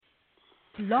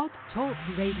Blog Talk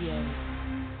Radio.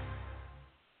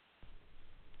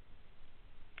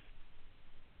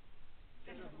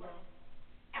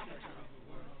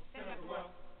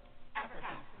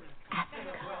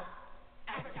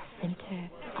 Center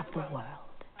of the world.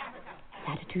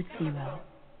 Latitude 0,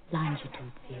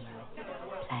 longitude 0.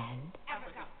 Planned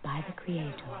by the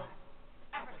Creator.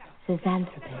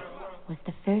 Cisanthropus was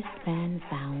the first man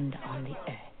found on the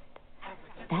earth.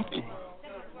 That earth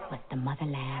was the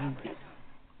motherland,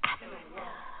 Africa.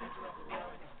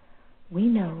 We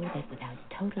know that without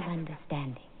total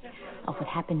understanding of what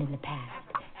happened in the past,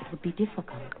 it would be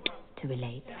difficult to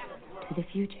relate to the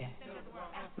future.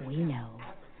 We know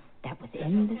that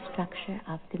within the structure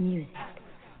of the music,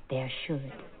 there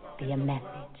should be a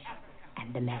message,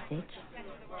 and the message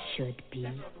should be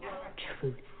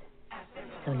truth.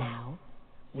 So now,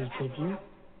 we give you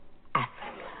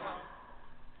Africa,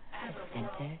 the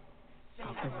center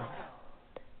of the world.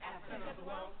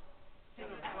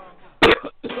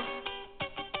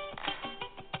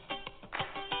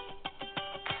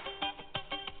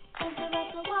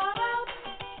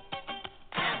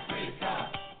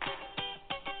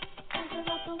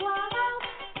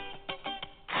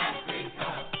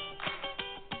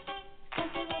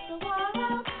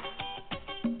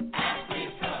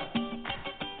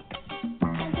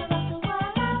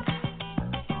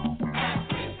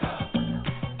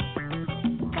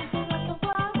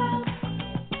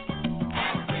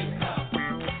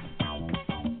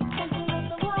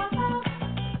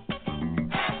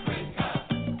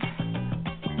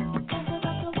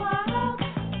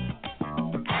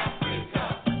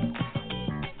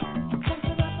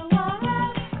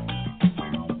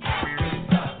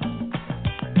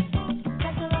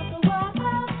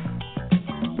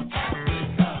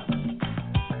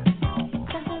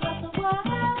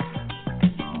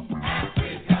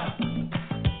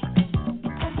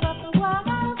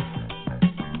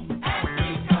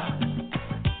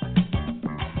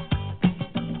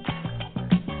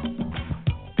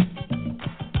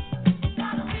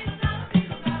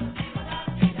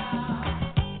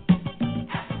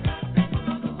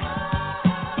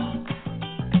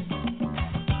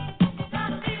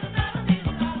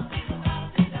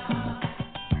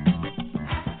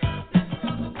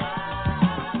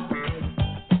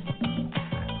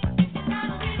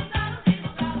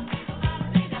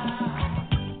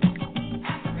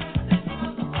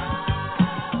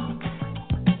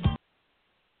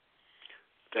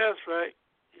 That's right.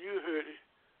 You heard it.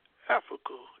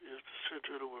 Africa is the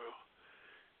center of the world.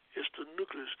 It's the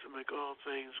nucleus to make all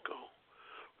things go.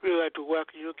 We'd like to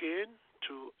welcome you again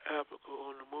to Africa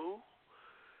on the Move.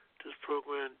 This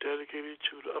program dedicated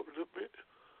to the upliftment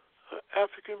of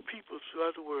African people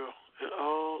throughout the world and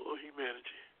all of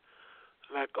humanity.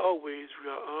 Like always, we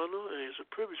are honored and it's a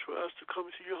privilege for us to come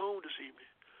into your home this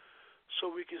evening so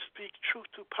we can speak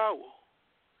truth to power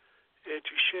and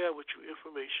to share with you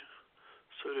information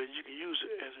so that you can use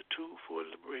it as a tool for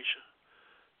liberation.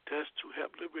 That's to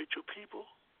help liberate your people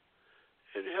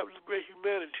and to help liberate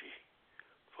humanity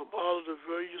from all of the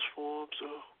various forms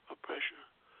of oppression.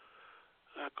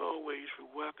 Like always, we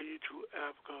welcome you to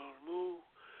Africa on the Move.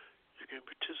 You can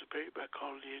participate by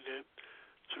calling in at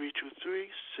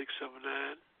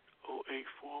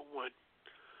 323-679-0841.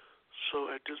 So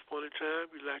at this point in time,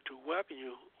 we'd like to welcome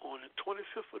you on the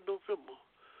 25th of November,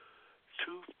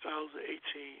 2018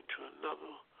 to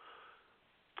another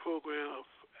program of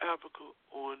Africa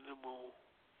on the Move.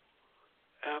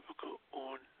 Africa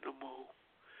on the Move.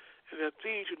 And our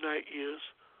theme tonight is,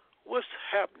 what's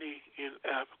happening in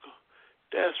Africa?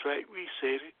 That's right, we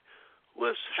said it.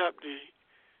 What's happening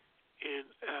in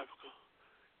Africa?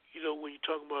 You know, when you're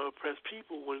talking about oppressed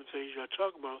people, one of the things you're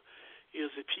talking about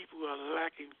is that people are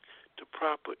lacking the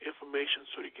proper information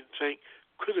so they can think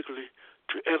critically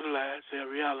to analyze their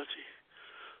reality.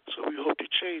 So we hope to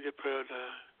change the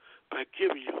paradigm by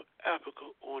giving you Africa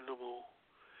on the Move.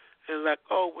 And like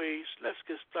always, let's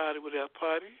get started with our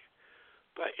party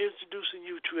by introducing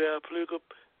you to our political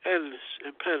analysts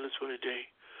and panelists for the day.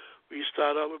 We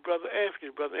start off with Brother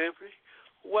Anthony. Brother Anthony,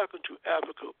 welcome to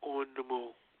Africa on the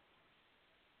Move.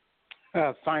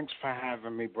 Thanks for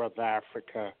having me, Brother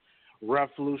Africa.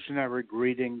 Revolutionary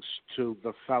greetings to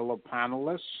the fellow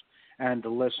panelists and the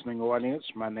listening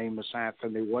audience. My name is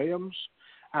Anthony Williams.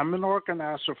 I'm an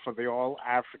organizer for the All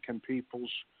African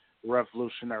People's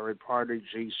Revolutionary Party,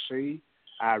 GC.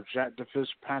 Our objective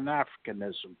is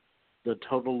Pan-Africanism, the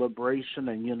total liberation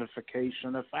and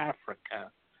unification of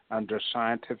Africa under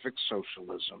scientific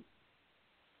socialism.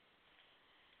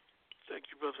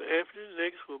 Thank you, Brother Anthony.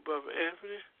 Next, for Brother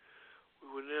Anthony, we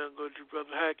will now go to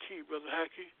Brother Haki. Brother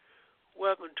Haki,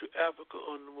 welcome to Africa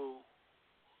on the Move.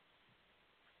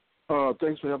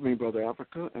 Thanks for having me, Brother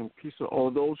Africa, and peace to all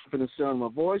those who've been the sound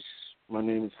of my voice. My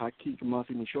name is Haki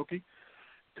Kamasi Mishoki,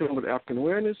 talking about African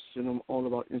awareness, and I'm all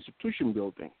about institution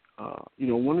building.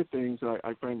 One of the things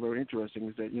I find very interesting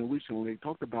is that, recently they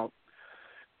talked about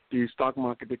the stock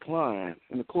market decline.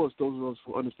 And, of course, those of us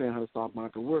who understand how the stock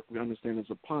market works, we understand it's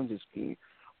a Ponzi scheme.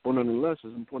 But nonetheless,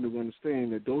 it's important to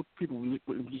understand that those people in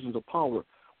positions of power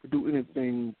will do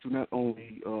anything to not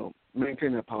only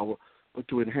maintain that power, but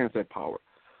to enhance that power.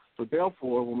 So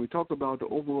therefore, when we talk about the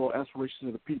overall aspirations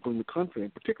of the people in the country,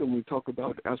 and particularly when we talk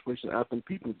about the aspirations of African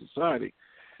people in society,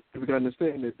 we've got to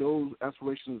understand that those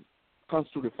aspirations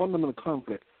constitute a fundamental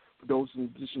conflict for those in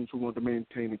positions who want to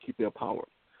maintain and keep their power.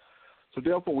 So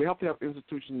therefore, we have to have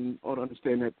institutions in order to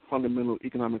understand that fundamental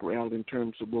economic reality in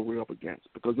terms of what we're up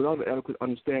against. Because without an adequate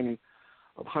understanding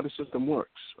of how the system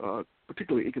works,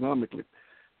 particularly economically,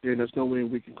 then there's no way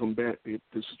we can combat the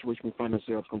situation we find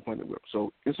ourselves confronted with.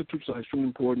 So institutions are extremely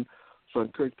important. So I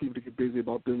encourage people to get busy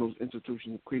about building those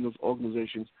institutions, creating those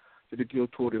organizations that are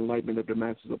geared toward enlightenment of the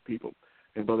masses of people.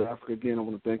 And Brother Africa, again, I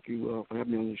want to thank you for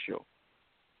having me on the show.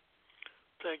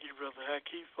 Thank you, Brother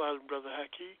Haki. Following Brother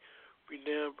Haki, we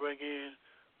now bring in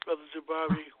Brother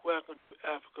Jabari. Welcome to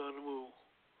Africa on the Move.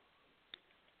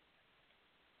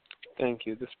 Thank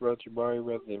you. This is Brother Jabari,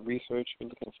 resident researcher.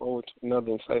 Looking forward to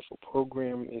another insightful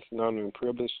program. It's an honor and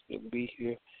privilege to be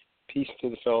here. Peace to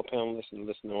the fellow panelists and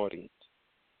listening audience.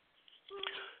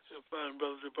 Fine,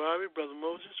 Brother Jabari. Brother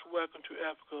Moses, welcome to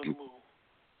Africa on the Move.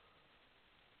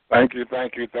 Thank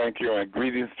you, and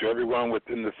greetings to everyone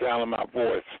within the sound of my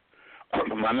voice.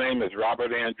 My name is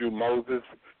Robert Andrew Moses.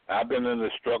 I've been in the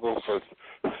struggle for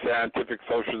scientific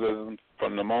socialism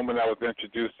from the moment I was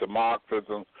introduced to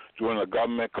Marxism during a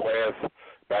government class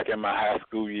back in my high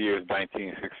school years,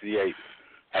 1968.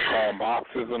 I call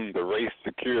Marxism the race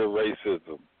to cure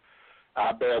racism.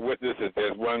 I bear witness that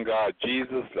there's one God,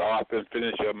 Jesus, the author and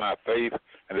finisher of my faith,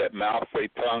 and that mouth, say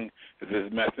tongue, is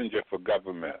his messenger for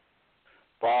government.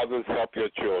 Fathers, help your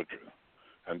children.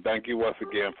 And thank you once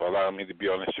again for allowing me to be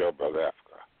on the show, Brother Africa.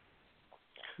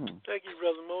 Thank you,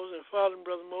 Brother Moses. And following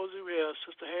Brother Moses, we have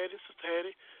Sister Hattie. Sister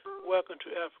Hattie, welcome to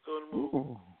Africa on the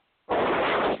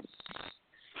Move.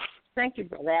 Thank you,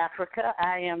 Brother Africa.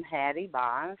 I am Hattie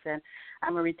Barnes, and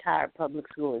I'm a retired public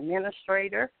school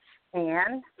administrator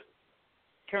and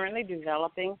currently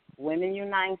developing Women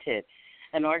United,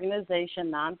 an organization,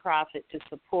 nonprofit, to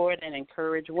support and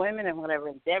encourage women in whatever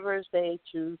endeavors they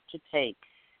choose to take.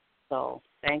 So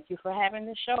thank you for having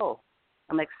the show.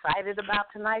 I'm excited about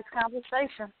tonight's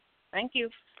conversation. Thank you.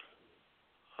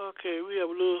 Okay, we have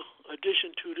a little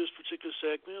addition to this particular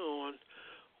segment on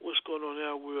what's going on in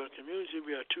our world community.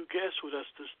 We have two guests with us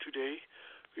today.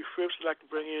 We first like to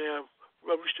bring in our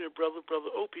revolutionary brother,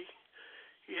 Brother Opie.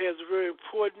 He has a very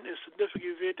important and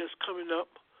significant event that's coming up,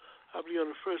 I believe,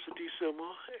 on the 1st of December.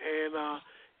 And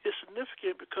it's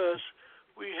significant because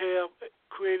we have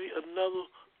created another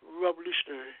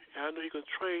revolutionary. And I know he's going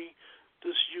to train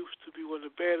this youth to be one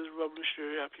of the baddest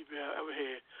revolutionary our people have ever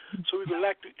had. So we would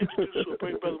like to introduce or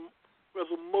bring Brother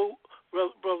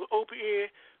Opie in.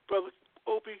 Brother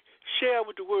Opie, share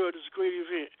with the world this great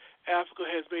event. Africa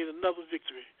has made another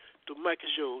victory. The mic is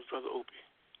yours, Brother Opie.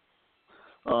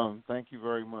 Thank you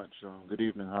very much. Good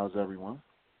evening. How's everyone?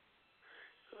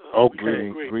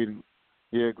 Okay,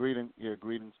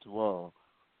 greetings to all.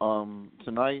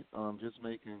 Tonight, I'm just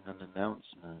making an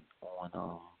announcement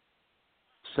on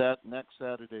next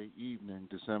Saturday evening,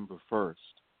 December 1st,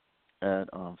 at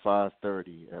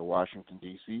 5:30 at Washington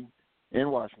D.C.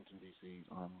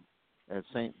 At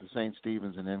the St.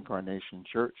 Stephen's and Incarnation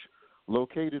Church,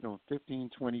 located on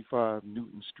 1525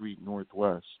 Newton Street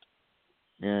Northwest.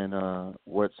 And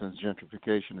what, since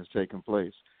gentrification has taken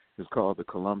place, is called the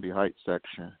Columbia Heights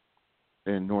section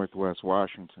in Northwest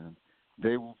Washington.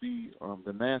 They will be,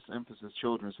 the Mass Emphasis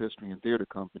Children's History and Theater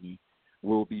Company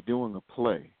will be doing a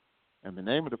play. And the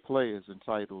name of the play is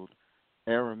entitled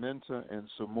Araminta and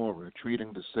Samora,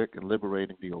 Treating the Sick and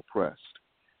Liberating the Oppressed.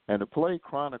 And the play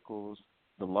chronicles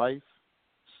the life,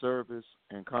 service,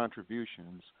 and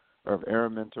contributions of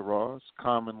Araminta Ross,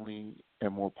 commonly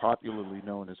and more popularly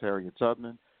known as Harriet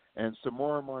Tubman, and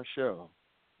Samora Machel,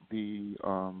 the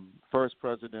first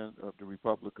president of the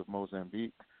Republic of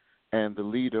Mozambique and the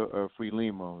leader of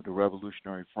Frelimo, the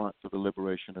Revolutionary Front for the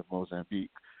Liberation of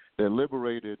Mozambique. They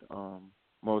liberated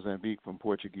Mozambique from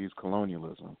Portuguese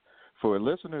colonialism. For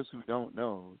listeners who don't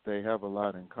know, they have a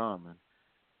lot in common.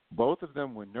 Both of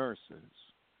them were nurses.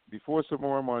 Before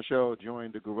Samora Machel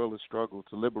joined the guerrilla struggle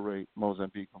to liberate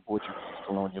Mozambique from Portuguese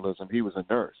colonialism, he was a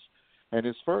nurse. And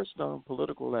his first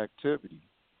political activity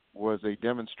was a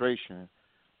demonstration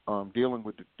dealing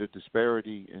with the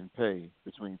disparity in pay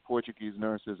between Portuguese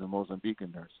nurses and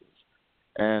Mozambican nurses.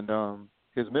 And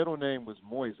his middle name was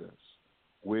Moises,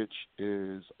 which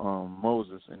is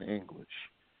Moses in English.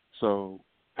 So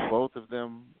both of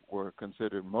them were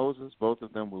considered Moses, both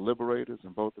of them were liberators,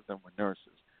 and both of them were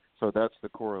nurses. So that's the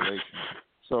correlation.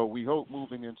 So we hope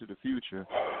moving into the future,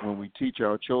 when we teach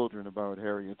our children about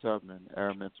Harriet Tubman,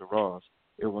 Araminta Ross,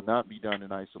 it will not be done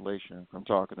in isolation from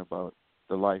talking about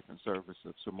the life and service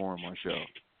of Samora Machel.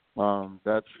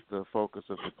 That's the focus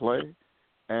of the play.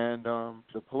 And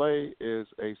the play is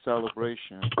a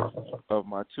celebration of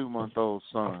my 2-month-old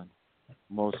son,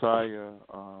 Mosiah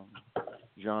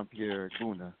Jean-Pierre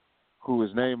Guna, who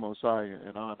is named Mosiah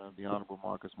in honor of the Honorable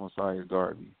Marcus Mosiah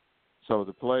Garvey. So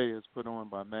the play is put on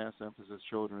by Mass Emphasis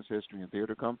Children's History and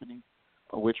Theater Company,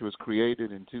 which was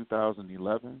created in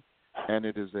 2011, and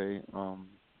it is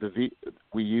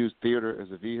we use theater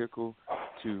as a vehicle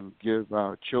to give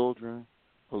our children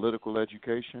political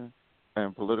education,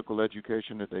 and political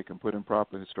education that they can put in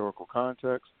proper historical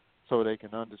context so they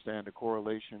can understand the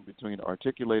correlation between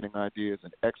articulating ideas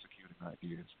and executing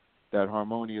ideas, that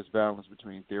harmonious balance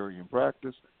between theory and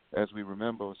practice. As we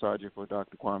remember, Osagyefo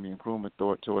Dr. Kwame Nkrumah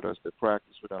taught us that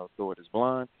practice without thought is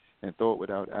blind and thought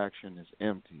without action is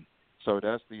empty. So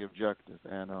that's the objective.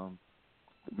 And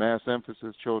Mass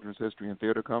Emphasis Children's History and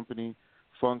Theater Company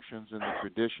functions in the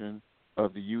tradition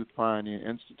of the Youth Pioneer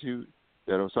Institute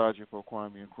that Osagyefo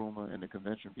Kwame Nkrumah and the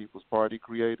Convention People's Party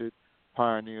created,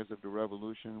 pioneers of the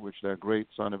revolution, which that great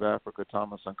son of Africa,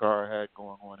 Thomas Sankara, had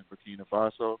going on in Burkina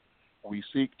Faso. We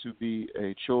seek to be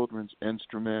a children's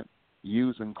instrument,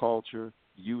 using culture,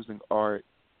 using art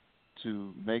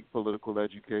to make political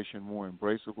education more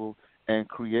embraceable and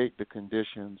create the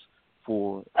conditions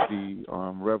for the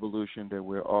revolution that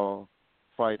we're all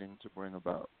fighting to bring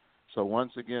about. So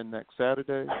once again, next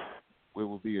Saturday, it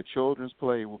will be a children's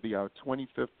play. It will be our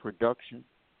 25th production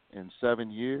in 7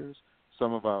 years.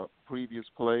 Some of our previous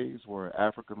plays were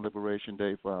African Liberation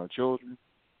Day for Our Children,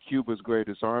 Cuba's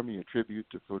Greatest Army, a tribute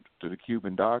to the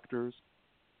Cuban doctors,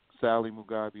 Sally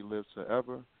Mugabe Lives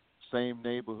Forever, Same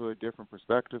Neighborhood, Different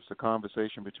Perspectives, a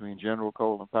conversation between General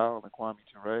Colin Powell and Kwame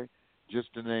Ture,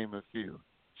 just to name a few.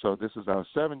 So this is our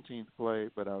 17th play,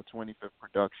 but our 25th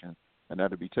production, and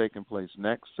that will be taking place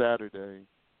next Saturday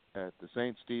at the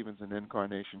St. Stephen's and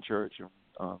Incarnation Church in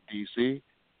D.C.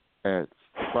 at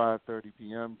 5:30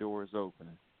 p.m. Doors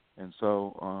open. And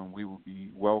so we will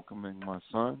be welcoming my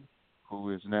son,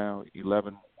 who is now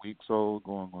 11 weeks old,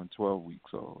 going on 12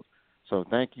 weeks old. So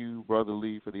thank you, Brother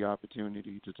Lee, for the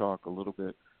opportunity to talk a little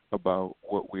bit about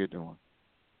what we're doing.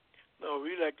 No,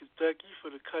 we'd like to thank you for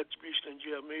the contribution that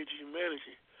you have made to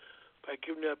humanity by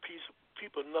giving that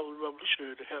people another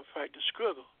revolutionary to help fight the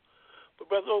struggle. But,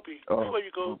 Brother Opie, before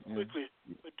you go quickly,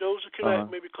 for those who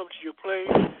cannot maybe come to your play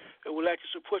and would like to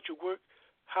support your work,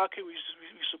 how can we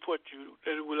support you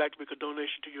that would like to make a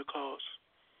donation to your cause?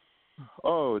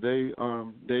 Oh, they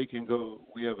can go.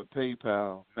 We have a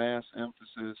PayPal,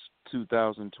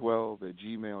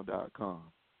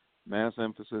 massemphasis2012@gmail.com.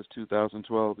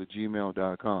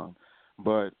 Massemphasis2012@gmail.com.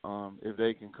 But if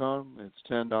they can come, it's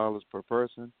 $10 per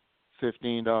person,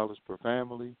 $15 per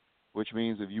family, which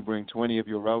means if you bring 20 of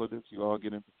your relatives, you all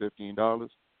get in for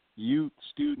 $15. Youth,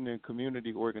 student, and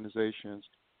community organizations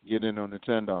get in on a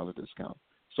 $10 discount.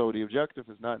 So the objective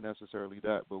is not necessarily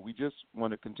that, but we just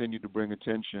want to continue to bring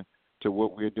attention to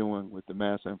what we're doing with the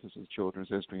Mass Emphasis Children's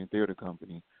History and Theater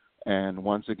Company. And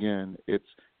once again,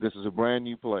 this is a brand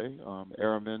new play,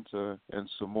 Araminta and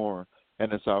Samora,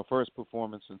 and it's our first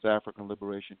performance since African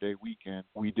Liberation Day weekend.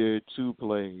 We did 2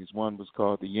 plays. One was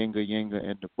called The Yinga Yinga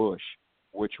and the Bush,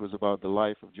 which was about the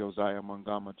life of Josiah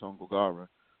Mangama Tongogara,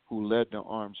 who led the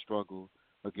armed struggle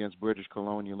against British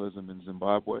colonialism in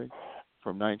Zimbabwe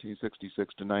from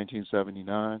 1966 to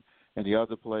 1979. And the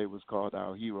other play was called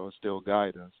Our Heroes Still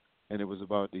Guide Us, and it was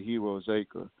about the Heroes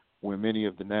Acre, where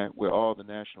where all the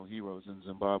national heroes in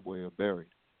Zimbabwe are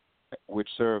buried, which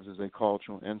serves as a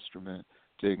cultural instrument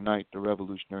to ignite the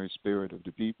revolutionary spirit of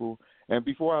the people. And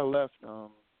before I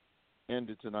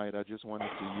ended tonight, I just wanted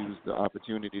to use the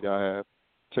opportunity that I have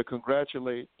to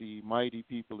congratulate the mighty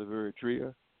people of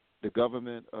Eritrea, the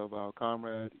government of our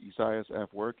comrade Isaias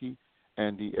Afwerki,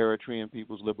 and the Eritrean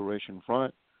People's Liberation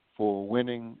Front for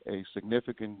winning a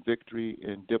significant victory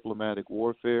in diplomatic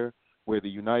warfare, where the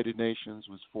United Nations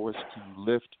was forced to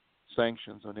lift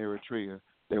sanctions on Eritrea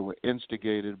that were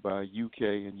instigated by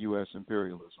UK and US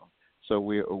imperialism. So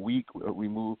we're a week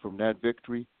removed from that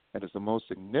victory, and it's the most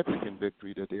significant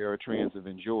victory that the Eritreans have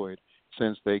enjoyed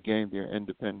since they gained their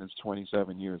independence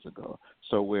 27 years ago.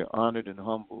 So we're honored and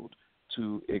humbled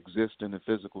to exist in the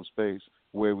physical space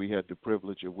where we had the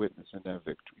privilege of witnessing that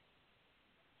victory.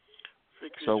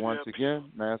 So once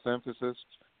again, mass emphasis,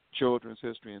 Children's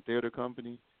History and Theater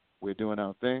Company. We're doing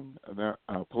our thing,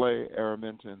 our play,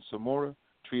 Araminta and Samora,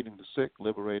 treating the sick,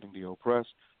 liberating the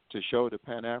oppressed, to show the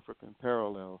Pan-African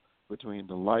parallel between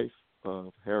the life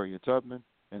of Harriet Tubman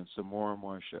and Samora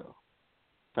Marshall.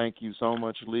 Thank you so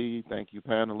much, Lee. Thank you,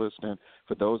 panelists. And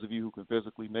for those of you who can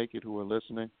physically make it, who are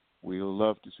listening, we'll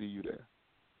love to see you there.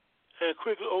 And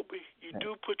quickly, Opie, you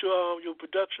do put your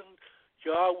production,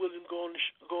 you are willing to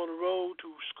go on the road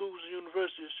to schools and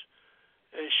universities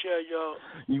and share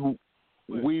y'all.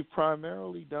 We've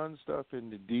primarily done stuff in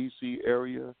the D.C.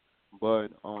 area, but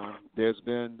there's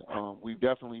been we've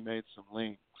definitely made some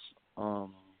links.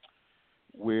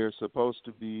 We're supposed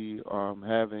to be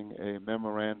having a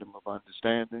memorandum of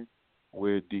understanding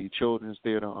with the Children's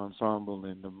Theater Ensemble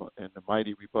in the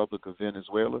mighty Republic of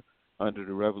Venezuela under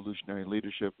the revolutionary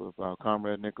leadership of our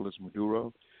comrade Nicolas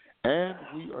Maduro. And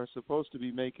we are supposed to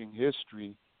be making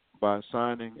history by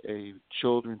signing a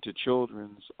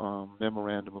children-to-children's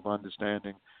memorandum of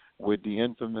understanding with the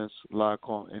infamous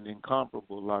and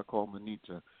incomparable La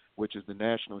Colmenita, which is the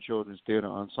National Children's Theater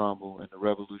Ensemble in the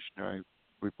Revolutionary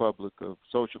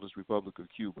Socialist Republic of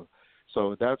Cuba.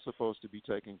 So that's supposed to be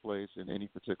taking place at any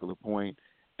particular point.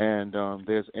 And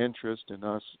there's interest in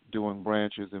us doing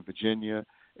branches in Virginia,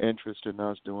 interest in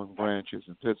us doing branches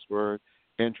in Pittsburgh,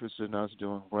 interest in us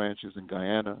doing branches in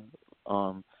Guyana,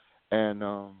 and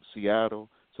Seattle.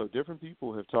 So different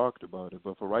people have talked about it.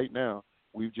 But for right now,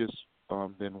 we've just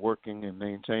been working and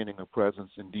maintaining a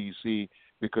presence in D.C.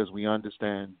 because we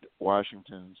understand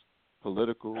Washington's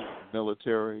political,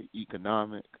 military,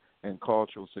 economic, and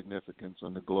cultural significance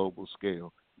on the global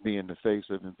scale, being the face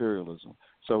of imperialism.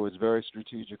 So it's very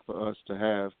strategic for us to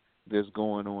have this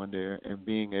going on there and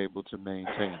being able to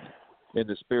maintain it. In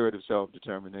the spirit of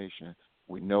self-determination,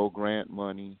 we know grant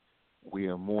money. We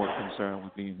are more concerned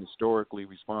with being historically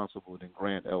responsible than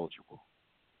grant eligible.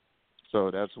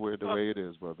 So that's the way it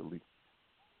is, Brother Lee.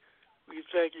 We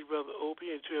thank you, Brother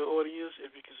Opie, and to our audience.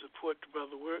 If you can support the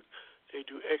brother work, they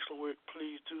do excellent work.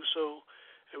 Please do so.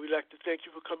 And we'd like to thank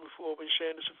you for coming forward and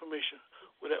sharing this information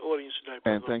with our audience tonight,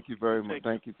 brother. And thank you very much.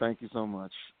 Thank you so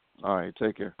much. All right,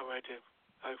 take care. All right, then.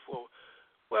 All right, forward.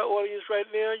 Well, audience, right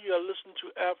now, you are listening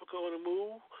to Africa on the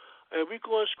Move. And we're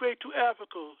going straight to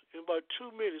Africa in about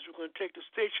 2 minutes. We're going to take the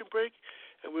station break.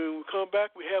 And when we come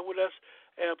back, we have with us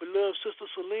our beloved sister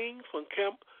Celine from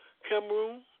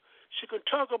Cameroon. She can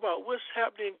talk about what's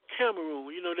happening in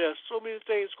Cameroon. You know, there's so many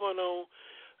things going on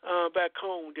back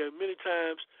home that many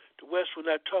times the West will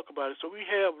not talk about it. So we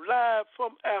have live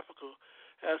from Africa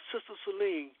our sister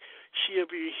Celine.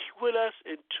 She'll be with us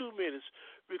in 2 minutes.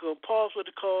 We're going to pause for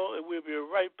the call, and we'll be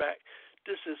right back.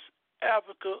 This is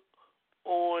Africa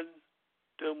on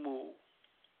the Move.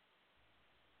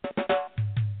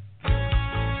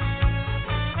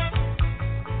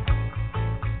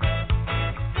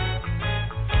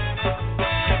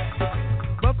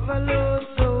 Buffalo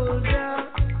soldier,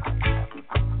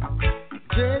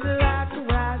 dreaded like a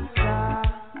white star.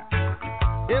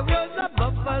 It was a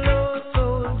buffalo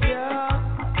soldier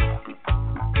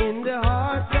in the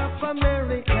heart of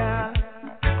America,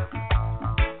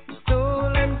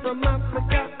 stolen from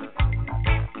Africa,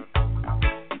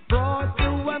 brought to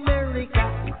America.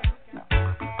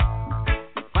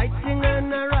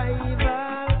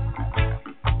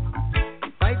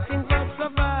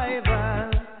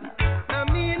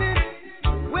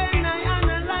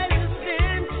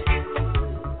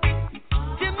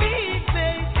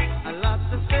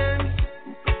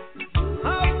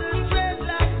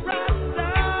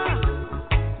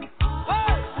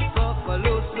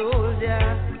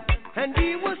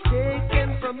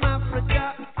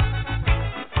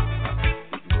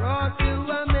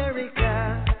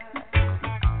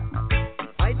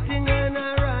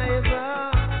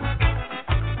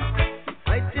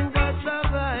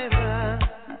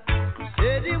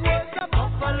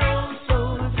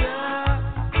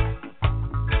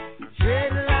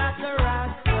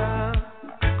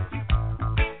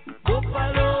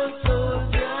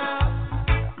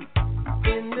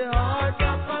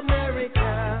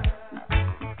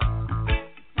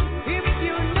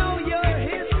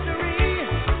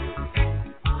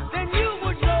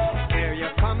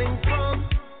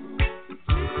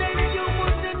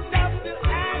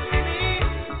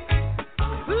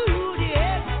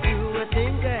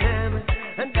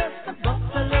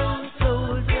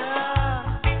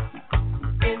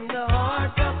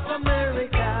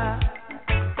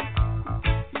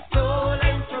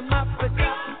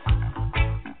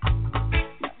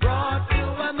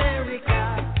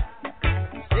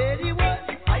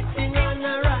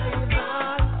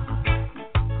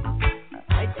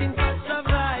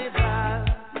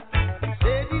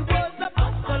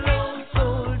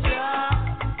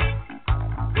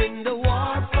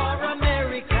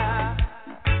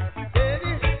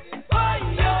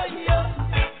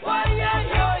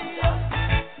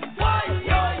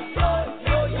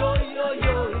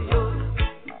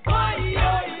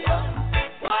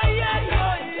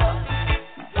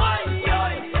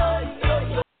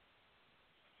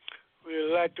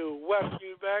 like to welcome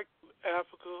you back to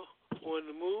Africa on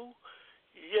the Move.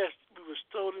 Yes, we were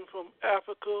stolen from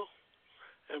Africa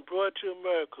and brought to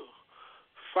America,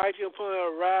 fighting upon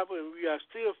our arrival, and we are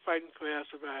still fighting for our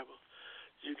survival.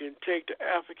 You can take the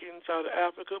Africans out of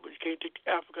Africa, but you can't take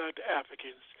the Africa out of the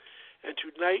Africans. And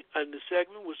tonight, on the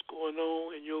segment, what's going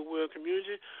on in your world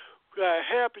community, we are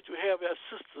happy to have our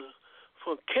sister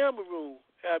from Cameroon,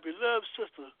 our beloved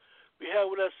sister. We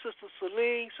have with our sister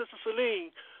Celine. Sister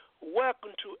Celine,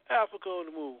 welcome to Africa on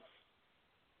the Move.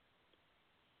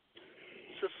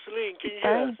 Sister Celine, can you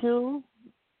hear us? Thank you.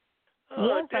 Oh,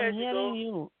 yes, I'm hearing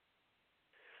you.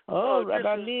 Oh,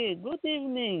 Brother Lee, good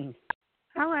evening.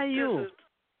 How are you?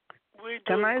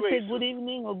 Can I say good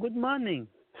evening or good morning?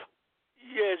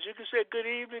 Yes, you can say good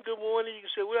evening, good morning. You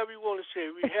can say whatever you want to say.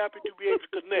 We're happy to be able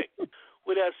to connect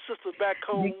with our sister back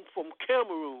home from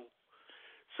Cameroon.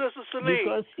 Sister Celine.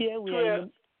 Because here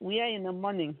we are in the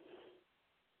morning.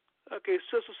 Okay,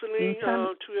 Sister Celine,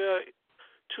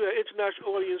 to our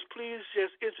international audience, please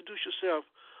just introduce yourself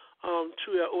to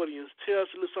our audience. Tell us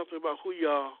a little something about who you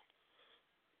are.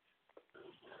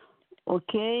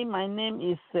 Okay, my name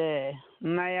is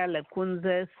Naya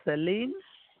Lekunze Celine.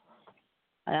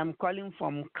 I am calling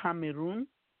from Cameroon.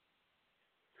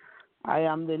 I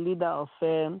am the leader of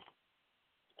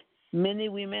many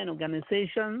women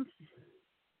organizations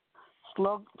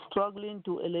struggling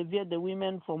to elevate the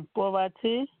women from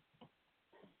poverty,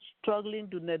 struggling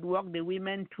to network the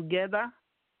women together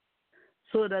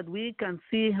so that we can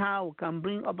see how we can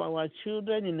bring up our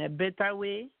children in a better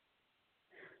way,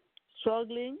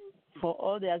 struggling for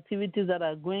all the activities that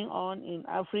are going on in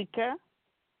Africa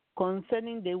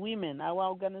concerning the women. Our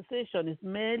organization is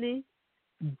mainly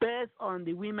based on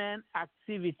the women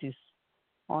activities,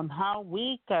 on how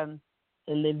we can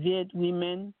elevate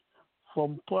women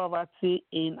from poverty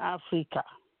in Africa.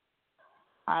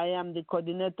 I am the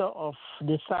coordinator of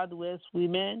the Southwest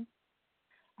Women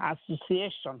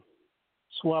Association,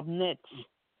 SWABNet.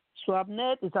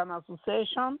 SWABNet is an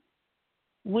association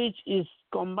which is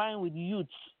combined with youth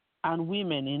and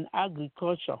women in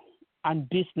agriculture and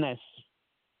business.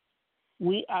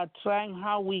 We are trying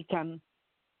how we can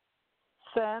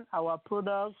send our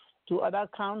products to other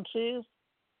countries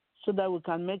so that we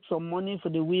can make some money for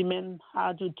the women,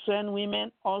 how to train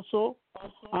women also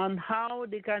on how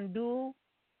they can do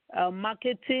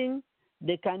marketing,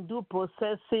 they can do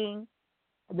processing,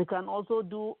 they can also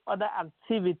do other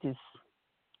activities.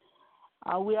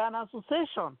 We are an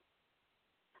association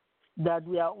that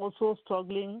we are also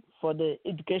struggling for the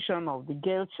education of the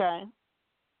girl child.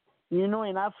 You know,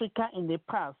 in Africa in the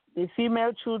past, the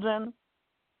female children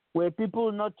were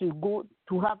people not to go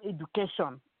to have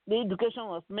education. The education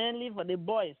was mainly for the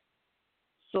boys.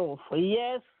 So for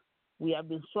years, we have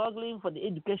been struggling for the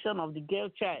education of the girl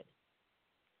child.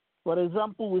 For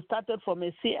example, we started from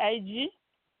a CIG,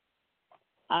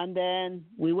 and then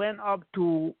we went up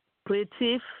to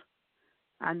cooperative,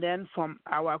 and then from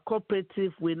our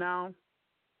cooperative, we now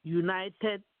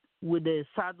united with the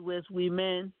Southwest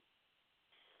Women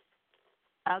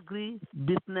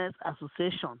Agri-Business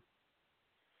Association.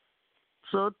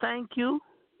 So thank you.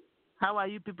 How are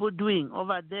you people doing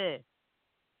over there?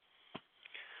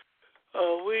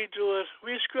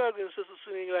 We're struggling, Sister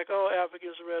Celine, like all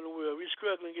Africans around the world. We're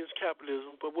struggling against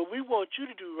capitalism. But what we want you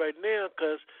to do right now,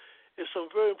 because there's some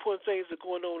very important things that are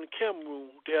going on in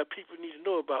Cameroon that our people need to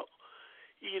know about.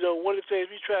 You know, one of the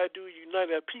things we try to do is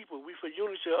unite our people. We for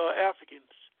unity of all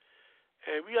Africans.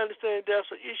 And we understand there's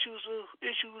some issues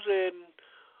and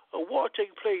a war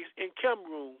taking place in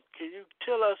Cameroon. Can you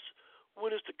tell us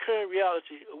what is the current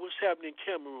reality of what's happening in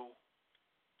Cameroon?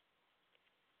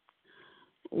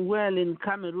 Well, in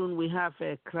Cameroon, we have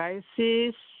a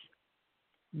crisis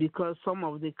because some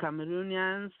of the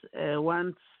Cameroonians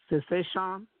want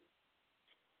secession.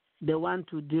 They want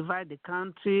to divide the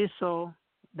country, so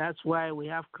that's why we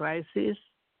have crisis,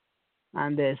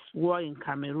 and there's war in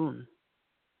Cameroon.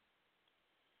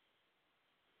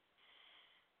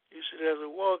 You said there's a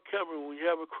war in Cameroon when you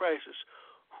have a crisis.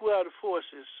 Who are the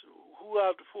forces? Who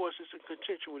are the forces in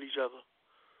contention with each other?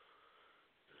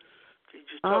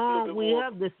 We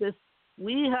have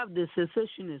the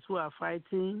secessionists who are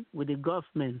fighting with the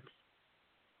government.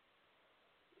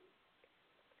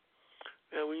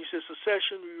 And when you say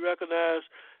secession, we recognize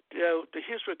the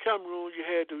history of Cameroon. You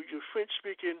had your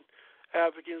French-speaking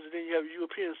Africans, and then you have a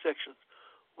European section.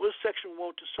 What section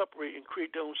want to separate and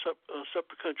create their own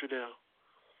separate country now?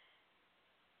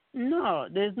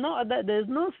 No, there's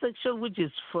no section which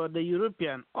is for the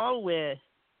European. All were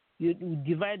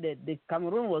divided. The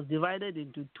Cameroon was divided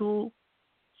into two.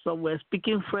 Some were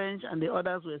speaking French and the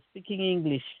others were speaking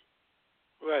English.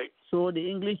 Right. So the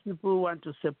English people want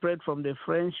to separate from the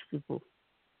French people.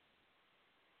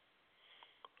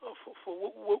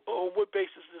 On what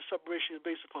basis the separation is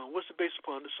based upon? What's it based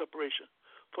upon, the separation,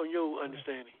 from your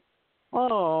understanding?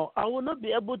 Oh, I will not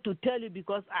be able to tell you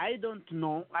because I don't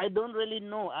know. I don't really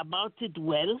know about it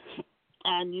well.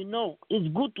 And, it's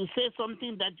good to say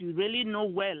something that you really know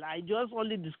well. I just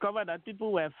only discovered that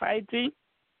people were fighting.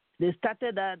 They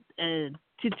started that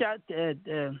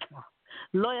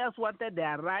lawyers wanted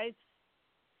their rights.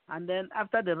 And then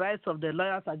after the rights of the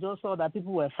lawyers, I just saw that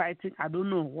people were fighting. I don't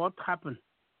know what happened,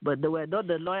 but they were not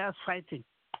the lawyers fighting.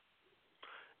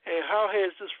 And how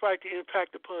has this fighting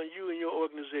impact upon you and your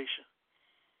organization?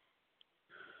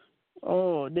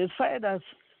 Oh, the fight has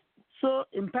so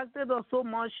impacted us so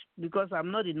much because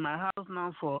I'm not in my house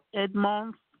now for 8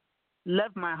 months.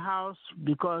 Left my house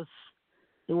because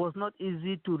it was not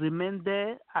easy to remain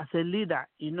there as a leader.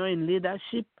 In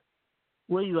leadership,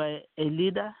 when you are a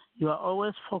leader, you are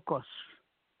always focused.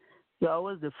 You are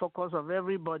always the focus of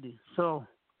everybody. So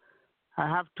I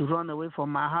have to run away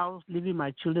from my house, leaving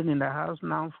my children in the house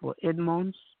now for 8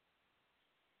 months.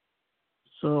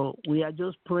 So we are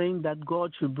just praying that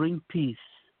God should bring peace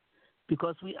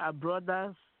because we are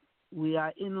brothers, we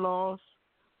are in-laws,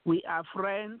 we are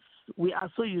friends, we are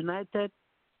so united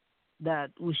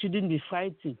that we shouldn't be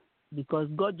fighting because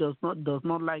God does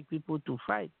not like people to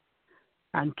fight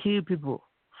and kill people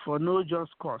for no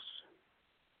just cause.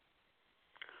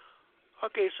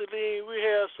 Okay, so then we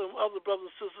have some other brothers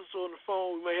and sisters on the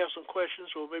phone. We may have some questions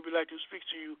or maybe like to speak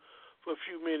to you for a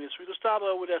few minutes. We can start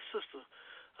off with that sister,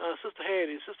 Sister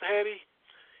Hattie. Sister Hattie,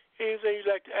 anything you'd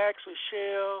like to ask or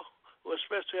share or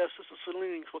express to our Sister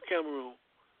Celine for Cameroon?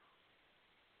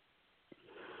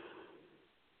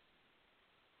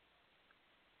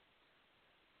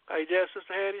 Are you there, Sister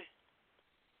Hattie?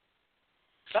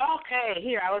 Okay,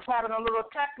 here. I was having a little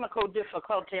technical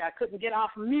difficulty. I couldn't get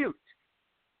off mute.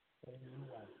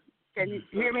 Can you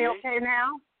hear me okay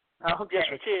now? Okay. Yes,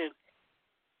 we can.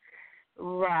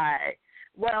 Right.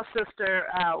 Well, sister,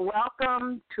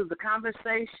 welcome to the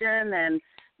conversation, and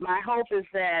my hope is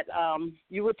that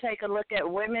you would take a look at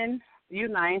Women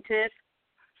United,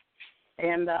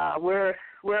 and we're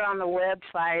on the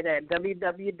website at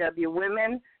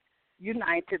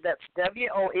www.womenunited. That's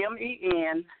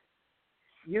WOMEN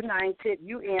United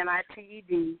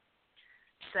UNITED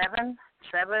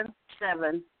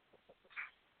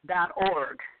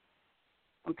 777.org.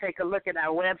 Take a look at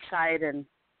our website and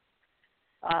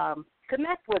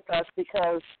connect with us,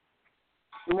 because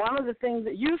one of the things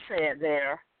that you said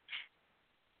there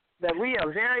that we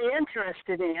are very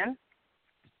interested in,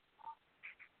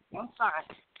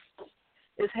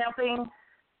 is helping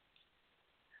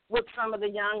with some of the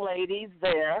young ladies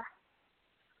there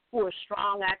who are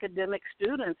strong academic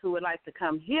students who would like to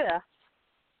come here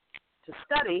to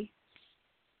study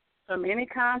from any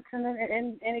continent,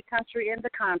 in any country in the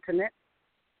continent,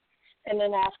 and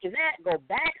then after that go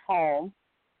back home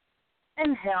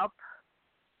and help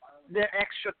their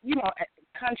extra,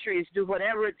 countries do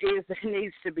whatever it is that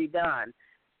needs to be done.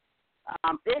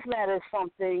 If that is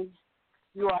something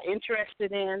you are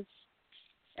interested in,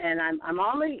 and I'm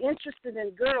only interested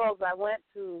in girls. I went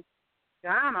to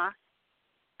Ghana,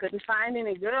 couldn't find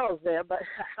any girls there, but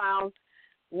I found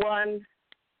one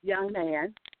young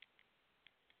man,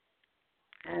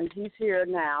 and he's here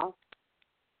now,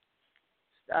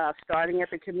 starting at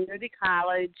the community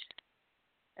college.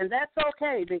 And that's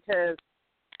okay, because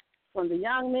when the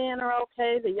young men are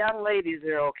okay, the young ladies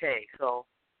are okay. So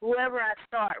whoever I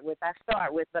start with,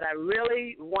 but I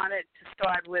really wanted to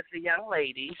start with the young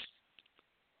ladies.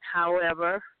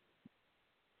 However,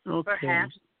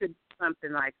 perhaps we could do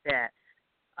something like that.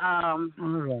 All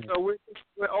right. So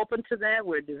we're open to that.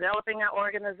 We're developing our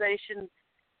organization,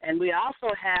 and we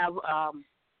also have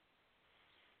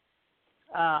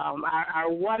our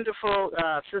wonderful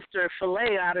sister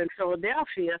Philae out in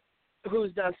Philadelphia,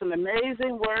 who's done some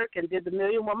amazing work and did the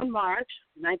Million Woman March,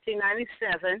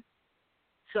 1997,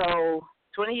 so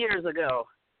 20 years ago.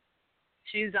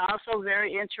 She's also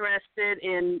very interested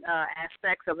in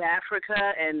aspects of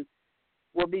Africa, and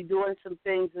will be doing some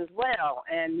things as well.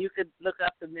 And you could look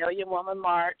up the Million Woman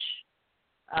March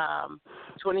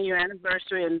 20-year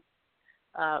anniversary and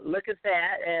look at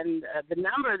that. And the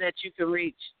number that you can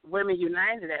reach Women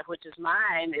United at, which is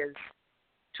mine, is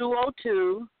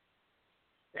 202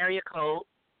 area code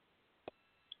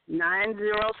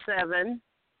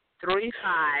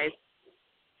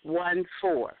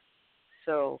 907-3514.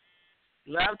 So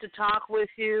love to talk with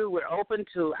you. We're open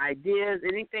to ideas,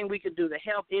 anything we could do to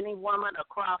help any woman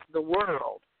across the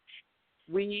world.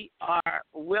 We are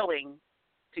willing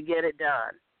to get it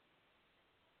done.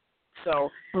 So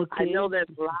Okay. I know there's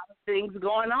a lot of things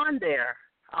going on there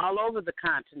all over the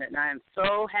continent, and I am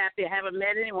so happy. I haven't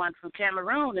met anyone from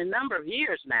Cameroon in a number of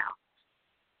years now.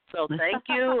 So thank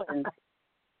you, and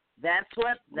that's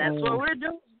what we're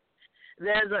doing.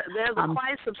 There's a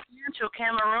quite substantial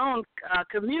Cameroon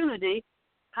community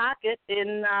pocket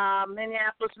in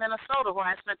Minneapolis, Minnesota, where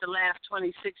I spent the last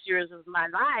 26 years of my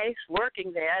life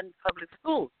working there in public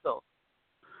schools. So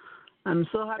I'm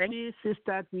so happy,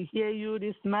 sister, to hear you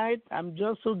this night. I'm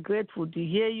just so grateful to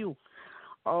hear you.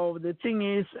 Oh, the thing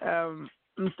is,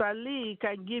 Mr. Lee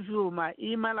can give you my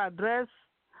email address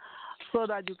so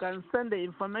that you can send the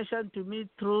information to me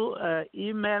through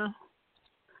email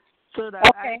so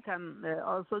that I can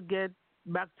also get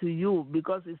back to you,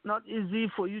 because it's not easy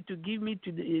for you to give me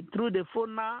through the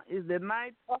phone now. It's the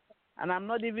night, and I'm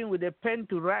not even with a pen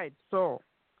to write. So,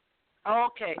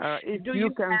 if you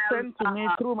can send to me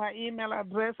through my email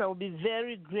address, I will be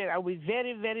very great. I will be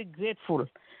very, very grateful.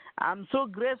 I'm so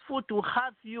grateful to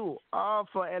have you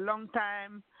for a long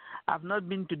time. I've not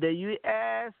been to the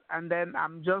U.S., and then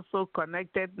I'm just so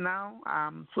connected now.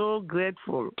 I'm so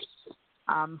grateful.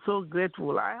 I'm so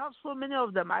grateful. I have so many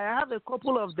of them. I have a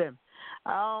couple of them.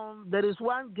 There is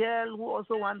one girl who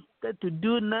also wanted to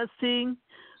do nursing.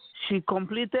 She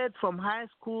completed from high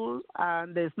school,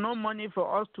 and there's no money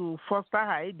for us to foster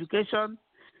her education.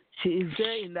 She is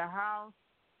there in the house.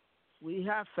 We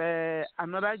have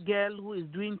another girl who is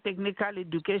doing technical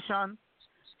education.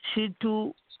 She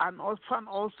too, an orphan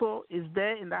also, is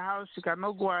there in the house. She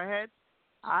cannot go ahead.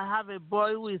 I have a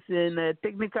boy who is in a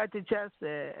technical teacher's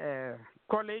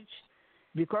college.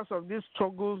 Because of this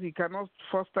struggle, he cannot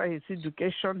foster his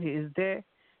education. He is there,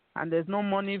 and there's no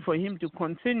money for him to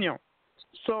continue.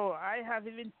 So I have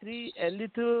even three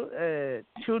little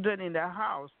children in the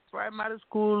house, primary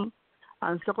school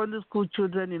and secondary school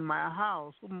children in my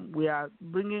house, whom we are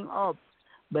bringing up.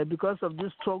 But because of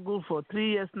this struggle for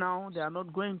 3 years now, they are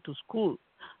not going to school.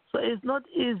 So it's not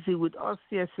easy with us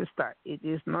here, sister. It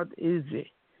is not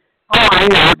easy. Oh,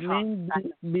 I know.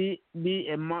 It means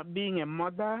being a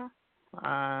mother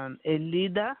and a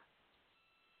leader.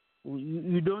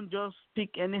 You don't just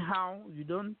speak anyhow. You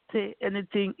don't say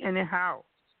anything anyhow,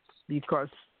 because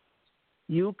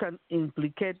you can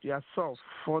implicate yourself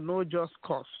for no just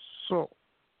cause. So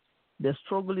the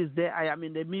struggle is there. I am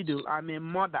in the middle. I'm a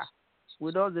mother.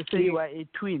 With all they say, you are a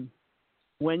twin.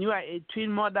 When you are a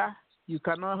twin mother, you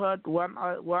cannot hurt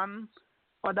one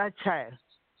other child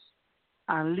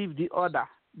and leave the other,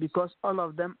 because all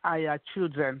of them are your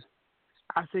children.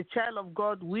 As a child of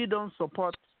God, we don't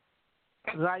support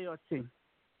rioting.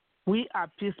 We are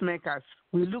peacemakers.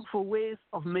 We look for ways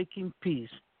of making peace.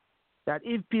 That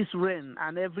if peace reigns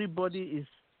and everybody is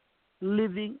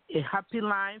living a happy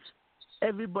life,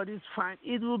 everybody's fine,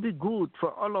 it will be good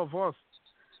for all of us.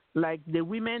 Like the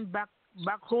women back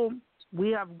home,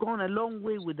 we have gone a long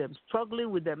way with them,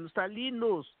 struggling with them. Mr. Lee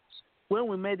knows when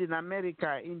we met in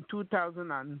America in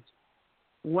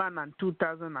 2001 and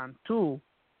 2002,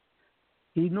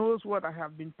 he knows what I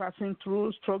have been passing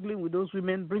through, struggling with those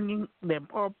women, bringing them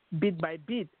up bit by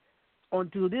bit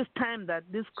until this time that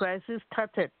this crisis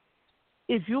started.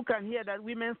 If you can hear that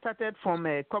women started from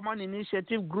a common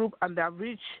initiative group and they have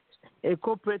reached a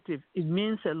cooperative, it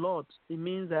means a lot. It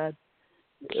means that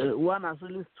one has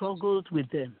really struggled with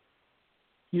them.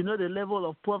 You know the level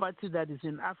of poverty that is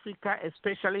in Africa,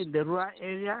 especially in the rural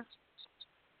areas,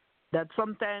 that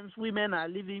sometimes women are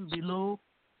living below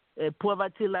a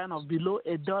poverty line of below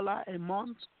 $1 a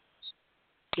month.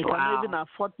 They cannot even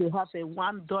afford to have a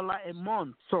 $1 a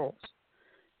month. So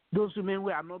those women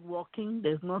who are not working,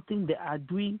 there's nothing they are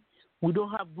doing. We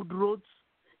don't have good roads.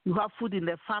 You have food in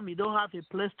the farm, you don't have a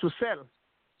place to sell.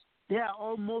 They are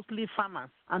all mostly farmers.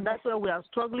 And that's why we are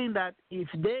struggling, that if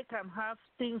they can have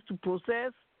things to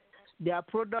process their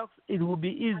products, it will be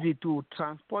easy to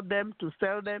transport them, to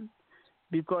sell them,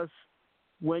 because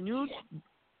when you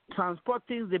transport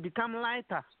things, they become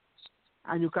lighter,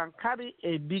 and you can carry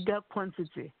a bigger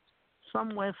quantity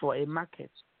somewhere for a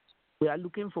market. We are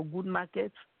looking for good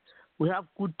markets. We have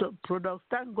good products.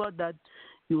 Thank God that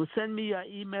you will send me your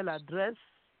email address,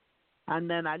 and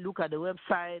then I look at the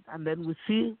website, and then we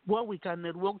see what we can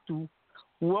network to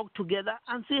work together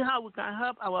and see how we can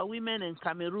help our women in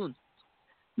Cameroon,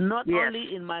 not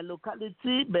only in my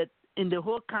locality, but in the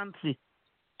whole country.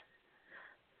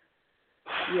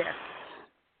 Yes.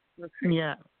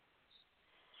 Yeah.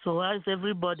 So how's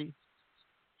everybody?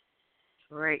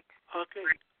 Great. Okay.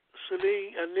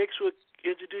 Celine, next we'll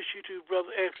introduce you to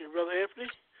Brother Anthony. Brother Anthony,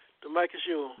 the mic is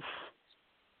yours.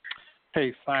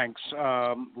 Hey, thanks.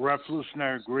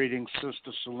 Revolutionary greetings,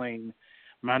 Sister Celine.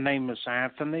 My name is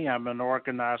Anthony. I'm an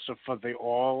organizer for the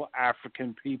All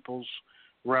African People's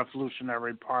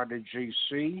Revolutionary Party,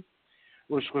 GC,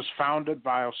 which was founded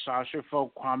by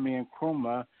Osashifo Kwame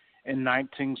Nkrumah in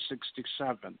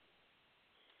 1967.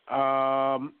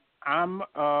 I'm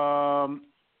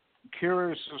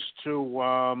curious as to,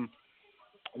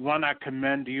 one, I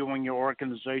commend you and your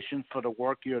organization for the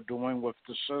work you're doing with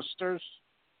the sisters.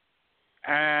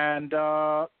 And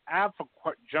I have a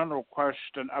general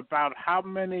question about how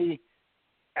many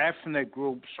ethnic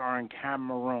groups are in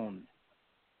Cameroon.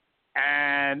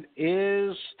 And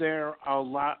is there a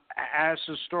lot, as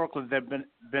historically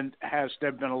has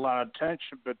there been a lot of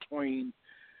tension between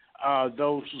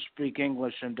those who speak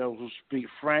English and those who speak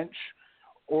French,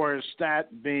 or is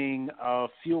that being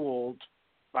fueled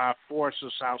by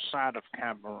forces outside of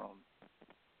Cameroon?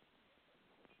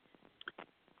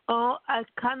 I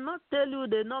cannot tell you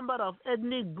the number of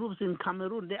ethnic groups in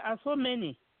Cameroon. There are so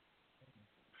many.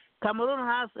 Cameroon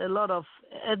has a lot of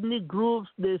ethnic groups.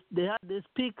 They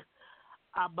speak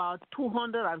about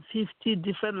 250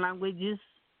 different languages,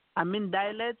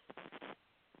 dialects.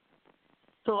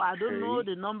 So I don't know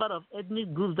the number of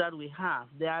ethnic groups that we have.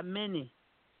 There are many.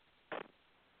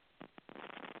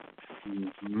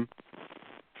 Mm-hmm.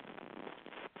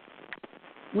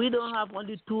 We don't have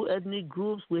only 2 ethnic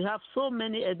groups. We have so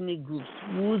many ethnic groups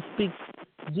who speak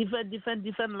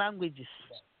different languages.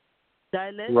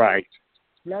 Dialect. Right.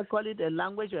 Let's call it a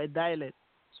language or a dialect.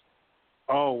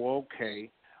 Oh, okay.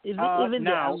 Even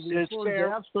now, they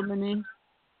have so many.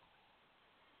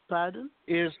 Pardon?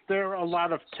 Is there a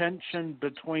lot of tension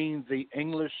between the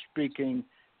English-speaking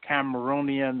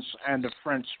Cameroonians and the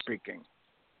French-speaking?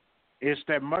 Is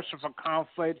there much of a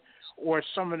conflict, or is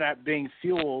some of that being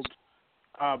fueled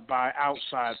by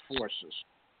outside forces?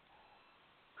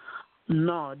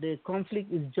 No, the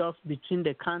conflict is just between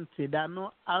the country. There are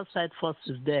no outside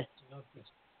forces there. Okay.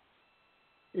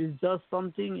 It's just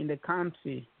something in the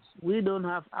country. We don't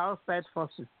have outside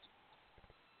forces.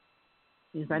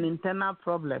 It's an internal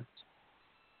problem.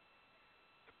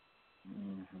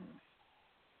 Mm-hmm.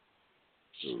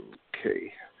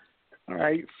 Okay. All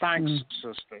right. Thanks,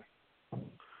 sister.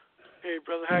 Hey,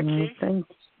 Brother Haki. Thank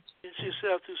you. Introduce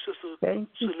yourself to Sister Thank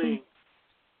Celine. You.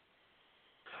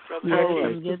 Brother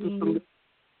Haki.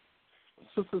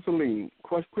 Sister Celine,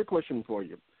 quick question for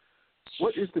you.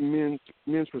 What is the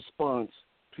men's response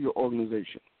to your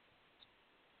organization?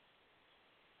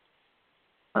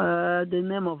 The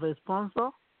name of a sponsor?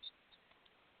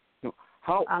 No.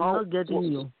 I'm not getting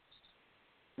you.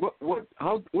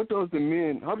 How do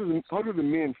the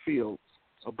men feel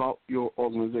about your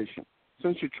organization?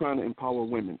 Since you're trying to empower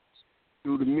women,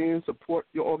 do the men support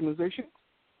your organization?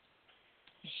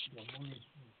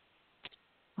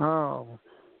 Oh,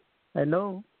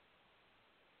 hello.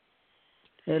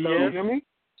 Can you hear me?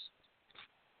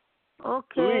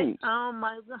 Okay.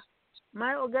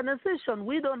 My organization,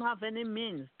 we don't have any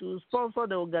means to sponsor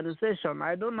the organization.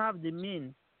 I don't have the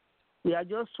means. We are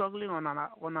just struggling on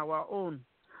our own.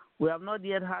 We have not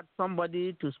yet had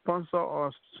somebody to sponsor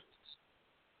us.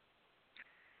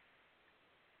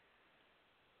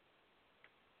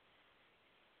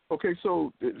 Okay,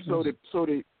 so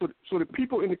the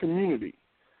people in the community,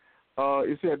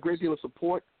 is there a great deal of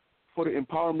support for the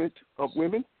empowerment of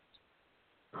women?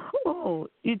 Oh,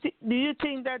 do you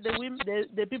think that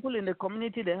the people in the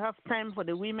community, they have time for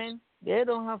the women? They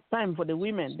don't have time for the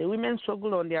women. The women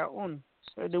struggle on their own.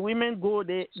 So the women go,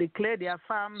 they clear their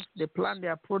farms, they plant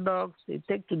their products, they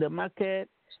take to the market.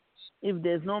 If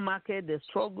there's no market, they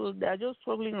struggle. They are just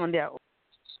struggling on their own.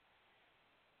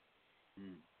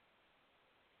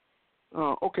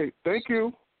 Okay, thank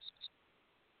you.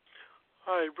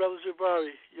 All right, Brother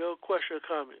Jabari, your question or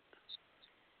comment?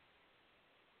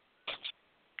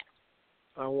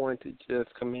 I want to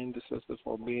just commend the sisters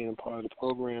for being a part of the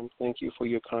program. Thank you for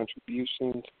your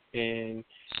contributions, and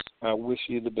I wish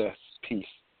you the best. Peace.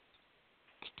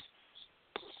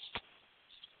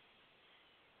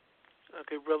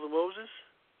 Okay, Brother Moses?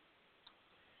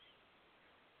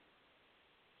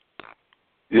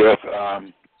 Yes,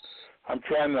 I'm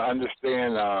trying to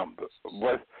understand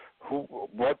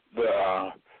what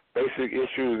the basic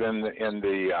issues in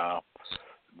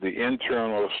the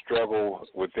internal struggle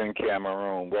within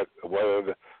Cameroon.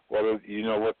 What you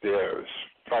know what they're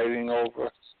fighting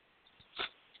over?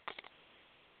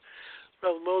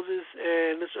 Brother Moses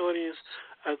and this audience,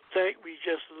 I think we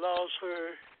just lost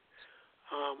her.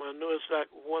 I know it's like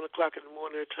 1 o'clock in the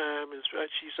morning her time. It's right.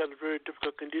 She's under very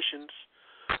difficult conditions.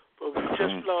 But we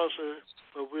just lost her.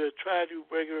 But we'll try to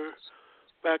bring her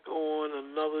back on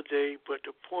another day. But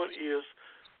the point is,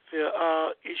 there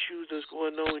are issues that's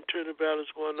going on, internal battles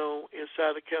going on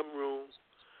inside of Cameroon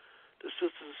the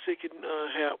sisters are seeking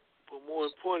help, but more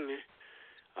importantly,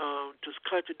 just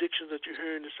contradictions that you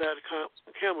hear inside the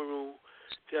Cameroon,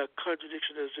 there are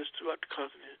contradictions that exist throughout the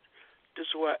continent. This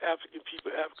is why African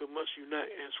people, Africa must unite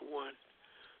as one.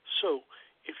 So,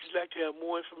 if you'd like to have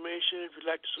more information, if you'd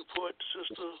like to support the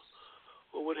sister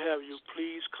or what have you,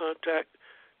 please contact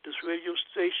this radio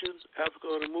station, Africa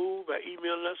on the Move, by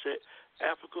emailing us at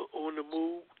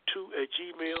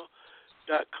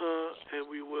africaonthemove2@gmail.com, and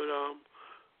we would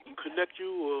connect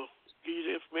you or give you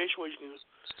the information where you can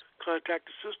contact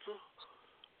the sister,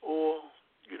 or,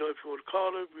 if you want to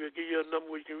call her, we'll give you a number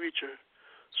where you can reach her.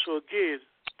 So again,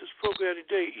 this program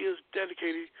today is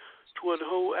dedicated toward the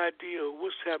whole idea of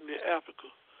what's happening in Africa.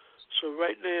 So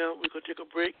right now, we're going to take a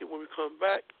break, and when we come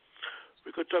back,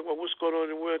 we're going to talk about what's going on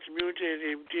in the world community, and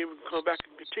then we can come back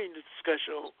and continue the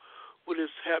discussion on what is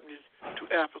happening to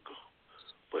Africa.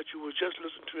 But you will just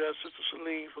listen to our sister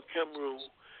Celine from Cameroon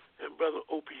and Brother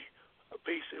Opie,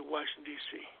 based in Washington,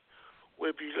 D.C.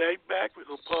 We'll be right back. We're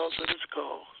going to pause for this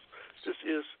call. This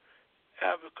is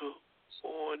Africa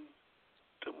on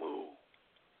the Move.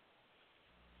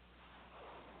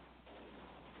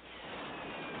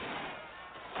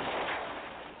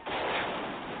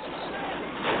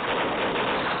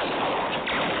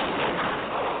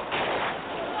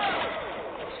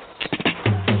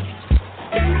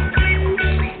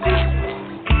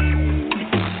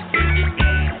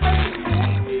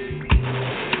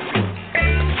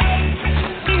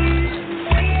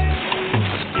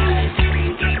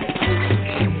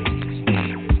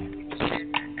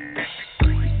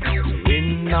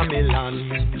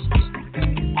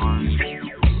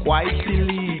 Quite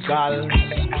illegal.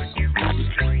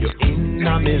 You're in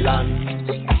a Milan.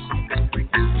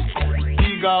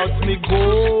 Dig out me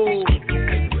gold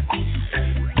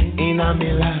in a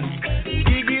Milan.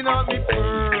 Digging out me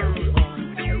pearl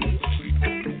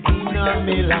in a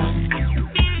Milan.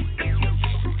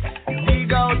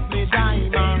 Dig out me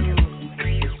diamond.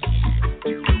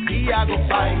 We are go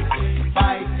fight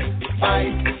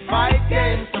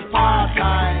against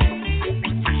apartheid.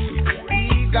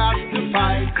 We got to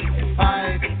fight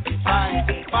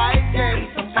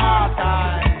against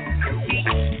apartheid.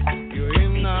 You're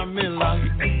in a Milan,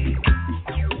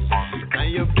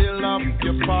 and you build up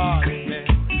your party.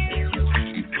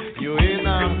 You're in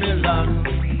a Milan,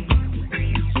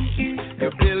 you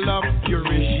build up your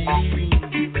regime.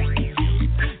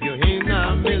 You're in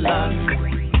a Milan,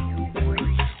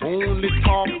 only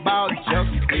talk about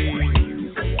justice.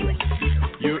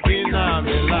 You're in a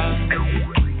Milan,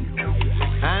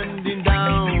 handing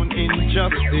down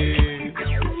injustice.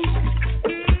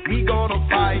 We gonna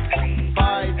fight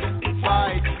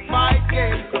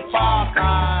against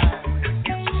apartheid.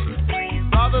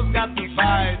 Brothers got to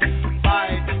fight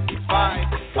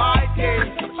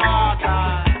against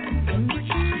apartheid.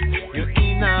 You're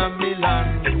in a Milan,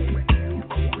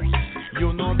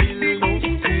 you know the look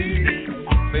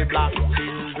for black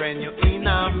children. You're in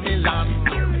a Milan,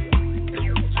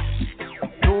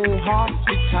 no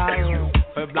hospital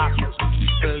for black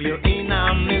people. You're in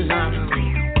a Milan,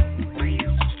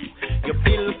 you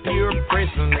build your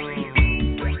prison.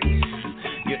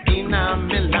 You're in a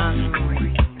Milan,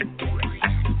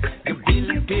 you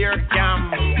build your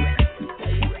camp.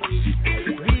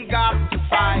 We got to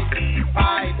fight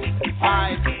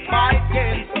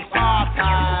against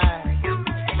apartheid.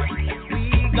 We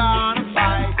gonna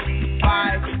fight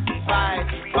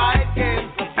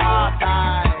against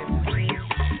apartheid.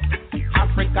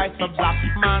 Africa is a black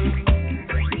man.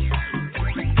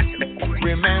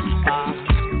 Remember,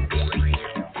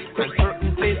 in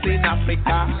certain places in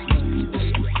Africa,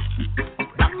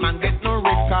 black man get no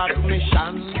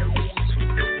recognition.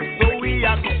 So we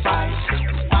have to fight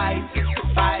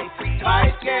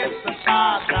against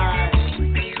apartheid.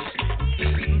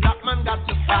 Black man got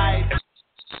to fight.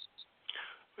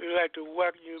 We'd like to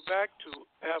welcome you back to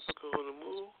Africa on the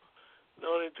Move.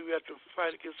 Not only do we have to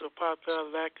fight against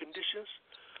apartheid-like conditions,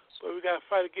 but we got to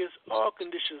fight against all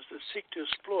conditions that seek to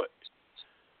exploit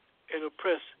and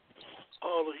oppress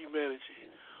all of humanity.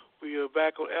 We are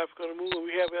back on Africa on the Move, and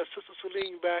we have our sister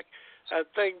Celine back. I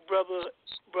thank Brother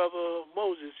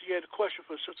Moses. He had a question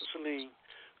for Sister Celine.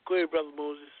 Go ahead, Brother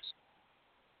Moses.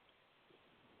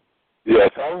 Yes,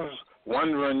 I was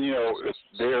wondering, if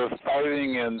they're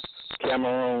fighting in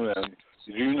Cameroon, and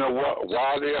do you know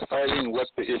why they're fighting, what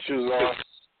the issues are?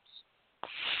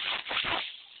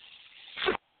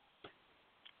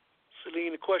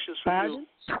 Celine, the question's for you.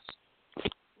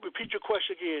 Repeat your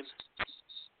question again,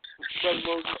 Brother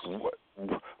Moses.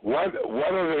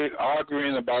 What are they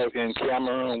arguing about in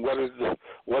Cameroon? What is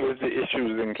the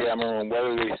issues in Cameroon? What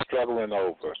are they struggling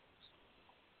over?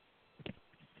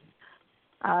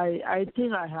 I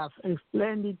think I have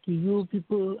explained it to you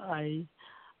people.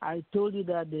 I told you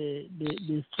that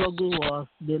the struggle was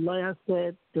the lawyer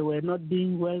said they were not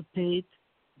being well paid,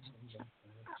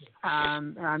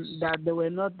 and that they were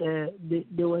not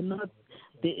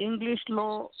the English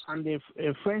law and the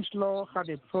French law had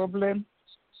a problem.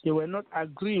 They were not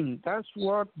agreeing. That's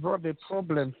what brought the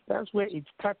problem. That's where it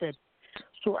started.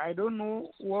 So I don't know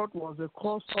what was the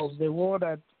cause of the war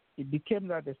that it became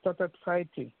that they started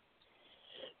fighting.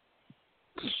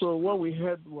 So what we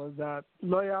heard was that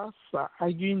lawyers are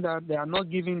arguing that they are not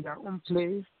giving their own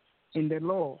place in the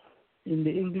law, in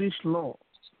the English law.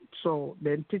 So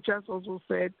then teachers also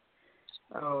said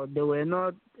they were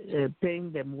not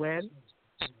paying them well.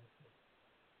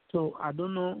 So I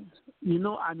don't know. You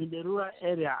know, I'm in the rural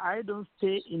area. I don't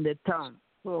stay in the town.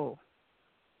 So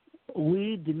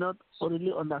we did not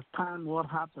really understand what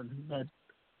happened. But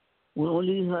we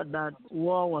only heard that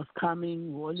war was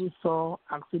coming. We only saw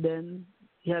accidents,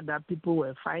 heard that people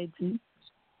were fighting.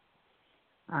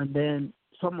 And then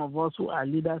some of us who are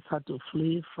leaders had to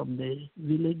flee from the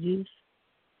villages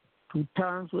to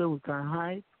towns where we can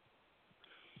hide.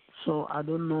 So I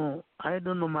don't know,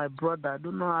 my brother. I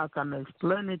don't know how I can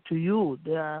explain it to you.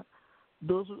 There are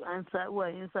those who are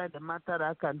inside the matter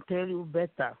that can tell you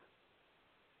better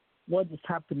what is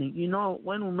happening. You know,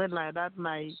 when we met like that,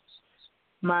 my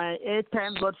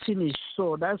airtime got finished.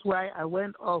 So that's why I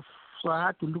went off. So I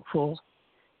had to look for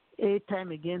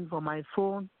airtime again for my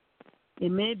phone.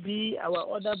 It may be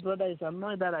our other brother is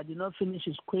annoyed that I did not finish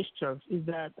his questions. Is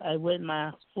that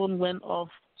my phone went off,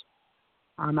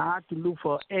 and I had to look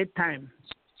for airtime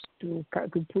to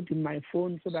put in my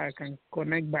phone so that I can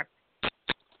connect back.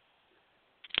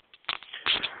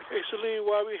 Hey, Celine,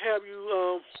 while we have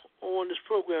you on this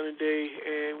program today,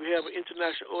 and we have an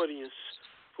international audience,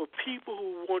 for people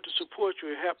who want to support you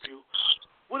and help you,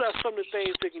 what are some of the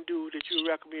things they can do that you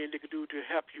recommend they can do to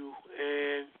help you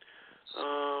and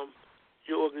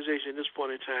your organization at this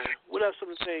point in time? What are some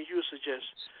of the things you suggest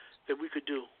that we could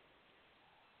do?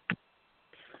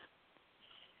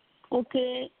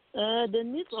 Okay, the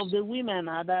needs of the women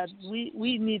are that we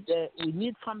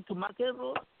need farm to market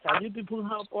road. Can you people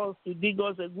help us to dig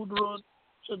us a good road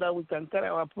so that we can carry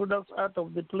our products out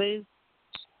of the place?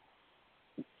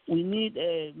 We need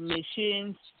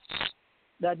machines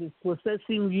that is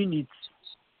processing units.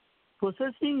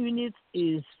 Processing units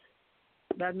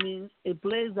that means a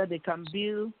place that they can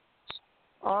build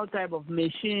all type of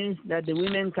machines that the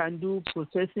women can do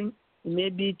processing,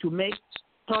 maybe to make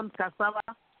turn cassava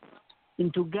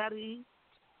into gari,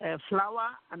 flour,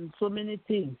 and so many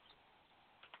things.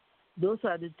 Those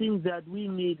are the things that we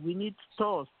need. We need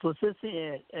stores,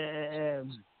 processing,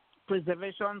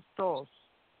 preservation stores.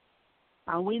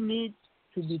 And we need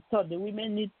to be taught. The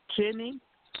women need training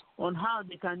on how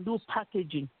they can do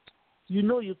packaging. You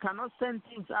know, you cannot send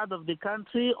things out of the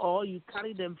country or you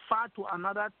carry them far to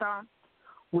another town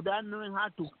without knowing how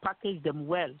to package them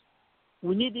well.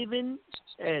 We need even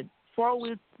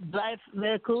four-wheel drive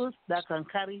vehicles that can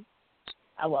carry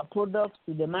our products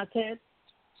to the market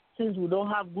since we don't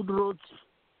have good roads.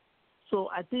 So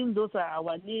I think those are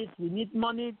our needs. We need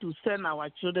money to send our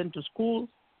children to school,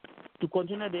 to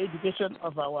continue the education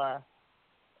of our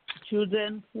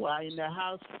children who are in the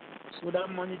house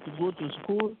without money to go to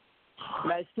school.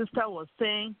 Like sister was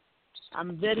saying,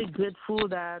 I'm very grateful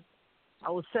that I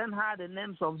will send her the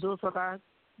names of those other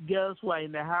girls who are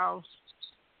in the house,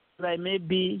 that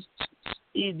maybe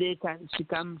if she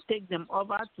can take them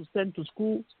over to send to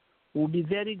school. We'll be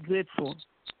very grateful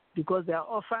because they are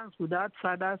orphans without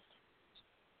fathers,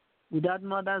 without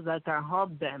mothers that can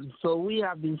help them. So we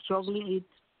have been struggling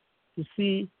to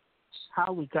see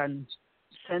how we can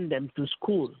send them to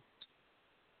school.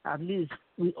 At least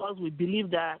we believe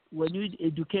that when you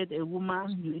educate a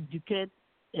woman, you educate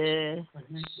a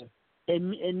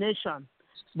nation.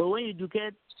 But when you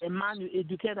educate a man, you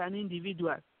educate an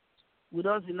individual. With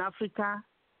us in Africa,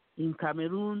 in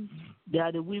Cameroon, they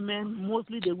are the women,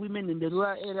 mostly the women in the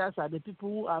rural areas are the people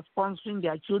who are sponsoring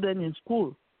their children in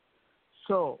school.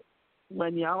 So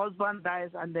when your husband dies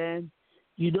and then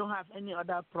you don't have any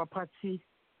other property,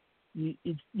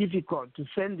 it's difficult to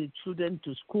send the children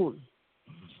to school.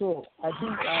 So I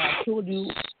think I told you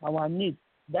our need.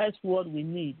 That's what we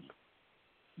need.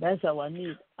 That's our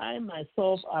need. I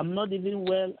myself, I'm not even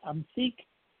well. I'm sick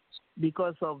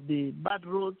because of the bad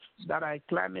roads that I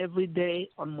climb every day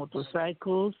on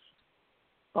motorcycles,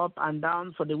 up and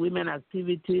down for the women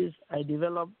activities. I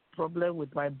developed problem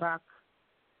with my back.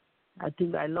 I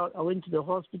think I went to the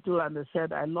hospital and they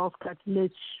said I lost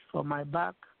cartilage from my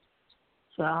back.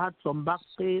 So I had some back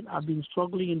pain. I've been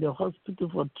struggling in the hospital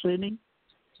for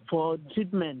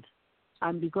treatment.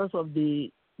 and because of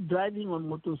the driving on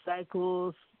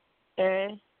motorcycles, air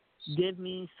gave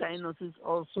me sinuses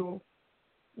also,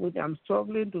 which I'm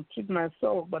struggling to treat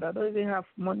myself, but I don't even have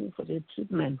money for the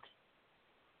treatment.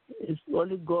 It's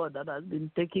only God that has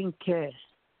been taking care.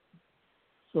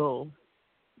 So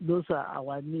those are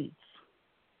our needs.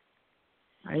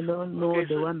 I don't know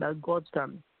the one that God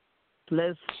can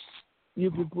bless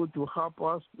you people to help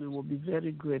us. We will be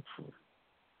very grateful.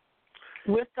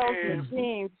 With those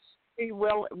machines,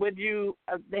 would you?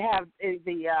 They have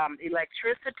the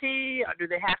electricity, or do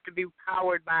they have to be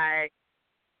powered by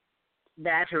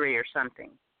battery or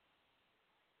something?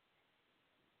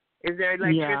 Is there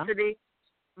electricity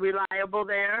reliable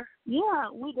there? Yeah,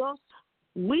 we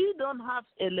don't have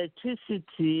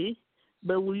electricity,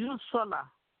 but we use solar.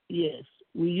 Yes,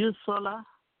 we use solar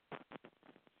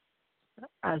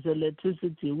as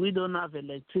electricity. We don't have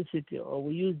electricity, or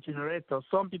we use generators.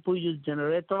 Some people use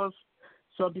generators.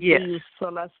 Some people use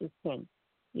solar system.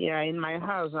 Yeah, in my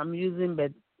house, I'm using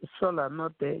the solar,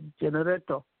 not the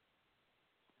generator.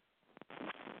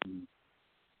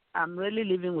 I'm really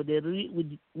living with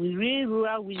real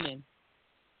rural women,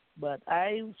 but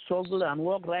I struggle and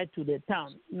walk right to the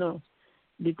town. No,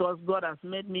 because God has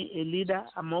made me a leader.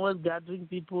 I'm always gathering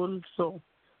people. So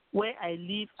where I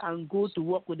live and go to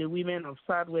work with the women of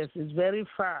Southwest is very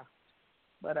far,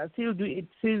 but I still do it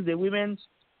since the women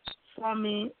saw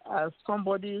me as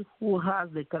somebody who has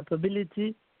the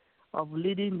capability of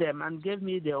leading them and gave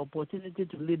me the opportunity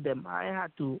to lead them. I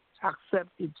had to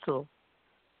accept it, so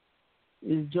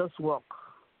it's just work.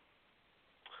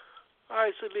 All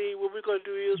right, Celine, what we're going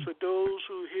to do is, for those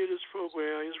who hear this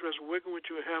program, interested in working with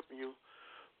you and helping you,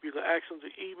 we're going to ask them to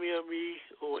email me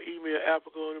or email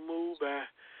Africa on the Move by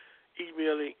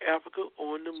emailing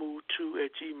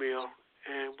africaonthemove2@gmail,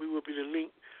 and we will be the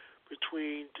link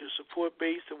between the support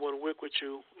base that want to work with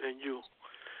you and you.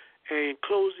 And in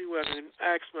closing, what I can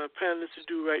ask my panelists to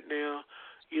do right now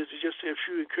is to just say a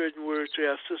few encouraging words to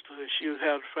our sister, and she'll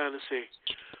have the final say.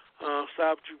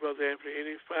 Start with you, Brother Anthony.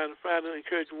 Any final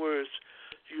encouraging words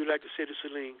you would like to say to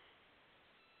Celine?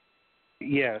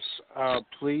 Yes,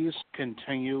 please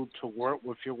continue to work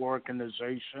with your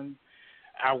organization.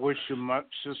 I wish you much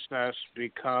success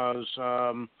because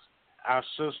our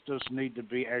sisters need to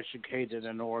be educated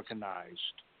and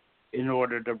organized in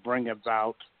order to bring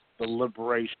about the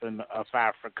liberation of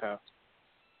Africa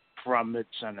from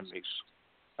its enemies.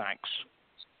 Thanks.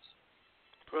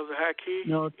 Brother Haki,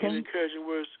 any encouraging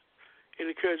words to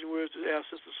our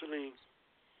sister Celine?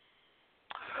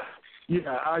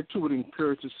 Yeah, I too would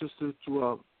encourage the sister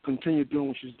to continue doing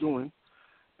what she's doing,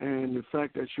 and the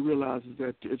fact that she realizes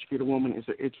that to educate a woman is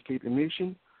to educate a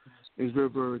nation is very,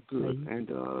 very good, and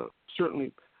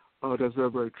certainly that's very,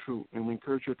 very true. And we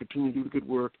encourage her to continue to do the good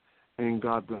work, and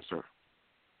God bless her.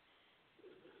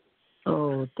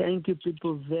 Oh, thank you,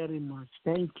 people, very much.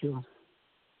 Thank you.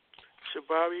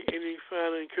 Shabari, any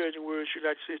final encouraging words you'd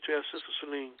like to say to our sister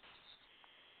Celine?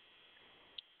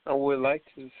 I would like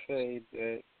to say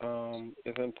that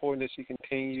it's important that she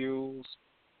continues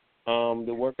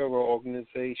the work of her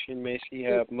organization. May she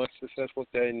have much success with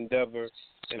that endeavor,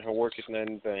 and her work is not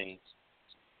in vain.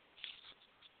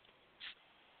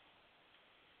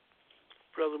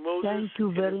 Brother Moses. Thank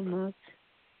you very much.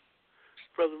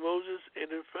 Brother Moses,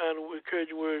 any final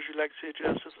encouraging words you'd like to say to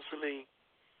our sister Celine?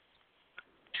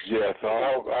 Yes,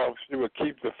 I hope she will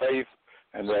keep the faith,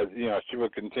 and that she will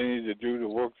continue to do the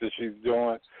work that she's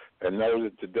doing, and know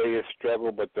that today is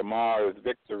struggle, but tomorrow is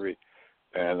victory,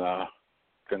 and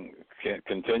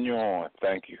continue on.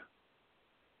 Thank you.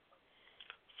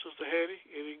 Sister Hattie,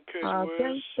 any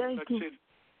encouraging words?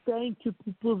 Thank you,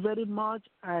 people, very much.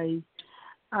 I'm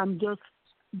just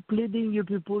pleading you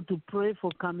people to pray for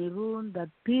Cameroon, that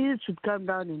peace should come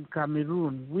down in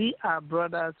Cameroon. We are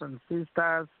brothers and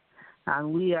sisters,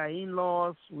 and we are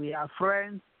in-laws, we are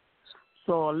friends.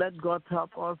 So let God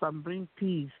help us and bring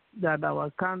peace, that our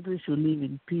country should live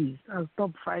in peace and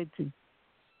stop fighting.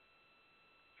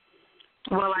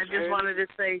 Well, I just wanted to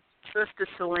say, Sister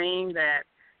Celine, that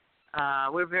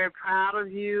we're very proud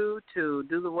of you to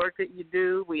do the work that you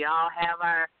do. We all have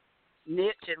our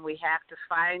niche, and we have to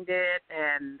find it.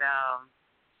 And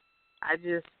I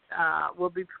just will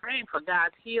be praying for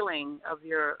God's healing of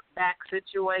your back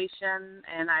situation,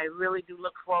 and I really do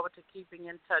look forward to keeping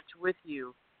in touch with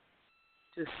you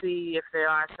to see if there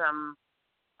are some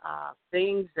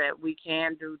things that we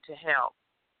can do to help.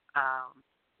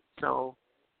 So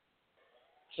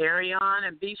carry on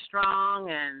and be strong,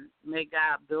 and may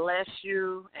God bless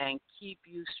you and keep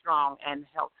you strong and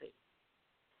healthy.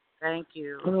 Thank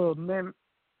you. Oh, ma'am,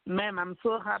 I'm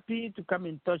so happy to come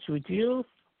in touch with you.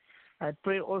 I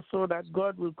pray also that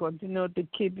God will continue to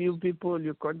keep you people.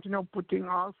 You continue putting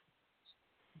us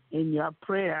in your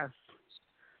prayers,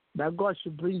 that God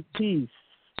should bring peace.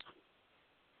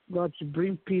 God should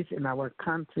bring peace in our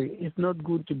country. It's not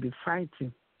good to be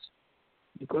fighting,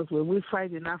 because when we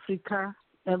fight in Africa,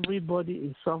 everybody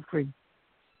is suffering.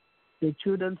 The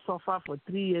children suffer for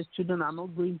 3 years. Children are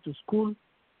not going to school.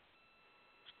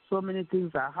 So many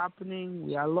things are happening.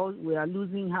 We are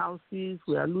losing houses.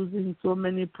 We are losing so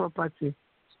many property.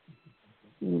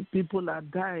 People are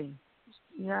dying.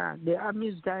 Yeah, the army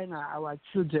is dying are our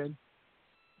children.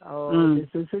 The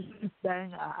secessionists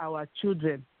dying are our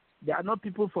children. They are not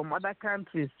people from other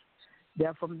countries. They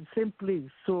are from the same place.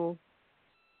 So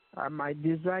my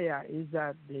desire is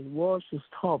that the war should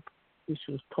stop. It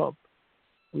should stop.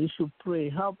 We should pray.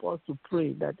 Help us to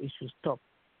pray that it should stop.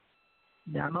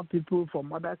 There are not people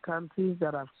from other countries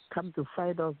that have come to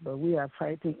fight us, but we are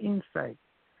fighting inside,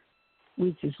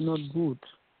 which is not good.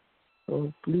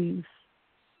 So please,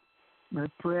 my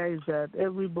prayer is that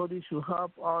everybody should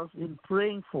help us in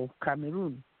praying for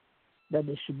Cameroon, that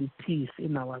there should be peace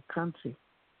in our country.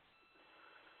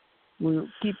 We'll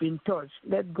keep in touch.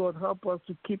 Let God help us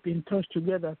to keep in touch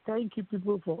together. Thank you,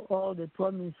 people, for all the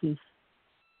promises.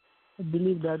 I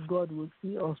believe that God will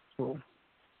see us through.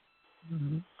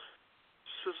 Mm-hmm.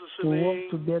 Sister To Celine, work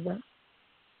together.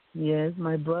 Yes,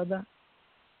 my brother.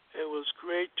 it was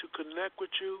great to connect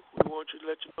with you. We want to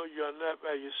let you know you are not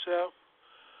by yourself.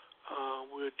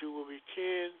 We'll do what we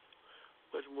can,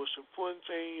 but the most important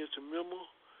thing is to remember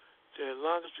that as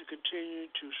long as we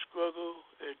continue to struggle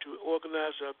and to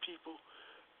organize our people,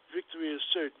 victory is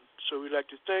certain. So we'd like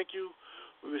to thank you.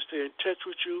 We will stay in touch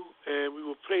with you, and we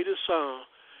will play this song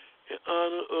in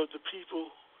honor of the people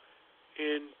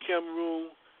in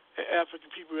Cameroon and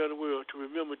African people around the world to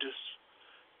remember this.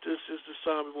 This is the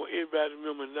song we want everybody to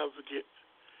remember and never forget.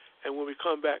 And when we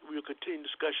come back, we will continue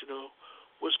discussion on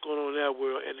what's going on in our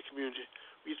world and the community.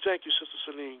 We thank you, Sister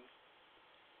Celine.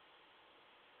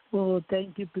 Oh,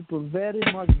 thank you, people, very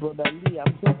much, Brother Lee.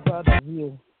 I'm so proud of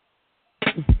you.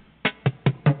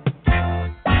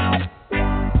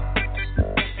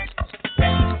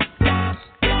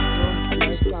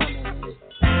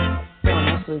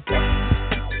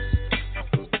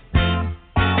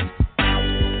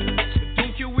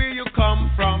 Don't care where you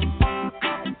come from,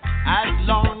 as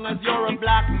long as you're a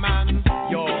black man,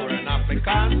 you're an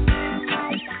African.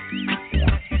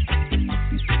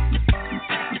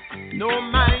 No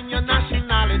mind your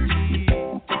nationality,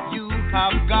 you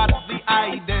have got the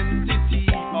identity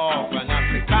of an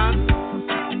African.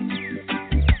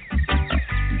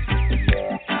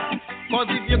 'Cause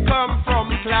if you come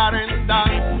from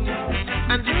Clarendon,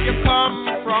 and if you come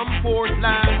from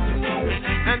Portland,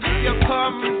 and if you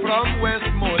come from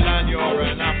Westmoreland, you're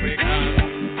an African.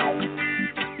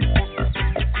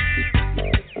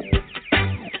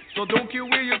 So don't care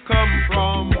where you come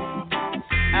from,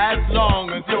 as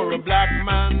long as you're a black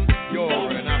man, you're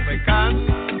an African.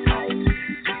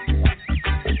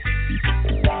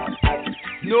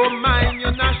 No mind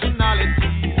your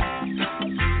nationality,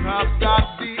 you have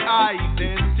got the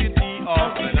identity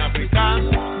of an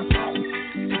African.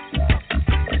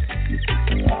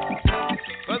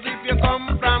 'Cause if you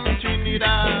come from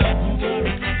Trinidad,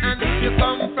 and if you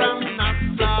come from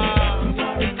Nassau,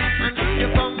 and if you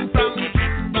come from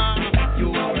Cuba,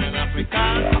 you're an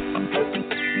African.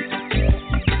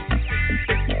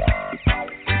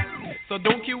 So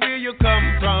don't care where you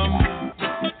come from,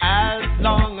 as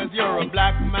long as you're a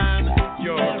black man,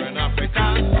 you're an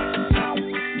African.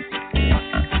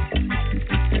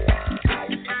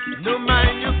 No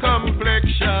mind your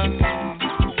complexion,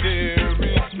 there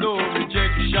is no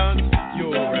rejection,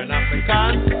 you're an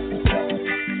African.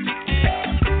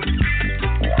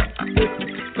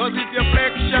 'Cause if your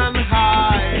flexion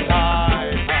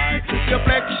high, if your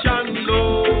flexion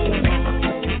low,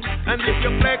 and if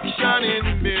your flexion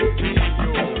in between,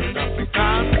 you're an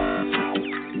African.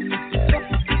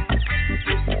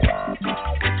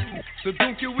 So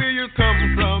don't care where you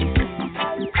come from,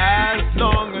 as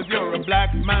long as you're a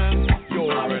black man,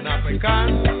 you're an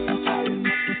African.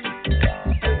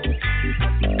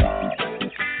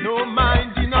 No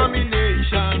mind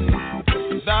denomination,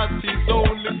 that is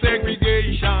only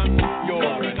segregation,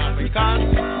 you're an African.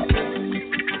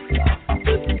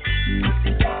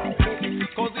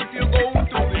 'Cause if you go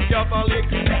to the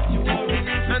Catholic,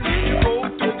 and if you go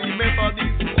to the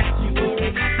Methodist,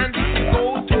 and if you go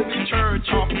to the Church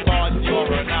of God,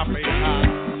 you're an African.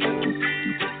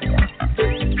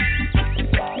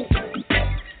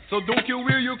 So don't you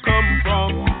worry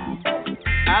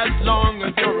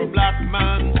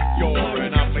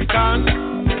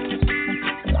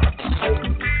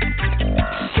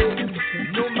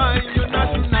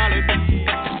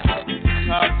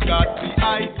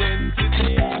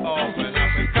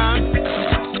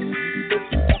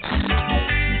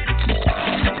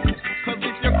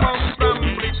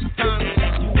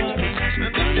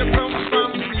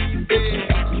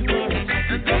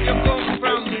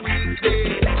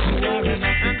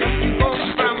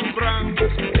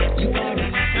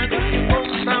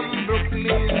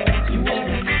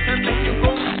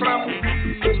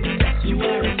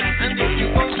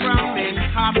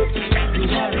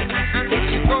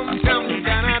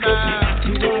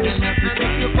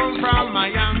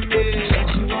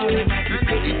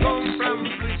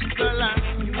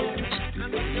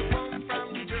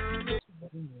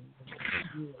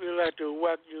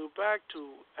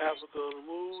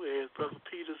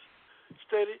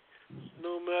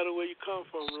matter where you come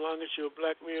from, as long as you're a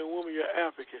black man or woman, you're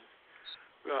African.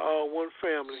 We are all one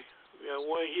family. We have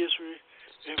one history,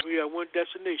 and we have one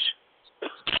destination.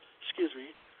 Excuse me,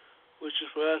 which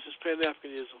is for us is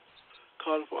Pan-Africanism.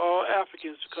 Calling for all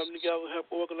Africans to come together,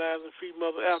 help organize and feed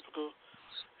Mother Africa,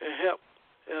 and help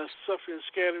suffering and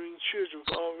scattering children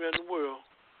from all around the world.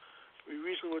 We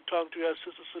recently were talking to our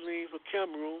sister Celine from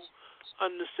Cameroon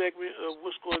on the segment of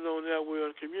what's going on in our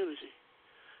world and community.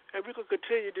 And we're going to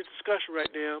continue the discussion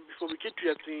right now before we get to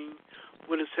that theme,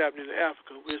 what is happening in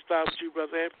Africa. We'll start with you,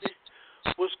 Brother Anthony.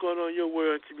 What's going on in your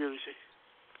world and community?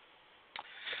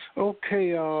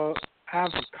 Okay, I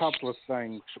have a couple of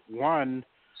things. One,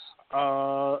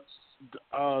 the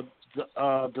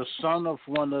son of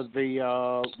one of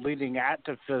the leading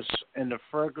activists in the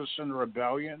Ferguson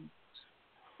Rebellion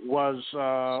was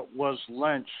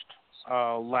lynched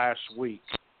last week.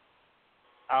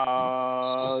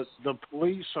 The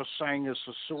police are saying it's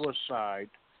a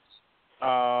suicide,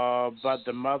 but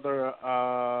the mother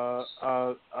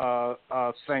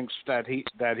thinks that he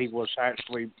was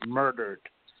actually murdered.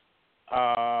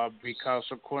 Because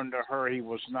according to her, he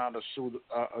was not a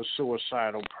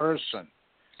suicidal person.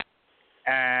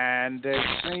 And it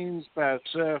seems as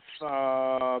if,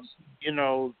 the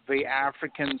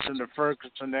Africans in the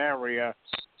Ferguson area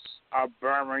are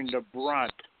bearing the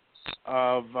brunt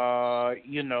of, of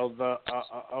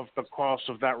the cost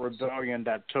of that rebellion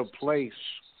that took place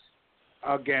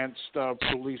against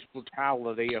police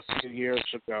brutality a few years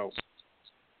ago.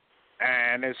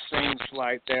 And it seems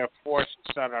like there are forces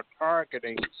that are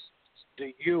targeting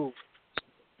the youth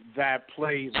that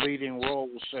play leading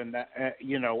roles in that,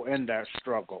 in that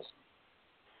struggle.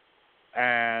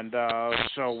 And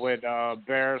so it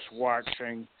bears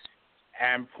watching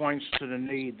and points to the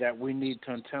need that we need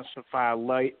to intensify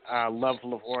our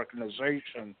level of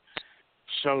organization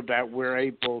so that we're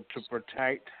able to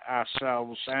protect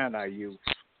ourselves and our youth.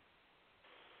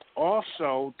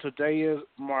 Also, today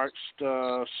marks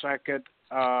the second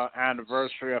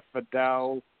anniversary of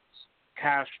Fidel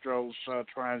Castro's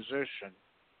transition.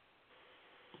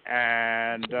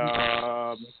 And,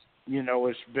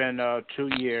 it's been 2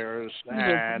 years,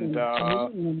 and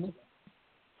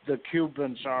the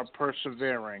Cubans are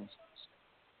persevering.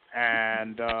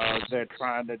 And they're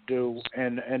trying to do,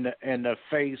 in the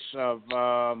face of,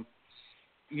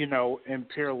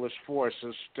 imperialist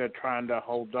forces, they're trying to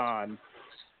hold on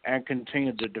and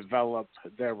continue to develop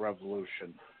their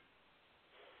revolution.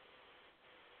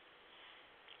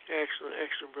 Excellent,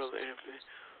 Brother Anthony.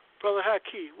 Brother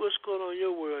Haki, what's going on in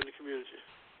your world in the community?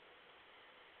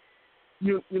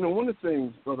 One of the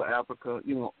things, Brother Africa,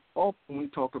 often we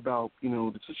talk about,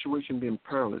 the situation being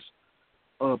perilous,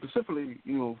 specifically,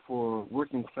 for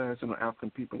working class and African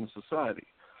people in society.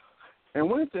 And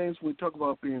one of the things we talk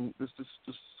about being this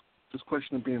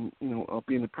question of being,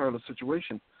 being a perilous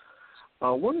situation.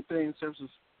 One of the things that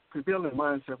was prevailing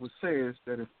mindset would say is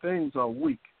that if things are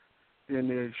weak, then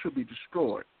they should be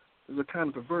destroyed. There's a kind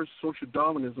of reverse social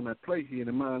Darwinism at play here in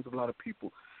the minds of a lot of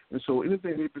people. And so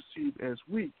anything they perceive as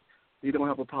weak, they don't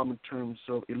have a problem in terms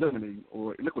of eliminating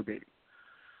or liquidating.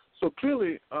 So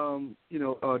clearly,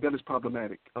 that is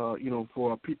problematic,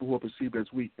 for people who are perceived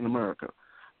as weak in America.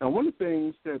 Now, one of the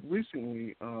things that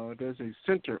recently there's a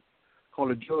center called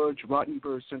the George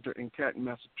Rottenberg Center in Canton,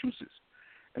 Massachusetts,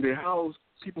 and they house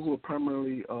people who are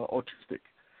primarily autistic.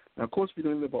 Now, of course, if you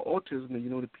know anything about autism, then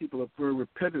the people are very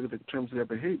repetitive in terms of their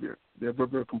behavior. They're very,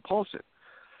 very compulsive.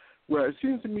 Where it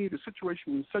seems to me the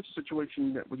situation is such a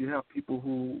situation that when you have people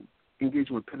who engage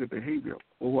in repetitive behavior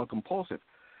or who are compulsive,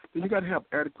 then you got to have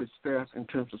adequate staff in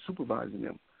terms of supervising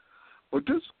them. But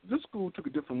this school took a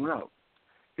different route.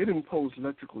 It imposed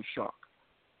electrical shock.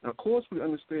 Now, of course, we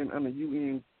understand under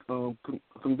UN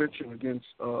Convention Against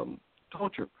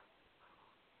Torture,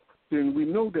 then we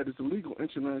know that it's illegal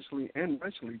internationally and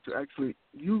nationally to actually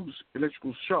use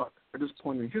electrical shock at this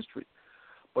point in history.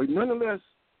 But nonetheless,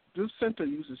 this center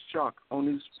uses shock on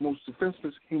these most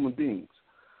defenseless human beings.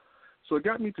 So it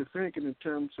got me to thinking in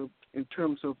terms of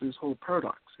this whole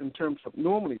paradox, in terms of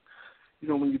normally,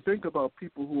 when you think about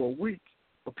people who are weak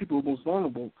or people who are most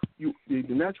vulnerable, the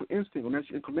natural instinct or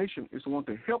natural inclination is to want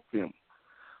to help them.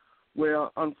 Where,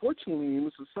 unfortunately, in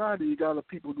the society, you got a lot of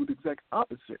people who do the exact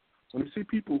opposite. When they see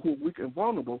people who are weak and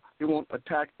vulnerable, they want to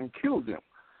attack and kill them.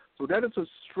 So that is a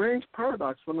strange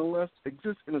paradox, but nonetheless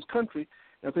exists in this country,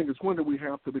 and I think it's one that we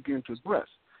have to begin to address.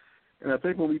 And I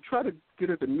think when we try to get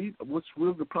at the meat of what's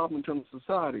really the problem in terms of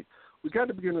society, we got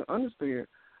to begin to understand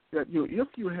that if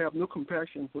you have no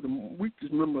compassion for the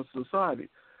weakest member of society,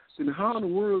 then how in the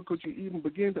world could you even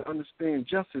begin to understand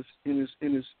justice in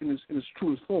its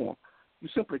truest form? You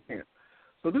simply can't.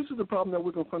 So this is the problem that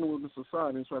we're confronting with the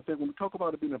society. And so I think when we talk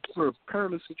about it being a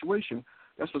perilous situation,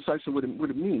 that's precisely what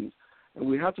it means. And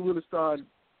we have to really start,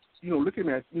 looking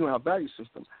at, our value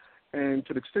system. And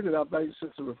to the extent that our value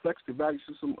system reflects the value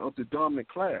system of the dominant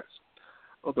class,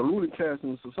 of the ruling class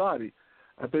in the society,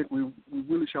 I think we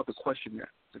really should have to question that.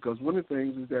 Because one of the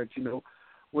things is that,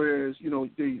 whereas,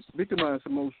 they victimize the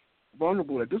most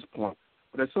vulnerable at this point,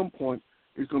 but at some point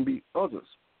it's going to be others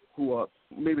who are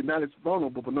maybe not as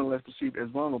vulnerable, but nonetheless perceived as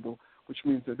vulnerable, which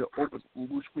means that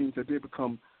they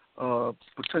become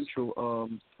potential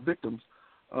victims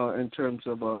in terms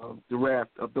of the wrath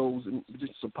of those in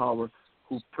positions of power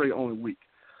who prey on the weak.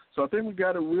 So I think we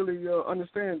got to really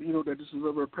understand, that this is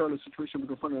a very perilous situation we're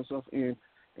confronting ourselves in,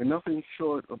 and nothing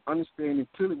short of understanding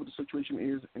clearly what the situation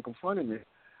is and confronting it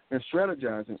and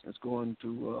strategizing is going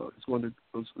to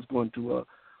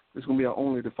be our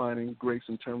only defining grace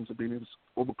in terms of being able to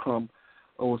overcome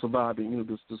or surviving,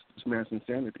 this mass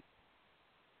insanity.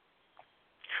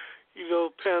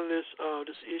 Panelists,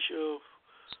 this issue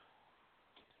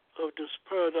of this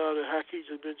paradigm that Haki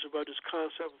just mentioned about this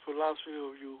concept of philosophy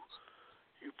of you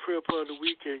pray upon the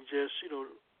weak and just,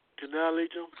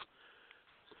 annihilate them.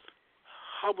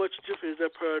 How much different is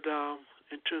that paradigm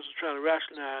in terms of trying to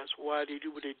rationalize why they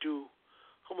do what they do?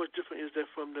 How much different is that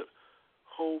from the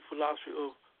whole philosophy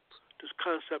of this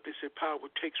concept they say power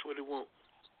takes what it wants?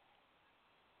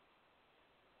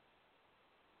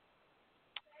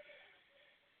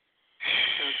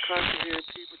 I'm constantly hearing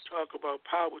people talk about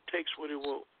power takes what it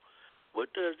wants.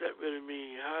 What does that really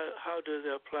mean? How does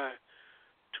that apply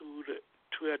to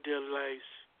our daily lives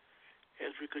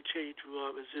as we continue to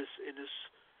exist in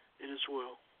this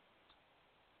world?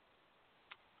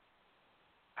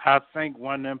 I think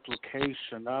one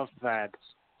implication of that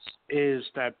is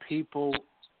that people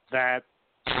that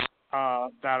are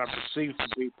perceived to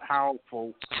be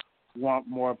powerful want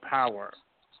more power,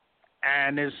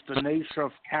 and it's the nature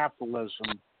of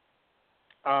capitalism,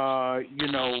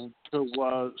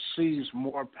 to seize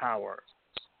more power.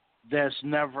 There's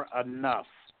never enough,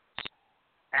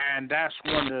 and that's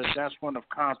one of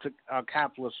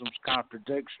capitalism's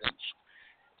contradictions.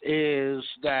 Is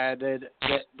that it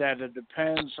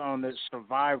depends on its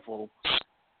survival,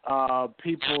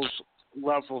 people's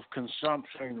level of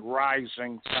consumption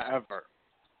rising forever.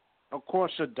 Of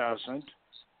course it doesn't,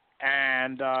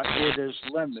 and it is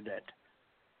limited.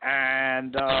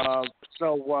 And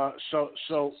so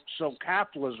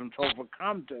capitalism, to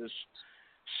overcome this,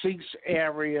 seeks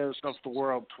areas of the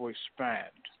world to expand.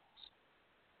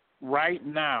 Right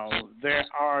now, there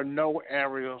are no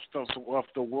areas of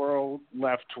the world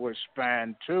left to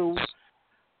expand to,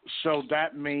 so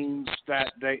that means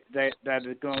that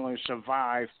it can only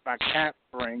survive by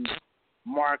capturing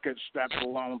markets that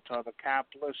belong to other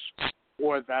capitalists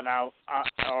or that are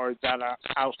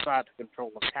outside the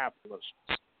control of capitalism.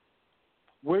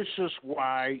 Which is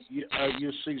why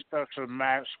you see such a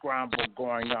mass scramble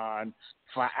going on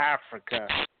for Africa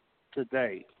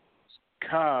today,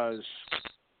 because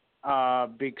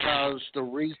the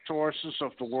resources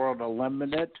of the world are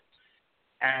limited,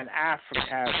 and Africa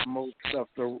has most of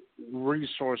the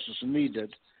resources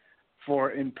needed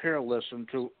for imperialism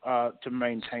to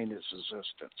maintain its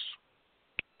existence.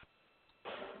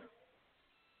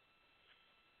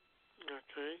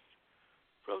 Okay.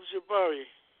 Brother Jabari,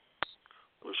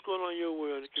 what's going on in your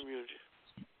world in the community?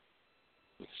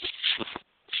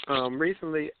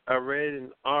 Recently, I read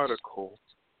an article,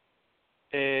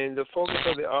 and the focus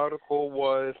of the article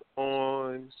was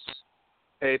on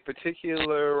a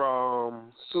particular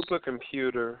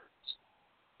supercomputer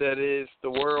that is the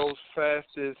world's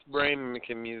fastest brain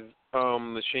machine.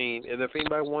 And if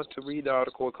anybody wants to read the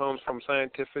article, it comes from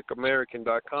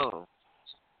scientificamerican.com.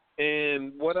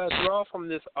 And what I draw from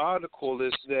this article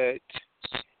is that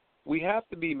we have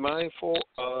to be mindful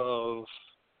of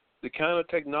the kind of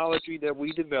technology that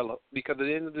we develop, because at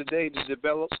the end of the day,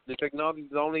 the technology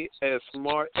is only as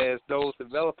smart as those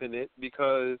developing it,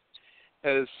 because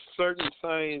as certain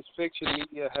science fiction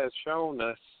media has shown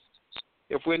us,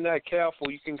 if we're not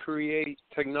careful, you can create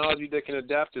technology that can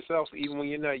adapt itself even when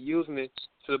you're not using it,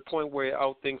 to the point where it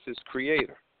outthinks its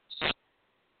creator.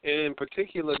 And in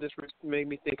particular, this made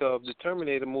me think of the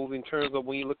Terminator movie in terms of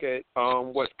when you look at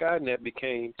what Skynet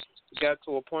became. It got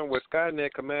to a point where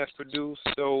Skynet could mass produce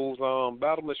those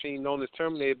battle machines known as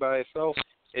Terminator by itself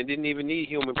and didn't even need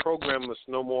human programmers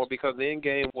no more, because the end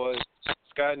game was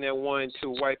Skynet wanted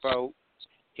to wipe out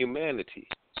humanity.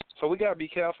 So we got to be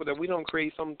careful that we don't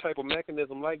create some type of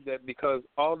mechanism like that, because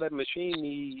all that machine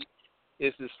needs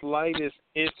is the slightest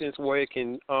instance where it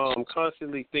can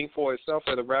constantly think for itself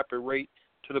at a rapid rate,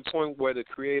 to the point where the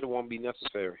creator won't be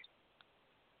necessary.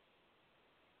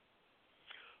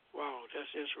 Wow, that's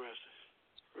interesting.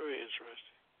 Very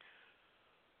interesting.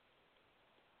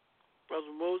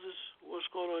 Brother Moses, what's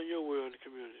going on in your world in the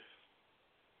community?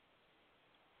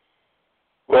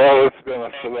 Well, it's been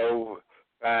a slow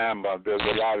time. There's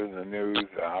a lot in the news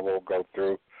I won't go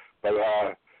through. But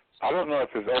I don't know if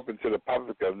it's open to the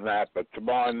public or not, but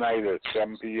tomorrow night at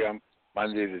 7 p.m.,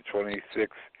 Monday the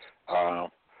 26th,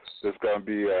 there's going to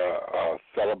be a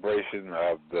celebration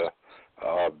of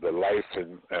the life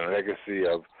and legacy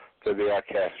of Fidel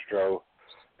Castro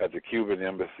at the Cuban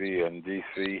Embassy in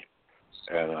D.C.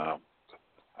 And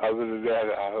other than that,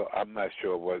 I'm not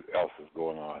sure what else is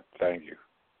going on. Thank you.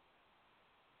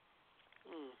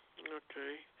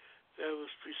 Okay. That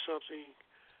would be something,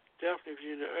 definitely if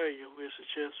you're in the area, we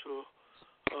suggest for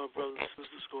brothers and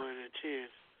sisters going and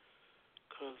attend.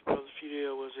 Because Brother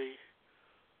Fidel was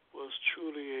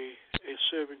truly a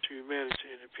servant to humanity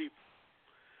and the people.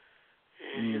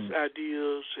 And his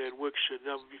ideals and work should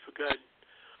never be forgotten.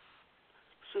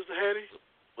 Sister Hattie,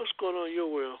 what's going on in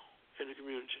your world in the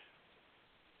community?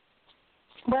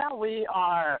 Well, we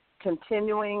are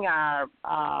continuing our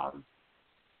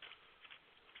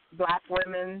Black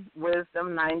Women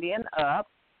Wisdom 90 and Up,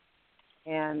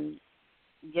 and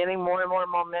getting more and more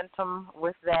momentum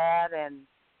with that, and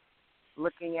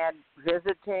looking at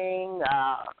visiting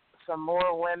some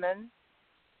more women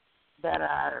that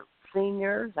are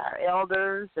seniors, our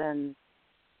elders, and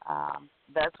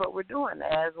that's what we're doing,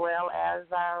 as well as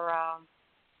our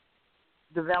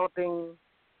developing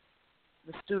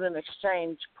the student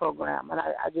exchange program. And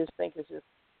I just think it's just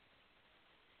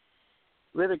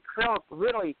really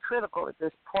critical at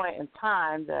this point in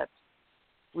time that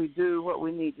we do what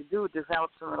we need to do,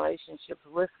 develop some relationships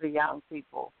with the young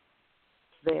people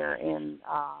there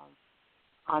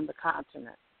on the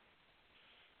continent.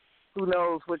 Who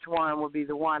knows which one will be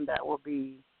the one that will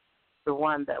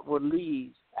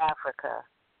lead Africa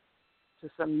to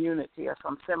some unity or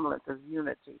some semblance of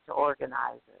unity to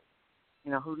organize it.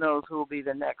 You know, who knows who will be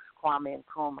the next Kwame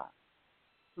Nkrumah?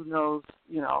 Who knows,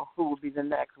 who will be the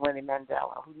next Winnie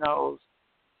Mandela? Who knows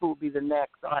who will be the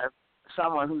next, or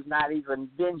someone who's not even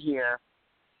been here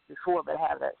before but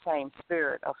have that same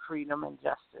spirit of freedom and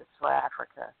justice for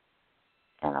Africa.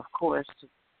 And, of course, to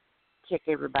kick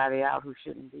everybody out who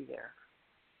shouldn't be there.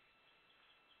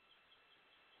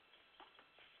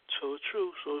 So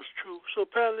true. So,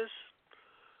 panelists,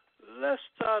 let's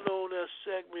start on that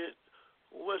segment,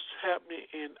 what's happening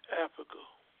in Africa.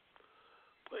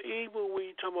 But even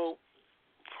when you talk about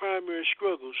primary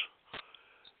struggles,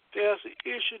 there's an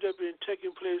issue that's been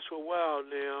taking place for a while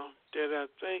now that I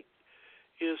think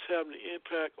is having an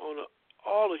impact on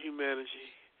all of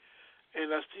humanity.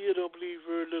 And I still don't believe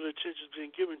very little attention is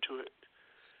being given to it.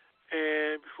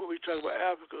 And before we talk about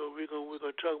Africa, we're going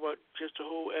to talk about just the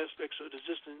whole aspects of the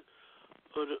existence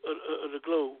of the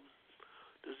globe,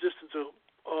 the existence of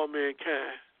all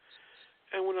mankind.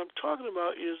 And what I'm talking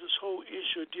about is this whole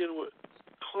issue of dealing with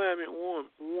climate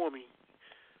warming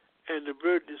and the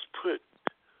burden is put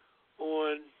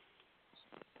on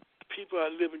people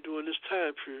are living during this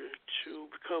time period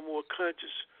to become more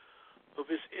conscious of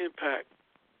its impact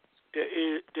that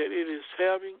it is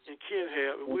having and can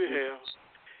have and will have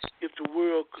if the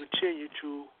world continue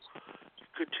to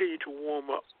warm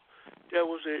up. There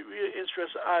was a really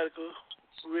interesting article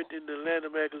written in the Atlanta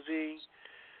magazine.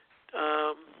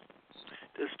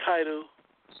 That's titled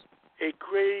 "A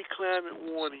Grave Climate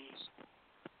Warning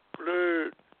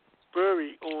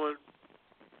Buried on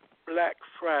Black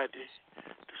Friday."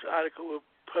 This article was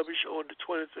published on the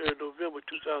 23rd of November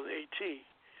 2018.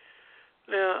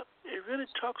 Now, it really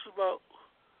talks about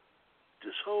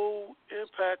this whole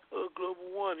impact of global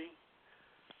warming,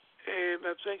 and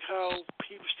I think how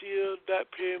people still not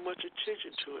paying much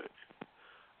attention to it.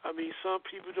 I mean, some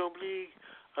people don't believe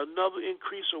another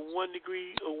increase of 1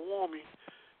 degree of warming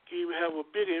can even have a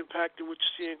bigger impact than what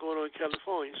you're seeing going on in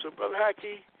California. So, Brother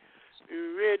Haki,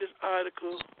 you read this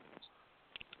article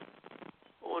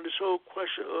on this whole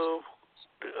question of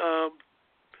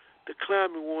the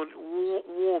climate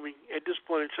warming at this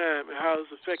point in time and how it's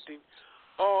affecting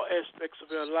all aspects of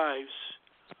our lives.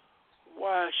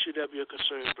 Why should that be a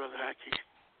concern, Brother Haki?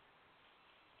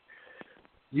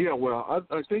 Yeah, well,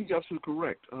 I think you're absolutely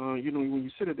correct. When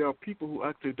you said that there are people who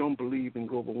actually don't believe in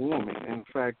global warming. In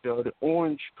fact, the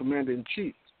Orange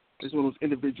Commander-in-Chief is one of those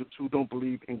individuals who don't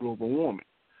believe in global warming.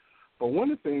 But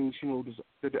one of the things,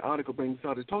 that the article brings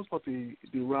out, it talks about the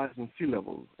rise in sea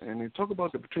levels, and it talks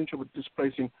about the potential of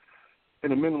displacing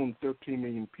at a minimum 13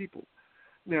 million people.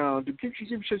 Now, to give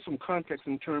you some context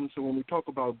in terms of when we talk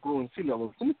about growing sea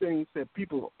levels, some of the things that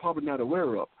people are probably not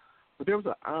aware of, but there was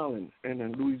an island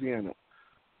in Louisiana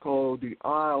called the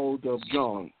Isle of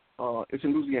John, It's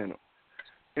in Louisiana.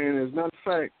 And as a matter of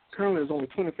fact, currently there's only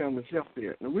 20 families left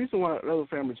there. And the reason why the other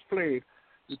families fled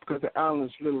is because the island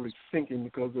is literally sinking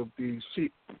because of the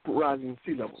rising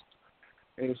sea levels.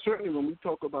 And certainly when we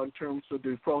talk about in terms of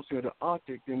the frosting of the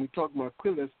Arctic, then we talk about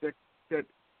clearly that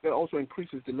also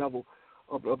increases the level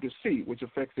of the sea, which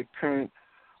affects the current,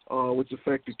 which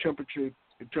affects the temperature,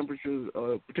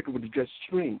 particularly with the jet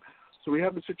stream. So we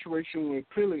have a situation where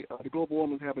clearly the global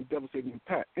warming is having a devastating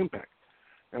impact.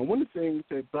 And one of the things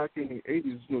that back in the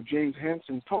 80s, James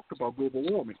Hansen talked about global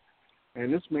warming,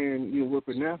 and this man, worked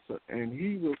with NASA, and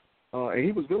he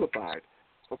was vilified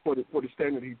for the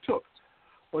stand that he took.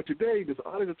 But today, this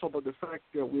article talks about the fact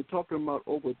that we're talking about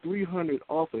over 300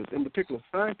 authors, in particular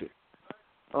scientists,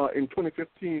 in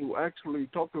 2015 who actually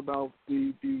talked about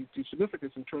the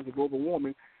significance in terms of global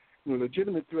warming, the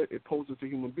legitimate threat it poses to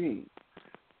human beings.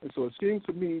 And so it seems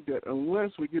to me that unless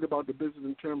we get about the business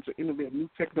in terms of innovating new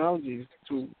technologies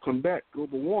to combat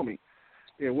global warming,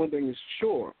 one thing is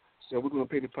sure, that we're going to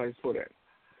pay the price for that.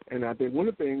 And I think one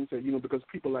of the things that, because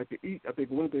people like to eat, I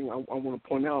think one thing I want to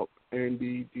point out, and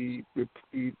the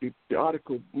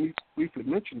article briefly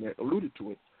mentioned that, alluded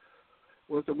to it,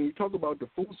 was that when you talk about the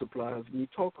food supplies, when you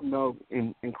talk about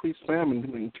increased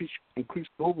famine, increased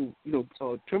global,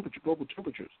 global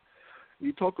temperatures,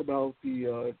 you talk about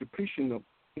the depletion of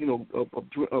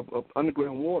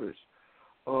underground waters.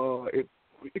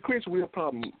 It creates a real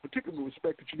problem, particularly with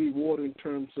respect that you need water in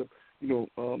terms of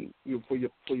for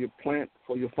your plant,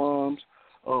 for your farms,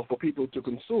 for people to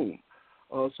consume.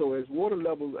 So as water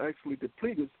levels actually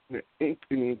deplete and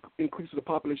increases the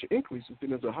population increases, then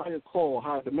there's a higher call,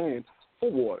 higher demand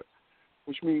for water,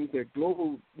 which means that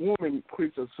global warming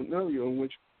creates a scenario in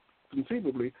which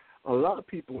conceivably a lot of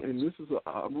people, and this is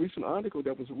a recent article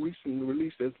that was recently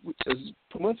released as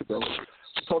 2 months ago,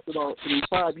 talked about in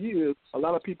 5 years, a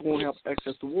lot of people won't have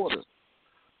access to water.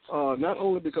 Not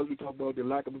only because we talk about the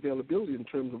lack of availability in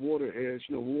terms of water as,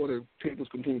 water tables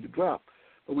continue to drop,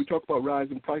 but we talk about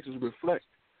rising prices reflect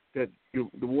that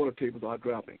the water tables are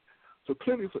dropping. So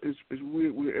clearly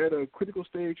we're at a critical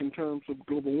stage in terms of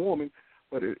global warming,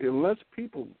 but unless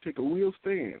people take a real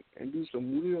stand and do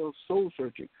some real soul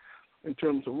searching, in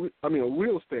terms of, a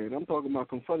real stand. I'm talking about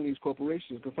confronting these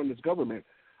corporations, confronting this government,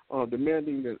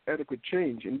 demanding the adequate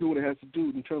change and do what it has to do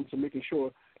in terms of making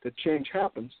sure that change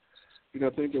happens. I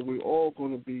think that we're all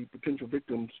going to be potential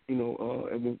victims,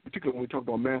 and particularly when we talk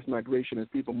about mass migration as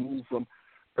people move from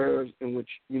areas in which,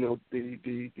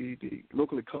 the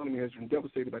local economy has been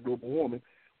devastated by global warming,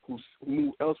 who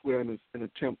move elsewhere in an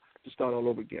attempt to start all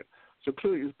over again. So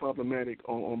clearly it's problematic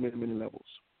on many, many levels.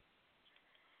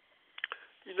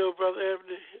 Brother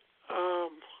Anthony, I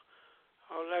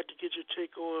would like to get your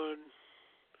take on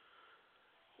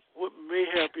what may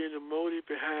have been the motive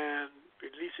behind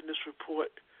releasing this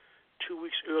report 2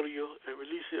 weeks earlier and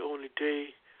releasing it on the day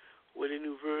when they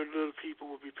knew very little people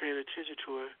would be paying attention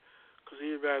to it because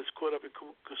everybody's caught up in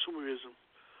consumerism,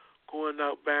 going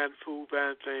out, buying food,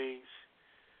 buying things,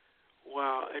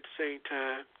 while at the same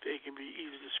time they can be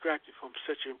easily distracted from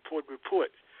such an important report,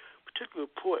 particular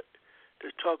report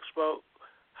that talks about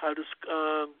how this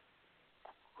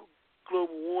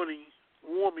global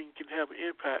warming can have an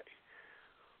impact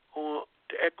on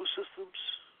the ecosystems.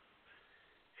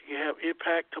 It can have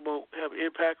impact on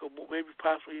maybe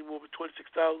possibly more than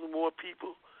 26,000 more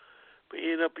people, but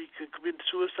end up committing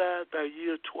suicide by the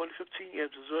year 2015 as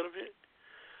a result of it.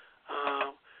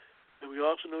 And we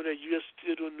also know that U.S. is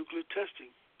still doing nuclear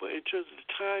testing. But in terms of the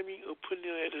timing of putting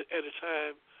it at a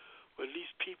time where at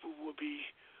least people will be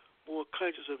more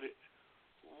conscious of it,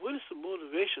 what is the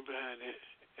motivation behind that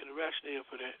and the rationale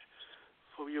for that,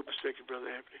 from your perspective, Brother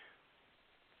Anthony?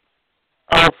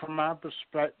 From my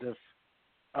perspective,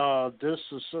 this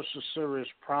is such a serious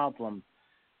problem.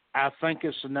 I think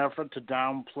it's an effort to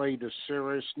downplay the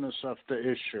seriousness of the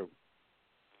issue.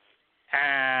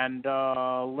 And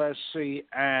let's see,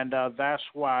 and that's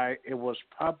why it was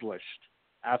published,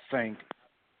 I think,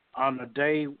 on a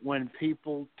day when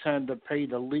people tend to pay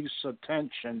the least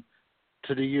attention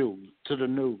to the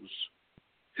news.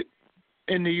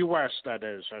 In the U.S., that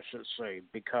is, I should say,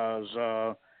 because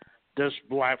this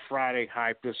Black Friday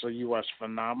hype is a U.S.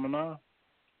 phenomena,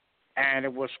 and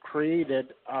it was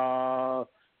created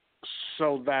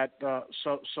so that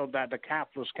the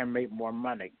capitalists can make more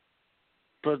money,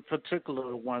 but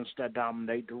particularly the ones that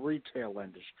dominate the retail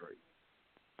industry.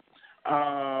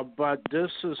 But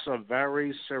this is a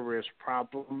very serious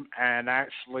problem, and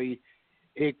actually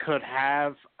it could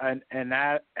have an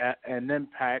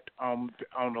impact on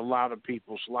a lot of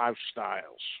people's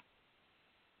lifestyles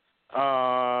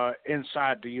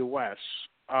inside the U.S.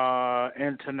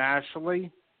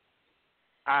 Internationally,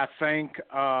 I think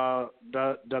the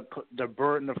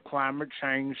burden of climate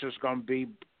change is going to be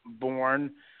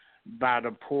borne by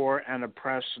the poor and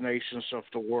oppressed nations of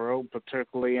the world,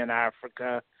 particularly in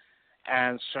Africa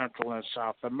and Central and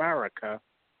South America,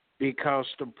 because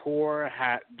the poor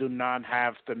do not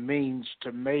have the means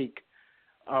to make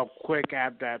quick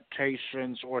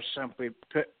adaptations or simply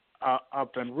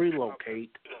up and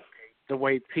relocate the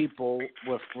way people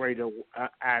with greater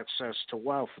access to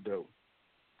wealth do.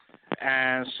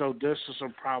 And so this is a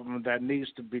problem that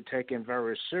needs to be taken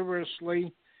very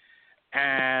seriously.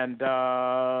 And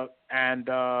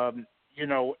you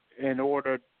know, in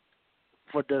order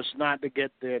for this not to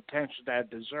get the attention that it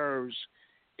deserves,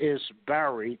 is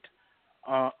buried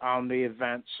on the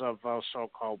events of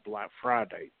so-called Black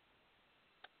Friday.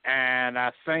 And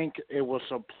I think it was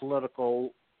a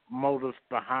political motive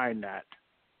behind that.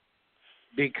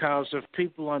 Because if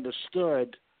people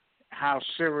understood how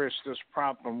serious this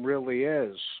problem really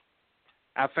is,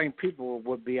 I think people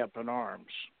would be up in arms.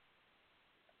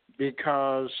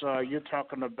 Because you're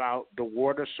talking about the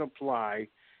water supply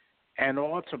and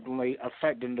ultimately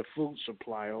affecting the food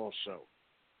supply also.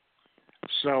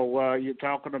 So you're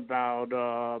talking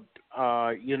about,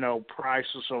 you know,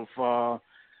 prices of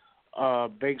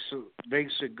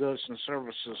basic goods and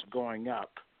services going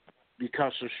up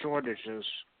because of shortages.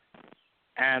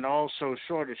 And also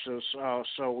shortages,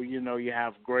 so you know you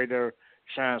have greater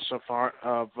chance of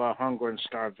hunger and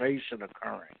starvation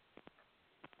occurring.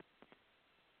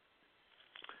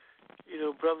 You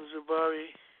know, Brother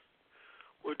Jabari,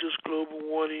 with this global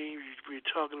warming, we're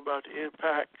talking about the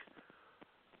impact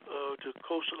of the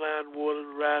coastline water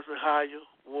rising higher,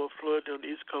 more flood on the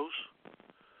East Coast.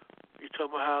 We're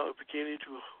talking about how it's beginning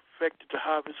to affect the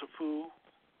harvest of food.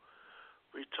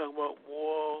 We're talking about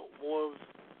more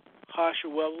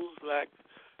harsher weathers like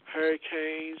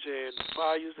hurricanes and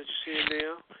fires that you're seeing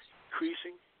now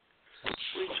increasing.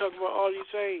 We're talking about all these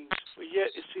things, but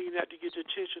yet it seems not to get the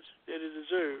attention that it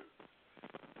deserves.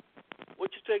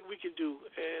 What you think we can do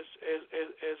as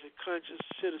a conscious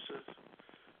citizen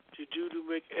to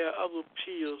make our other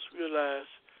peers realize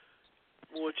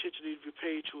more attention needs to be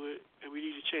paid to it, and we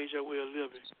need to change our way of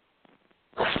living?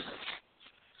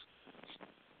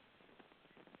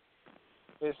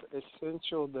 It's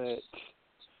essential that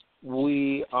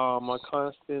we are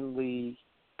constantly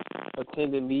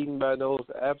attending meetings by those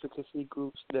advocacy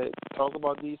groups that talk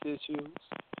about these issues.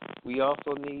 We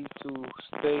also need to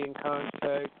stay in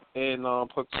contact and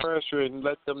put pressure and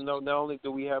let them know not only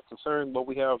do we have concerns, but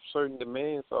we have certain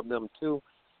demands of them too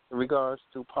in regards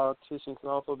to politicians and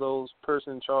also those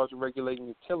persons in charge of regulating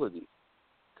utilities.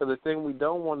 Because the thing we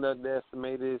don't want to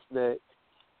underestimate is that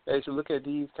as you look at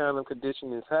these kind of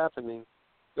conditions happening,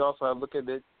 you also have to look at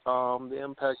it, the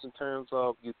impact in terms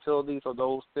of utilities or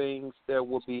those things that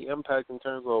will be impact in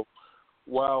terms of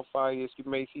wildfires. You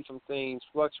may see some things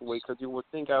fluctuate because you would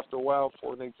think after a while,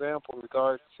 for an example, in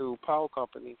regards to power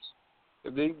companies,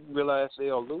 if they realize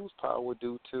they'll lose power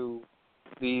due to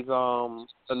these, the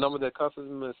number of their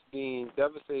customers being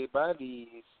devastated by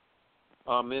these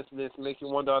incidents, make you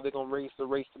wonder, are they going to raise the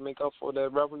rates to make up for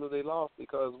that revenue they lost?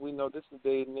 Because we know this is a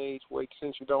day and age where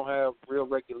since you don't have real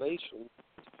regulation,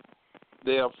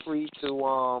 they are free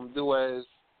to do as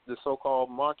the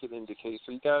so-called market indicates.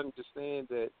 So you got to understand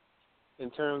that in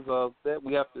terms of that,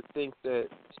 we have to think that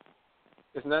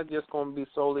it's not just going to be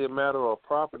solely a matter of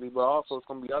property, but also it's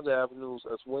going to be other avenues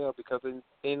as well, because at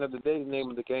the end of the day, the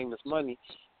name of the game is money.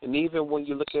 And even when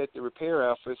you look at the repair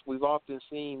efforts, we've often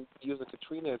seen, using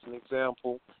Katrina as an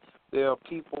example, there are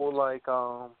people like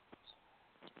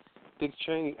Dick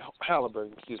Cheney,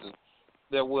 Halliburton,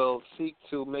 that will seek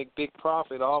to make big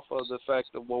profit off of the fact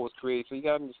of what was created. So you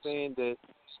got to understand that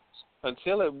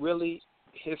until it really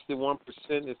hits the 1%,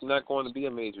 it's not going to be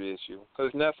a major issue. Because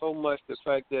it's not so much the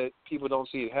fact that people don't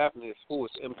see it happening, it's who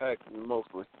it's impacting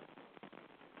mostly.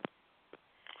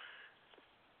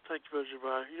 Thank you, Brother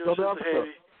Jabari. You know, Sister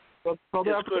Hattie. Yes, go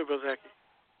ahead, Brother Hackey.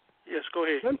 Yes, go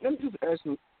ahead. Let me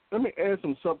just add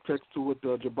some subtext to what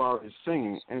Jabari is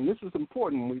saying, and this is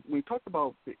important. We talked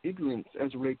about the ignorance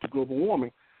as it relates to global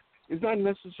warming. It's not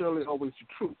necessarily always the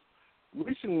truth.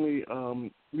 Recently,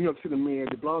 New York City Mayor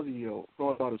de Blasio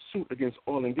brought out a suit against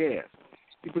oil and gas.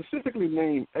 He specifically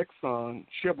named Exxon,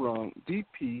 Chevron,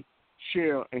 BP,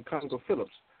 Shell, and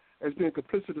ConocoPhillips as being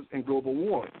complicit in global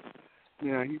warming.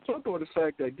 Now, he talked about the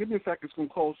fact that, given the fact it's going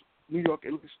to cost New York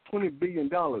at least $20 billion,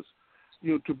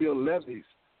 to build levees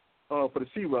for the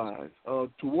sea rise, to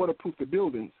waterproof the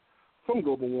buildings from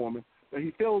global warming, that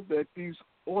he felt that these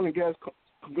oil and gas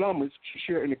conglomerates should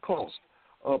share in the cost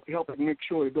of helping make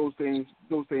sure that those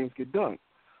things get done.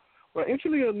 Well,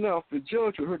 interestingly enough, the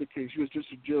judge who heard the case, U.S.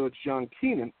 District Judge John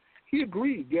Keenan, he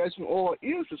agreed gas and oil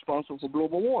is responsible for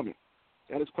global warming.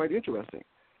 That is quite interesting.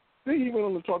 Then he went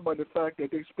on to talk about the fact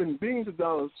that they spend billions of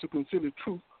dollars to conceal the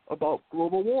truth about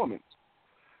global warming.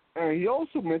 And he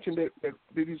also mentioned that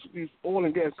these oil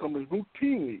and gas companies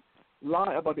routinely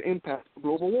lie about the impact of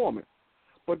global warming.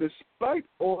 But despite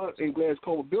oil and gas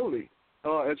culpability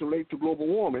as it relates to global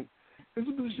warming, his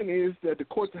position is that the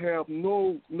courts have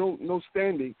no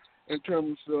standing in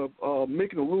terms of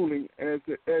making a ruling as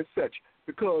such,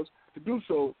 because to do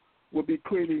so would be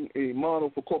creating a model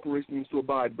for corporations to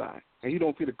abide by. And he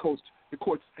don't feel the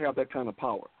courts have that kind of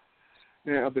power.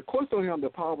 Now, if the courts don't have the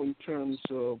power in terms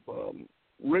of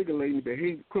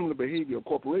regulating criminal behavior of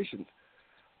corporations,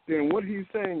 then what he's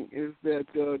saying is that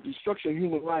destruction of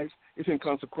human life is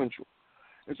inconsequential.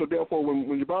 And so, therefore,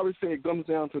 when Jabari said it comes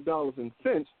down to dollars and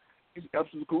cents, he's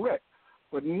absolutely correct.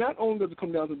 But not only does it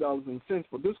come down to dollars and cents,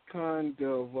 but this kind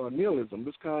of nihilism,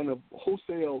 this kind of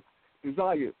wholesale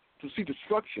desire to see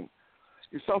destruction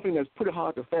is something that's pretty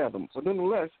hard to fathom. But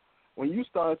nonetheless, when you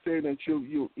start saying that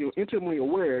you're intimately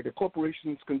aware that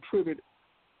corporations contribute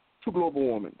to global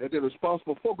warming, that they're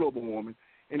responsible for global warming,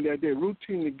 and that they're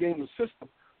routinely game the system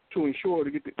to ensure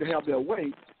to have their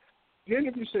way, then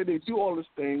if you say they do all these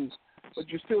things, but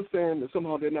you're still saying that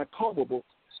somehow they're not culpable,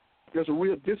 there's a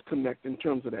real disconnect in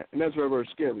terms of that, and that's very, very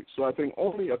scary. So I think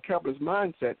only a capitalist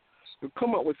mindset could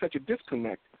come up with such a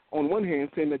disconnect, on one hand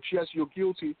saying that, yes, you're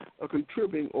guilty of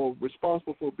contributing or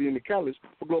responsible for being the catalyst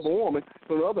for global warming,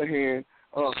 but on the other hand,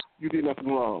 you did nothing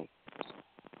wrong.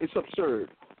 It's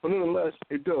absurd. But nonetheless,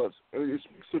 it does. It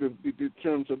speaks to the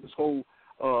terms of this whole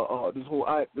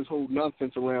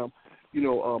nonsense around,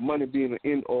 money being the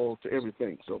end all to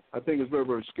everything. So I think it's very,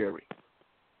 very scary.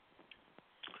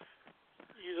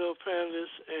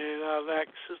 Panelists, and I'd like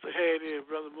Sister Hattie and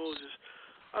Brother Moses,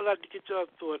 I'd like to get your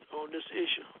thought on this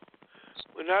issue.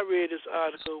 When I read this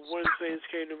article, one of the things that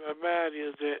came to my mind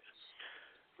is that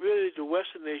really the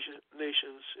Western nations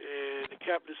and the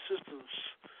capitalist systems,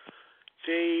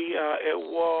 they are at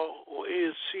war, or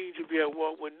is seen to be at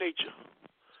war with nature.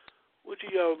 What do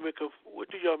y'all make of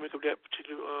that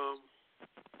particular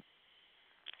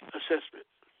assessment?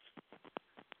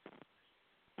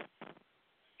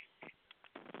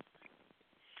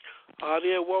 Are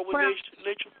they at war with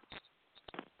nature?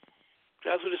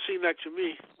 That's what it seemed like to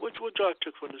me. What y'all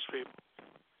took from this paper?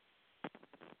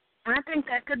 I think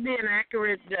that could be an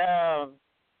accurate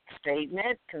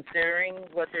statement, considering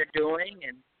what they're doing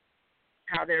and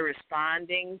how they're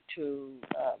responding to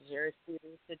very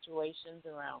serious situations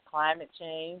around climate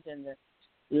change and the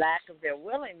lack of their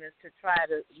willingness to try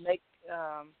to make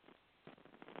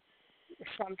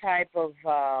some type of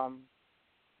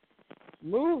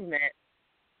movement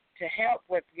to help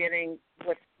with getting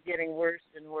worse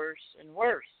and worse and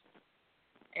worse.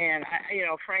 And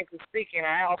frankly speaking,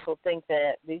 I also think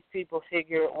that these people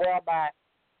figure, well, by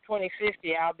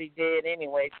 2050 I'll be dead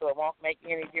anyway, so it won't make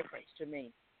any difference to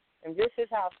me. And this is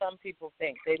how some people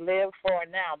think. They live for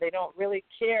now. They don't really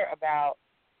care about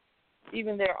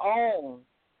even their own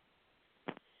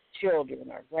children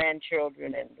or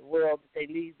grandchildren and the world that they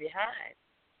leave behind.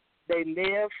 They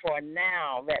live for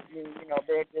now. That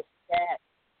they're just that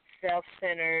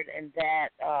self-centered and that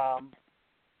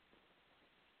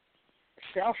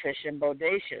selfish and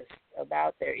bodacious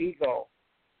about their ego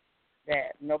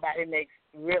that nobody makes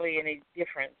really any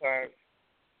difference or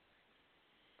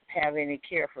have any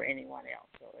care for anyone else.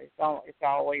 So it's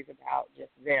always about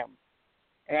just them.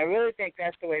 And I really think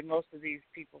that's the way most of these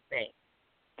people think.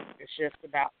 It's just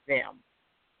about them.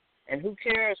 And who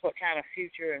cares what kind of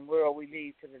future and world we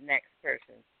leave to the next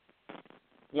person?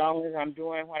 As long as I'm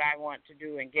doing what I want to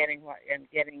do and getting and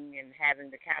having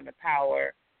the kind of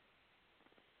power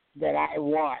that I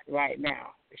want right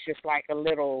now. It's just like a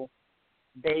little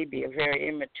baby, a very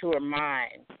immature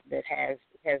mind that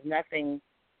has nothing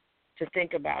to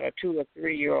think about, a 2 or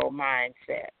 3-year-old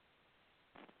mindset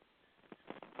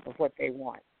of what they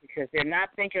want, because they're not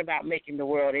thinking about making the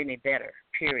world any better,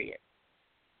 period.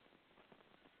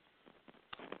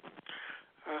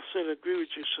 I certainly agree with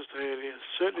you, Sister Hattie. It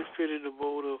certainly fit in the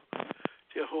mode of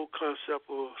their whole concept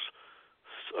of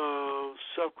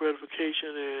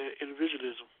self-gratification and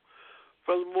individualism.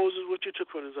 Brother Moses, what you took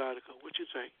from this article? What you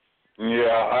think?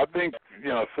 Yeah, I think,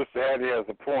 Sister Hattie has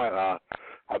a point.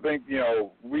 I think,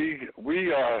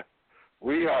 we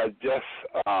are just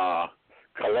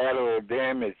collateral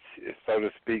damage, so to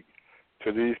speak,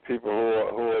 to these people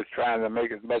who are trying to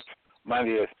make as much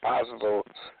money as possible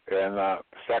and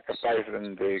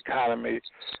sacrificing the economy,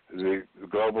 the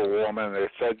global warming,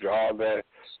 etc. All that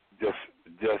just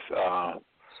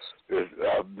is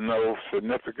of no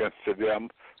significance to them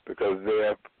because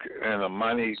they're in a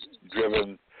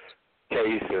money-driven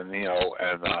case, and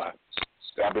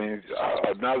I mean,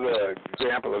 another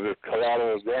example of this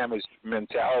collateral damage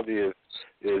mentality is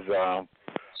the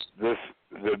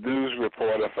news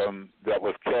reporter that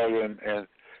was killed in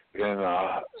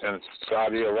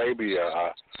Saudi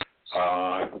Arabia.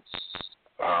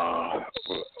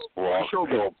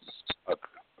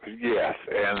 Yes,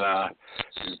 and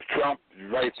Trump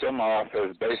writes him off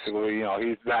as basically,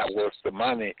 he's not worth the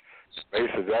money.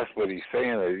 Basically, that's what he's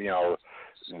saying.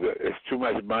 It's too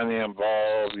much money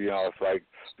involved. It's like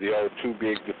the old too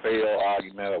big to fail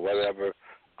argument or whatever.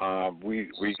 We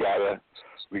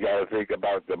gotta think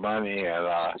about the money and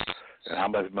how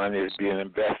much money is being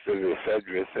invested, et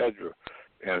cetera, et cetera.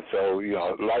 And so,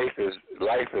 life is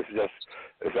just,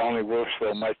 it's only worth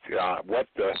so much.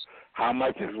 How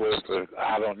much is worth?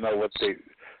 I don't know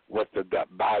what the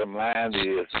bottom line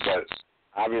is, but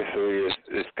obviously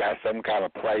it's got some kind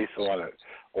of price on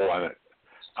it.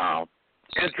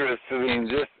 Interesting,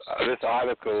 this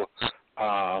article,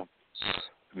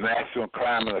 National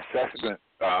Climate Assessment,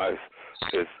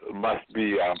 must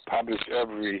be published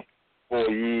every 4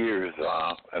 years,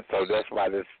 and so that's why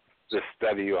this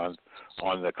study on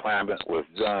the climate was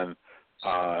done,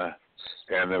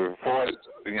 and the report,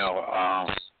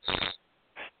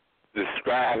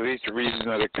 describes each region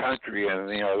of the country, and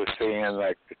they're saying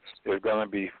like there's going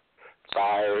to be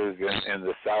fires in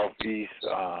the southeast,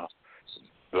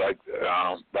 like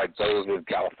those in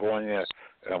California,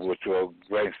 which will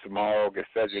bring smog, et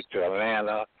cetera, to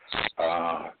Atlanta.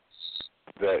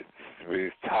 That we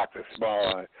toxic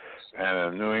smog,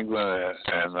 and in New England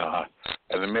and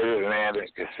the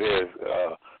Mid-Atlantic, it says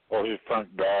oceanfront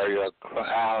barrier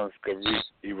islands could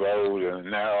erode and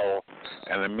narrow,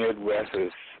 and the Midwest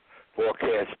is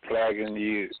forecast plunging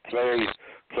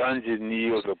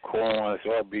yields of corn,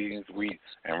 soybeans, wheat,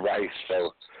 and rice.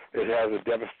 So it has a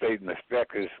devastating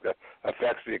effect. It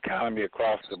affects the economy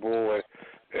across the board.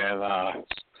 And,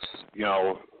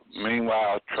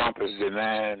 meanwhile, Trump is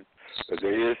denying that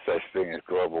there is such thing as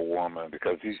global warming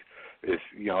because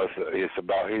it's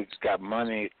about he's got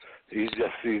money. He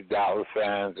just sees dollar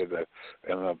signs and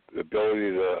the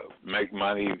ability to make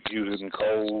money using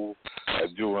coal,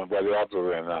 doing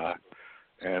whatever,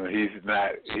 and he's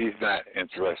not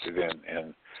interested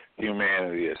in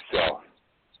humanity itself.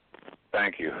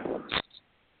 Thank you.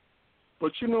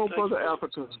 But Brother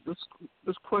Africa,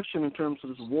 this question in terms of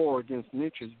this war against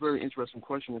nature is a very interesting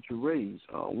question that you raised.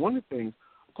 One of the things,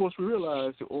 of course, we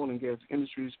realize the oil and gas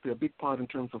industries play a big part in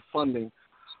terms of funding,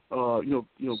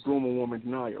 global warming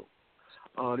denial.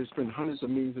 They spend hundreds of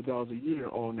millions of dollars a year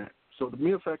on that. So the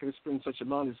mere fact that they spend such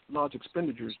large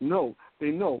expenditures,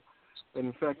 they know that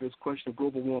in fact this question of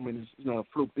global warming is not a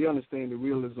fluke. They understand the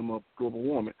realism of global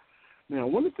warming. Now,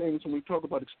 one of the things when we talk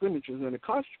about expenditures, and the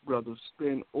Koch brothers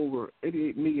spend over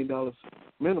 $88 million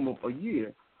minimum a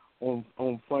year on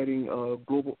fighting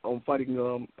global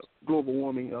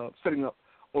warming, setting up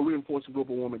or reinforcing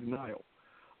global warming denial.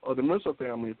 The Mercer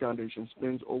Family Foundation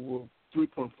spends over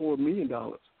 $3.4 million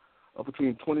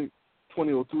between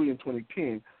 2003 and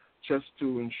 2010 just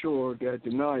to ensure that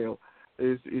denial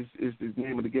is the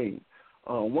name of the game.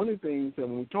 One of the things that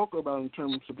when we talk about in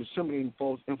terms of disseminating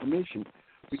false information,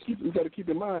 we got to keep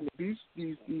in mind that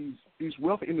these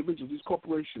wealthy individuals, these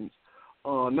corporations,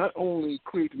 not only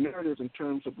create narratives in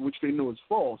terms of which they know is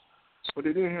false, but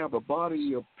they then have a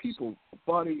body of people, a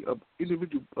body of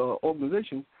individual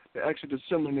organizations that actually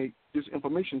disseminate this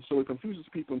information, so it confuses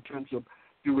people in terms of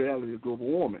the reality of global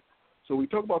warming. So we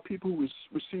talk about people who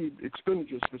receive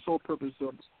expenditures for the sole purpose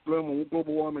of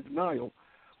global warming denial.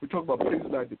 We talk about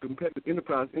places like the Competitive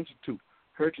Enterprise Institute,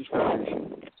 Heritage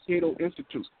Foundation, Cato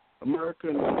Institute,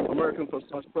 American for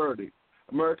Prosperity,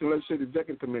 American Legislative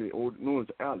Executive Committee, or known as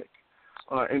ALEC,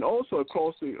 and also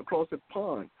across the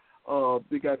pond,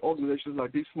 they got organizations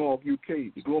like DSMOG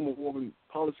UK, the Global Warming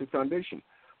Policy Foundation,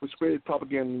 which spreads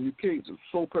propaganda in the UK. The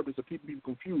sole purpose of keeping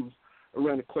people confused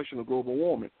around the question of global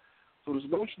warming. So this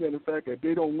notion that in fact that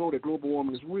they don't know that global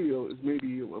warming is real is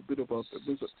maybe a bit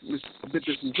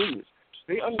disingenuous.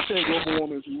 They understand global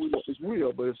warming is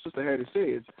real, but as Sister Hattie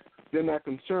says, they're not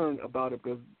concerned about it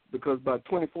because by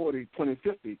 2040,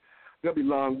 2050, they'll be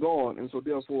long gone, and so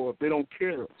therefore they don't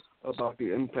care about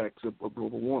the impacts of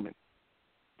global warming.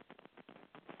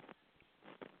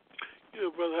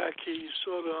 Brother Aki, you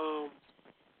sort of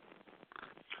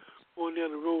went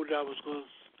down the road that I was going to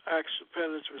ask the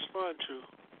panelists to respond to,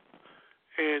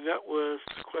 and that was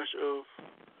the question of,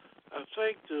 I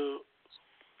think the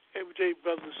everyday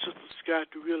brothers and sisters got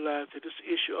to realize that this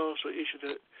issue also an issue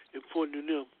that is important to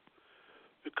them,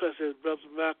 because as Brother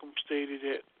Malcolm stated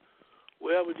that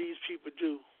whatever these people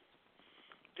do,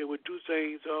 they would do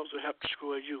things that also help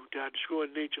destroy you. They are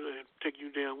destroying nature and taking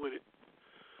you down with it.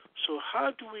 So how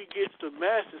do we get the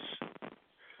masses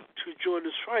to join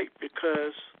this fight?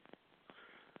 Because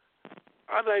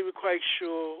I'm not even quite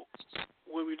sure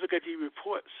when we look at these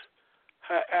reports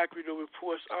how accurate the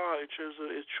reports are in terms of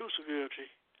its true severity.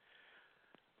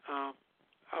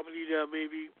 I believe that may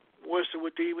be worse than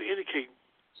what they even indicate.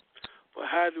 But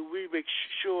how do we make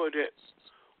sure that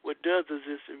what does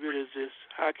exist, it really exists?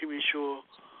 How can we be sure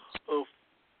of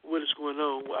what is going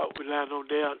on without relying on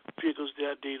their figures,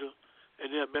 their data,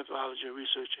 and their methodology of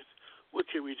researching? What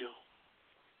can we do?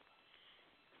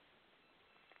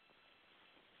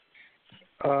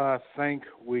 I think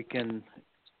we can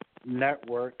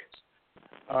network,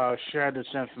 share this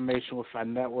information with our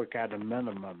network at a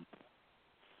minimum.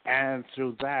 And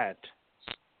through that,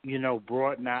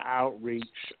 broaden our outreach.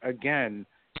 Again,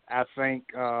 I think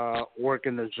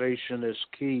organization is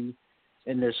key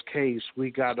in this case. We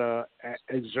got to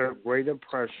exert greater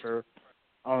pressure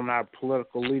on our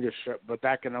political leadership, but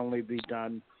that can only be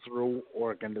done through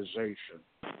organization.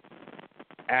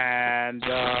 And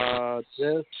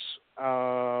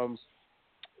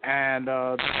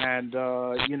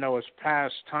it's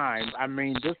past time. I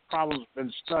mean, this problem's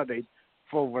been studied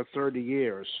for over 30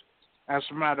 years. As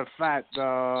a matter of fact,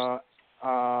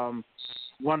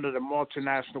 one of the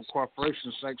multinational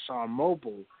corporations,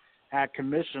 ExxonMobil, had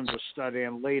commissioned a study,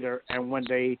 and when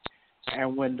the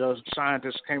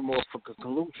scientists came up with a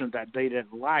conclusion that they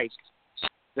didn't like,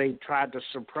 they tried to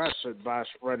suppress it by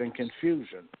spreading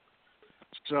confusion.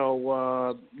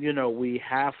 So, we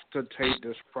have to take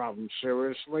this problem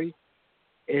seriously.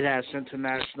 It has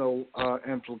international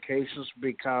implications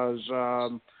because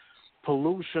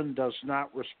pollution does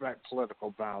not respect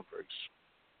political boundaries.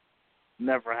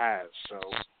 Never has.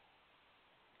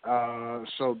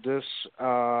 So this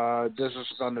is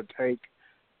going to take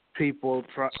people,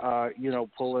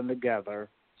 pulling together,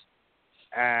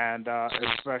 and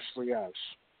especially us.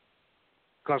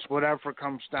 Because whatever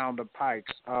comes down the pike,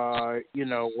 the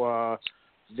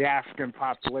African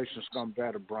population is going to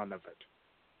bear the brunt of it.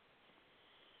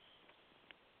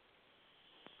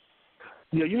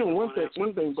 Yeah, one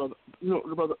thing,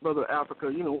 brother Africa.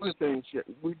 One of the things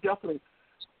we definitely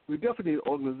need an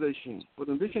organization. But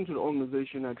in addition to the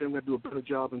organization, I think we have to do a better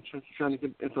job in terms of trying to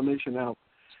get information out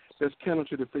that's counter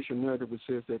to the official narrative which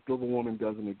says that global warming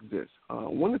doesn't exist.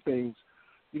 One of the things,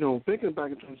 thinking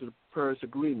back in terms of the Paris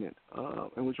Agreement,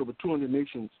 in which over 200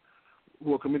 nations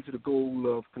who are committed to the goal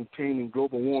of containing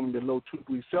global warming below 2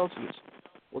 degrees Celsius,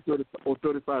 or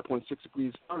 35.6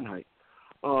 degrees Fahrenheit,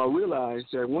 realize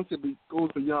that once it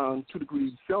goes beyond 2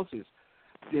 degrees Celsius,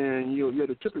 then you're at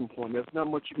a tipping point. There's not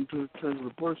much you can do in terms of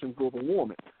reversing global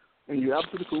warming. And you're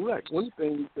absolutely correct. One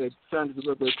thing that scientists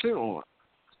are very clear on,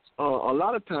 a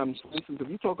lot of times, for instance, if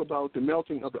you talk about the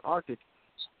melting of the Arctic,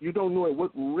 you don't know at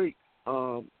what rate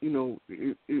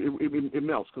it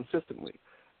melts consistently.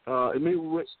 It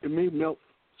may melt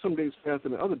some days faster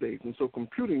than other days, and so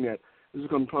computing that is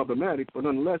becoming problematic. But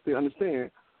nonetheless, they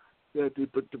understand that the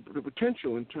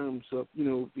potential in terms of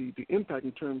the impact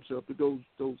in terms of those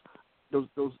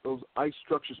ice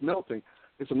structures melting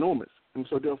is enormous, and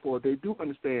so therefore they do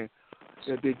understand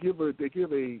that they give a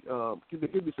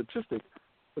statistic,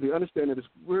 but they understand that it's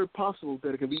very possible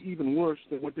that it can be even worse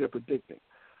than what they're predicting.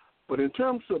 But in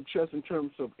terms of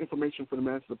information for the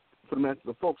masses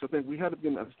of folks, I think we have to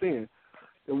begin to understand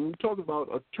that when we talk about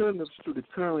alternatives to the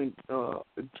current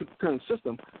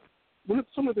system,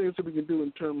 some of the things that we can do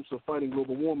in terms of fighting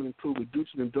global warming include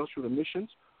reducing industrial emissions,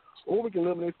 or we can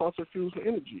eliminate fossil fuels for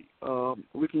energy.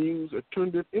 We can use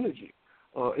alternative energy,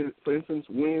 for instance,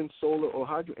 wind, solar, or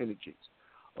hydro energy.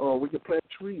 We can plant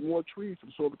more trees to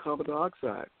absorb the carbon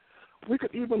dioxide. We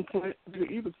could even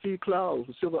see clouds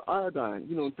with silver iodine,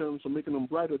 in terms of making them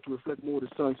brighter to reflect more of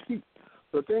the sun's heat.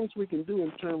 So things we can do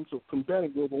in terms of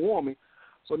combating global warming,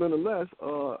 but nonetheless,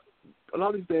 a lot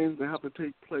of these things that have to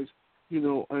take place,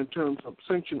 in terms of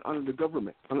sanction under the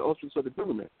government, under the auspices of the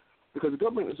government, because the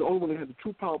government is the only one that has the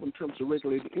true power in terms of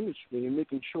regulating the industry and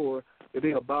making sure that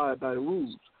they abide by the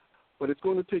rules. But it's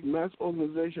going to take mass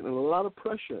organization and a lot of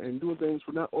pressure and doing things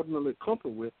we're not ordinarily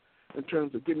comfortable with in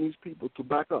terms of getting these people to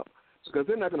back up, because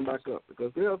they're not going to back up,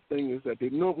 because their thing is that they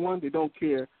know, one, they don't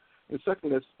care, and second,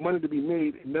 there's money to be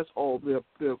made, and that's all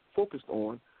they're focused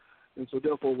on. And so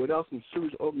therefore, without some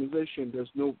serious organization,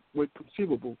 there's no way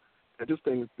conceivable that this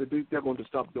thing, they're going to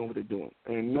stop doing what they're doing.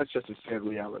 And that's just a sad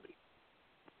reality.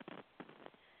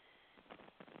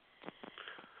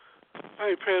 All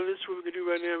right, panelists, what we're going to do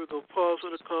right now, we're going to pause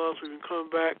on the calls. We can come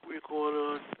back. We're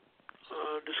going to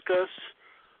discuss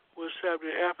what's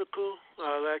happening in Africa.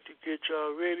 I'd like to get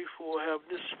y'all ready for having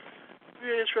this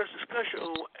real interesting discussion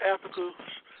on Africa's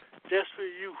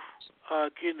desperate youth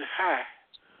getting high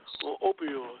on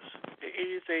opioids and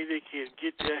anything they can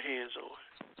get their hands on.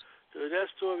 So that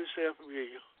story sounds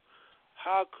familiar.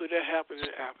 How could that happen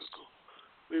in Africa?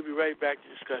 We'll be right back to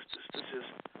discuss this. This is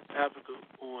Africa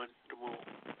on the Move.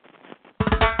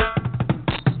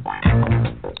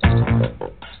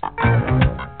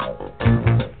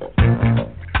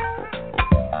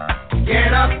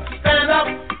 Get up, stand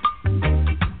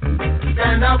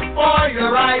up for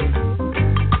your rights.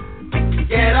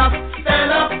 Get up,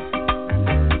 stand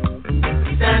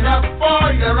up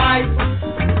for your rights.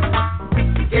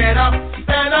 Get up,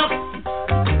 stand up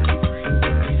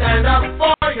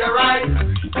for your rights.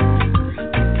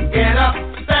 Get up,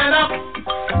 stand up,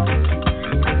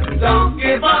 don't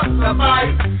give up the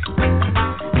fight.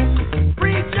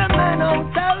 Preacher man,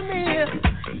 don't tell me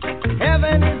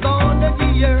heaven is under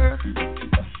the earth.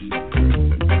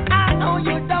 I know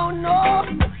you don't know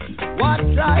what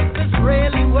life is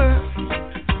really worth.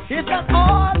 It's not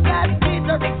all that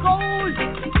glitters is gold.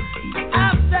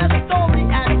 After the story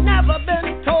had never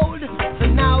been told, so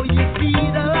now you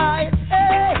see the light.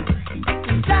 Hey,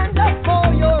 stand up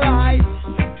for your rights.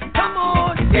 Come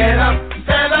on, get up,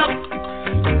 stand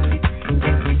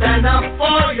up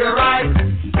for your rights.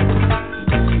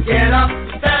 Get up,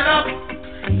 stand up,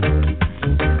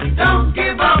 don't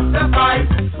give up the fight.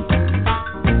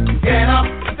 Get up,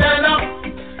 stand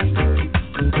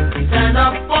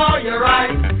up for your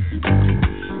rights.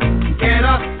 Get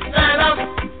up, stand up,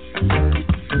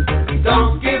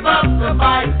 don't give up the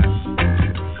fight.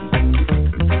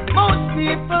 Most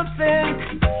people think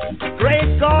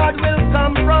great God will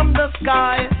come from the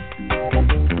sky,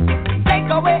 take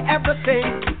away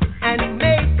everything and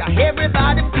make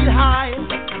everybody feel high.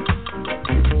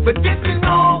 But if you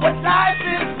know what life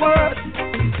is worth,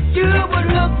 you would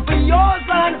look for yours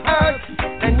on earth.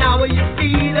 And now when you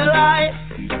see the light,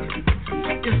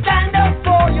 you stand up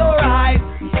for your rights.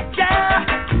 Yeah,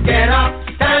 get up,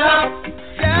 stand up.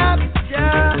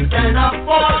 Yeah, stand up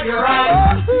for your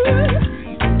rights.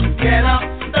 Get up,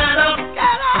 stand up.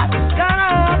 Stand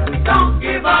up. Don't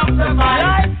give up the fight.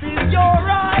 Life is your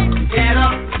right. Get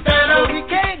up, stand up. We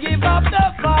can't give up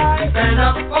the fight. Stand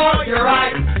up for your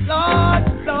rights. Lord,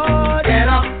 get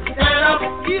up, stand up.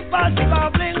 Keep us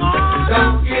bubbling on.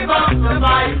 Don't give up the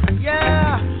fight.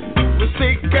 Yeah. We're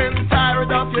sick and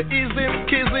tired of your ism,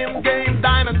 kism game.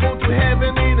 Dine and go to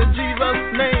heaven in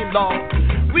Jesus' name, Lord.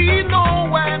 We know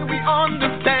when we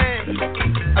understand.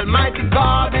 Almighty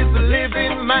God is a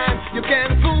living man. You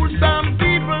can fool some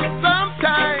people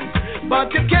sometimes,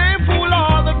 but you can't fool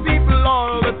all the people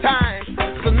all the time.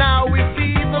 So now we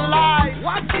see the light.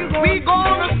 We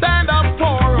gonna stand up for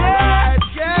our rights.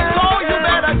 Yeah. So you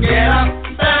better get up,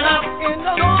 stand up in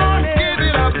the morning. Give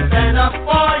it up, stand up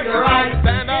for your rights.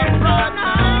 Stand up right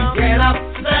now. Get up,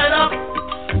 stand up.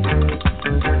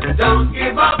 Don't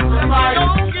give up the fight.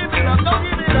 Don't give it up, don't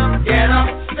give it up. Get up,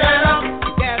 stand up.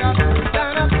 Get up,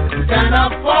 stand up. Stand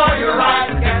up for your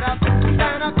rights. Get up,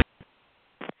 stand up.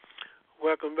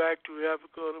 Welcome back to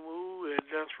Africa on the Move, and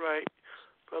that's right.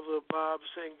 Brother Bob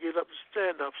saying, get up and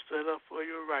stand up for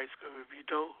your rights, because if you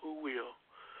don't, who will?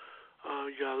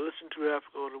 You got to listen to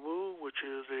Africa on the Move, which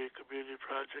is a community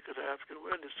project of the African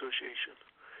Awareness Association.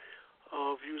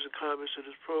 Views and comments of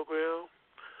this program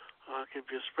can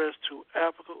be expressed to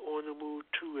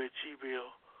AfricaOnTheMove2@gmail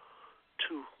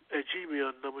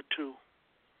number 2.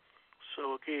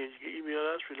 So again, you can email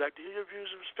us. We'd like to hear your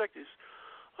views and perspectives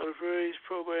on the various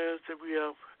programs that we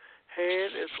have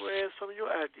had, as well as some of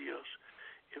your ideas.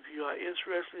 If you are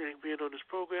interested in being on this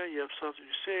program, you have something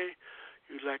to say,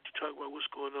 you'd like to talk about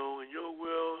what's going on in your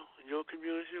world, in your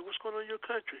community, what's going on in your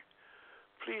country,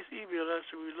 please email us,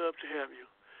 and we'd love to have you.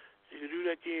 You can do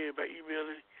that again by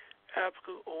emailing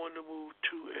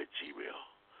AfricaOnTheMove2@gmail.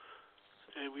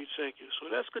 And we thank you. So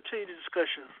let's continue the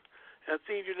discussion. Our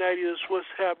theme tonight is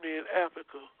what's happening in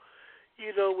Africa.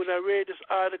 You know, when I read this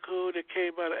article that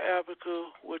came out of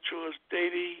Africa, which was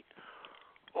dated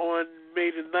on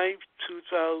May the 9th,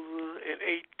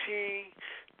 2018,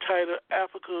 titled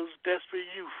Africa's Desperate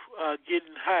Youth Are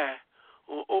Getting High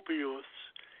on Opioids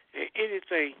and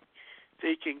Anything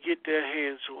They Can Get Their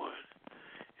Hands on.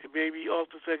 It made me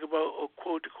often think about a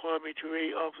quote to Kwame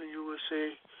Ture. Often you would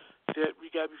say that we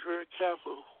got to be very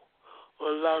careful or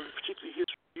allow the particular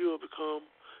history of Europe become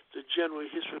the general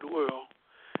history of the world.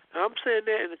 Now, I'm saying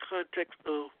that in the context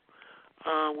of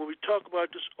when we talk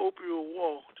about this opioid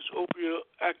war, this opioid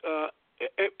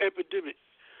epidemic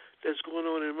that's going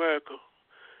on in America,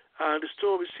 the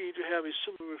story seems to have a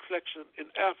similar reflection in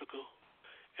Africa.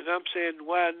 And I'm saying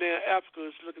why now Africa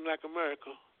is looking like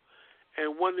America.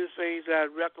 And one of the things I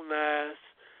recognize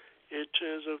in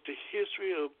terms of the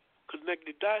history of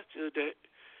connecting the dots is that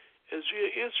it's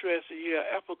really interesting here,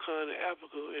 AFRICON and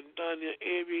Africa, and down near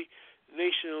every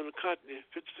nation on the continent,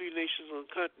 53 nations on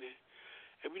the continent.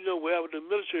 And we know wherever the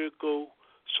military go,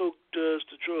 so does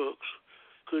the drugs.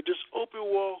 Could this open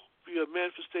war be a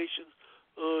manifestation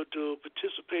of the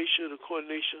participation and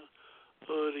coordination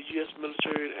of the U.S.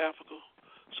 military in Africa?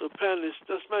 So, panelists,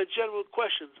 that's my general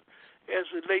question as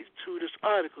it relates to this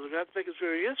article. And I think it's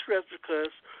very interesting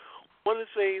because one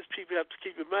of the things people have to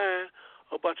keep in mind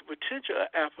about the potential of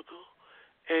Africa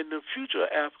and the future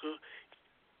of Africa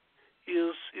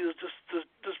is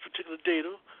this particular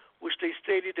data, which they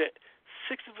stated that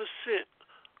 60%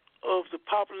 of the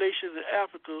population in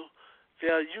Africa,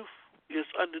 their youth is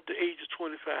under the age of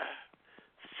 25.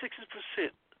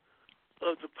 60%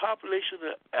 of the population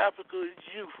of Africa's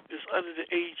youth is under the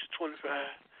age of 25.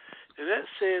 And that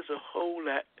says a whole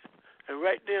lot. And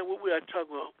right now, what we are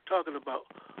talking about,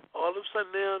 all of a sudden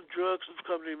now, drugs have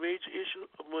become a major issue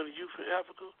among the youth in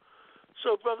Africa.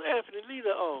 So, Brother Anthony, lead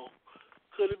it all.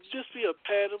 Could it just be a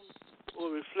pattern or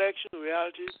reflection of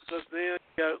reality? Because now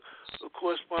you got a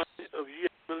correspondent of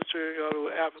U.S. military all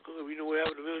over Africa, and we know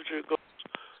wherever the military goes,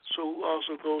 so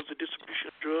also goes the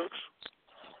distribution of drugs.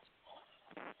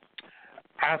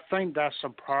 I think that's a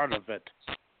part of it.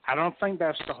 I don't think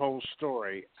that's the whole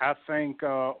story. I think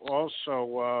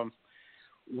also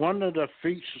one of the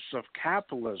features of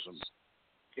capitalism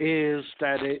is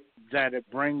that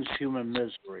it brings human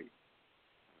misery.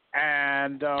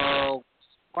 And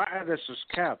while this is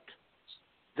kept,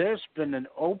 there's been an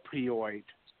opioid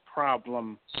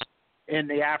problem in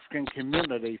the African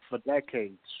community for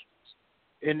decades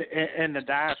in the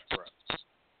diaspora,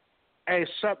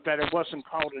 except that it wasn't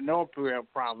called an opioid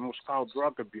problem; it was called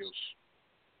drug abuse.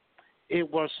 It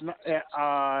was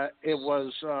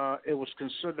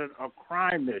considered a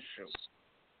crime issue,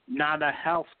 not a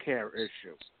health care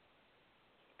issue.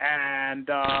 And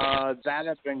that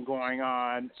has been going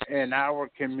on in our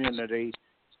community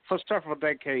for several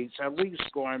decades, at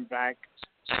least going back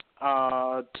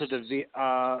to the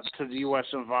U.S.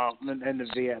 involvement in the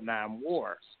Vietnam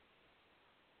War.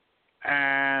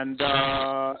 And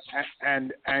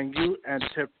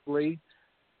typically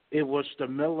it was the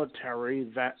military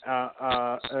that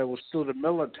it was through the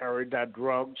military that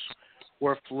drugs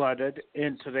were flooded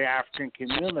into the African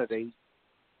community.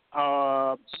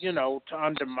 To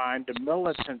undermine the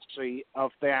militancy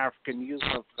of the African youth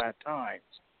of that time.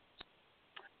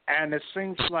 And it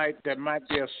seems like there might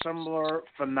be a similar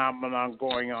phenomenon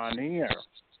going on here,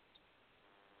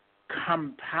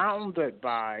 compounded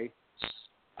by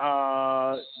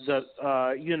the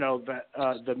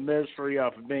misery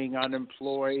of being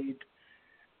unemployed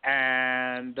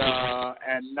and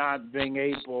not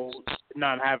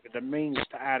having the means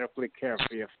to adequately care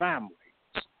for your family.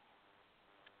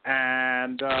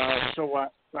 And so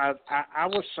I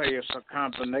would say it's a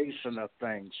combination of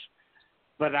things,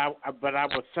 but I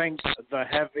would think the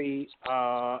heavy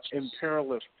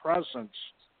imperialist presence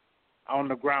on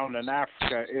the ground in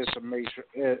Africa is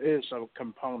a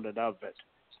component of it,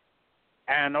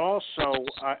 and also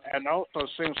it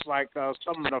seems like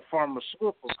some of the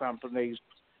pharmaceutical companies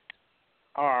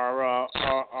are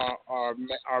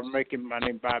making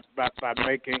money by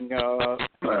making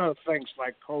things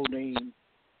like codeine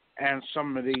and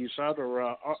some of these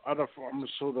other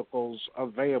pharmaceuticals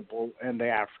available in the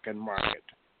African market.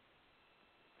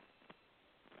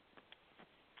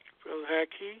 Brother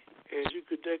Haki, as you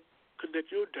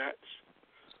connect your dots,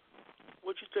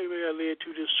 what you think may have led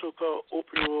to this so-called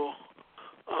opioid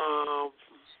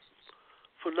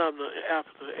phenomenon in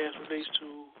Africa as it relates to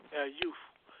our youth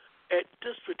at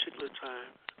this particular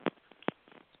time?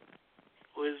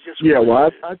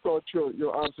 I thought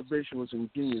your observation was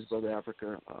ingenious, Brother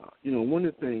Africa. One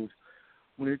of the things,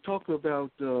 when they talk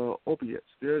about opiates,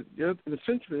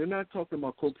 essentially they're not talking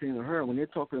about cocaine or heroin. They're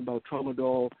talking about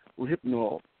tramadol or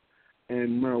hypnol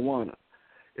and marijuana.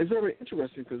 It's very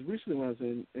interesting because recently when I was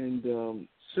in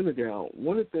Senegal,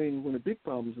 one of the big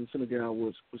problems in Senegal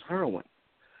was heroin.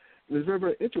 It was very,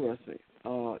 very interesting.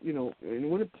 And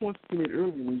one of the points you made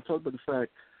earlier when you talked about the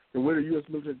fact that where the U.S.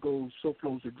 military goes, so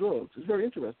flows the drugs. It's very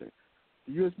interesting.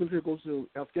 The U.S. military goes to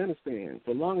Afghanistan.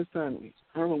 For the longest time,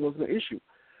 heroin wasn't an issue.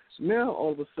 Now,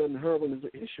 all of a sudden, heroin is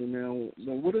an issue. Now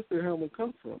where does the heroin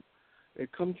come from?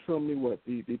 It comes from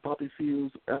the poppy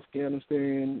fields,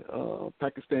 Afghanistan,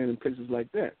 Pakistan, and places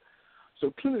like that.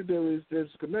 So clearly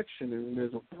there's a connection, and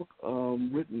there's a book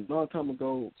written a long time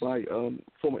ago by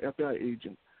former FBI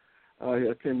agent.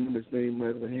 I can't remember his name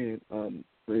right on the hand.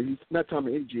 He's not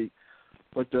Tommy A.G.,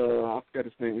 but I forgot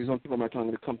his name. He's on the tip of my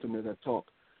tongue to come to me as I talk.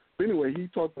 But anyway, he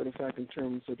talked about the fact in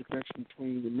terms of the connection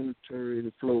between the military and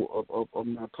the flow of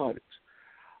narcotics.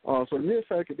 So the mere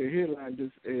fact that they headlined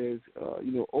this as,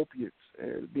 opiates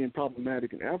as being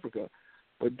problematic in Africa,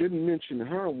 but didn't mention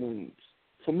heroin,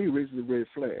 for me, raises a red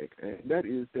flag. And that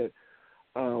is that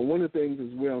one of the things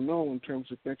is well known in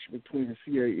terms of connection between the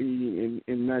CIA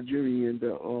and Nigerian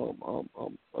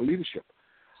leadership.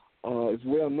 It's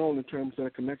well known in terms of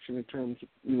that connection in terms of,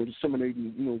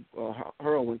 disseminating,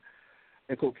 heroin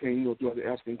and cocaine, throughout the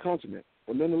African continent.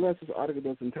 But nonetheless, this article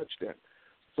doesn't touch that.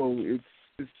 So it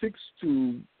seeks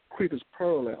to create this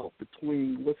parallel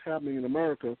between what's happening in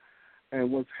America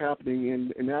and what's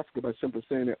happening in Africa by simply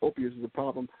saying that opiates is a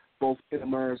problem both in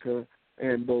America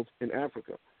and both in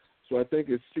Africa. So I think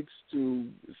it seeks to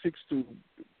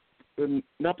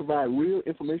not provide real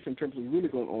information in terms of what's really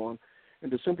going on,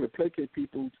 and to simply placate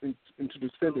people into the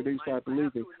extent that they start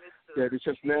believing that it's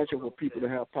just natural for people to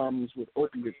have problems with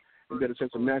opiates and that it's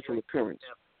just a natural occurrence.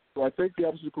 So I think the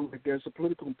opposite is correct. There's a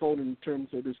political component in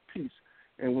terms of this piece.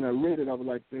 And when I read it, I was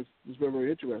like, this is very,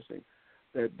 very interesting,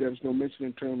 that there's no mention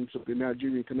in terms of the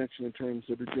Nigerian connection in terms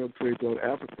of the drug trade throughout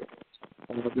Africa.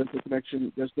 There's no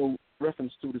connection, there's no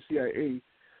reference to the CIA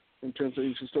in terms of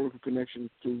its historical connection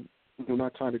to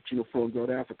narcotics, flowing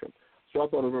throughout Africa. So I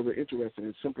thought it was very interesting.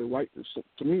 It's simply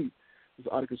to me, this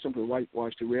article simply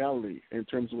whitewashed the reality in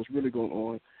terms of what's really going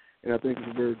on, and I think it's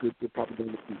a very good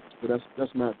propaganda piece. But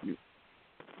that's my view.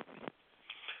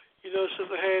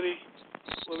 Sister Hattie,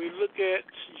 when we look at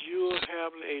you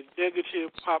having a negative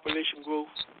population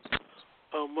growth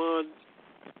among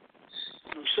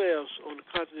themselves on the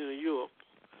continent of Europe,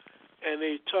 and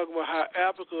they talk about how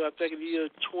Africa, I think in the year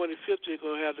 2050, is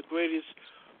going to have the greatest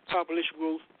population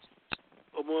growth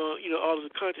among, all of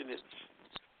the continents.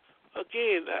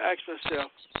 Again, I ask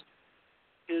myself,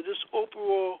 is this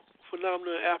overall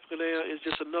phenomenon in Africa now is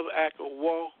just another act of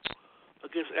war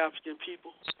against African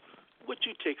people? What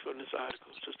you take from this article,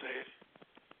 Sister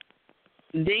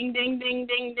Hattie? Ding, ding, ding,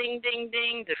 ding, ding, ding,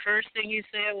 ding. The first thing you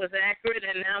said was accurate,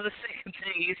 and now the second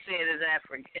thing you said is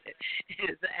accurate.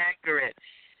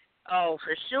 Oh,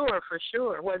 for sure.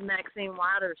 What did Maxine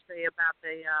Waters say about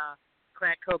the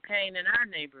crack cocaine in our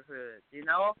neighborhood,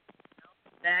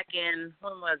 Back in,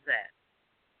 when was that?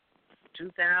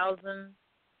 2000?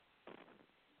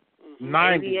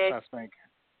 90s, I think.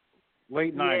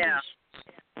 Late 90s.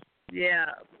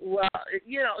 Yeah. Well,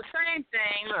 same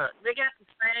thing. Look, they got the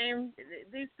same,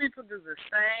 these people do the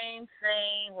same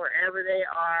thing wherever they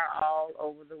are all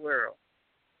over the world.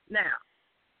 Now,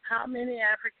 how many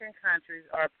African countries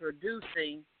are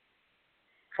producing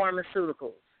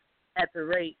pharmaceuticals at the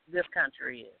rate this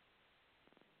country is?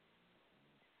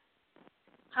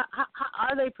 How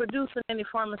are they producing any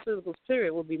pharmaceuticals,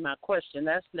 period, would be my question.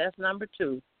 That's number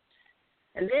two.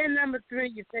 And then number three,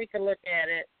 you take a look at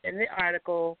it in the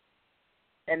article,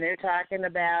 and they're talking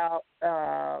about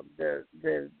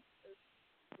the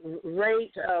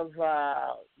rate of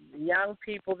young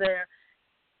people there.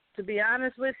 To be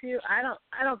honest with you, I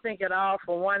don't think at all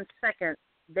for 1 second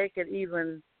they could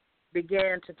even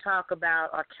begin to talk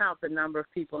about or count the number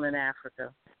of people in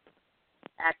Africa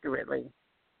accurately.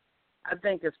 I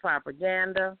think it's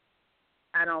propaganda.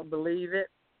 I don't believe it.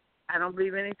 I don't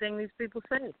believe anything these people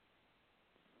say.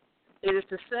 It is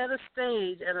to set a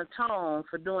stage and a tone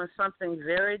for doing something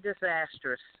very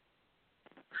disastrous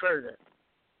further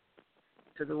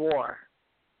to the war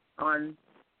on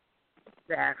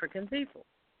the African people,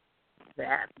 the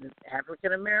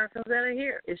African Americans that are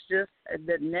here. It's just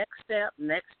the next step,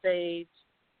 next stage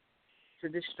to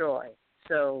destroy.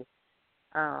 So,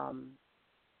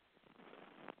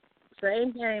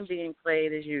 same game being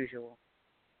played as usual.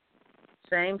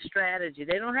 Same strategy.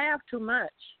 They don't have too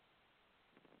much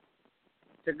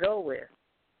to go with.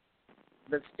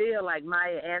 But still, like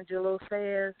Maya Angelou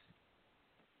says,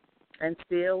 and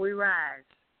still we rise.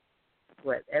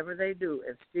 Whatever they do,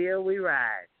 and still we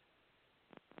rise.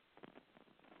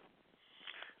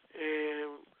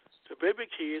 And the baby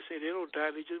kids say they don't die,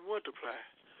 they just multiply.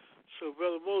 So,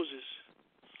 Brother Moses,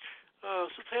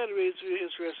 Sister Hattie raised a really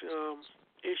interesting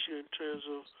issue in terms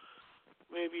of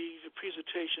maybe the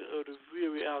presentation of the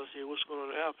real reality of what's going on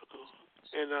in Africa.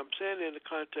 And I'm saying that in the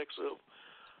context of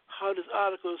how this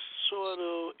article sort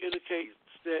of indicates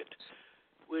that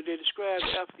when they describe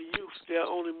the African youth, their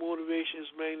only motivation is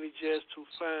mainly just to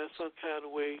find some kind of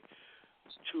way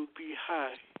to be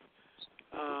high.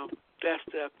 That's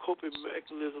their coping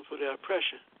mechanism for their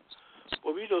oppression.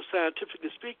 Well, we know scientifically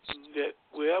speaking that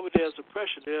wherever there's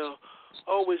oppression, there's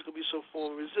always going to be some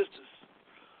form of resistance.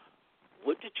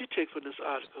 What did you take from this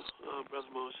article, Brother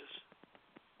Moses?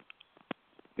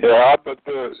 Yeah, I thought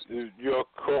your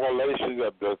correlation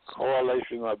of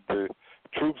the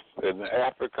troops in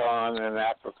African in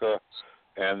Africa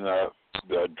and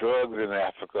the drugs in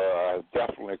Africa are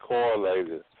definitely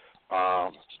correlated. I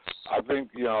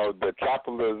think, the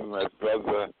capitalism, as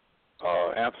Brother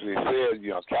Anthony said,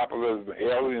 capitalism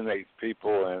alienates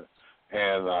people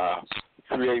and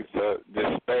creates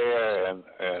despair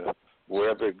and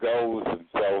wherever it goes. And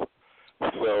so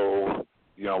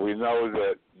we know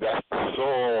that that's the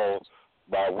soil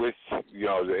by which, the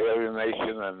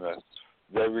alienation and the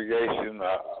degradation,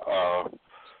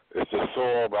 it's the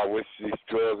soil by which these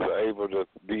drugs are able to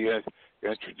be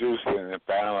introduced and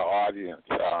find an audience.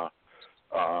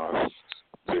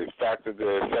 The fact that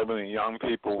there are so many young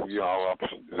people,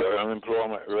 the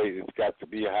unemployment rate has got to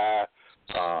be high.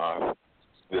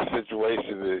 The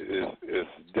situation is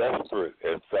desperate,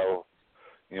 and so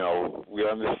we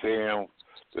understand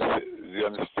that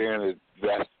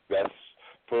that's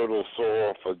fertile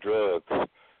soil for drugs,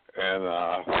 and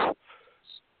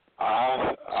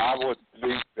I would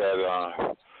think that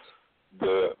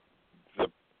the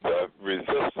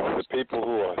resistance, the people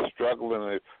who are struggling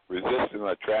and resisting,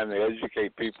 are trying to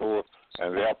educate people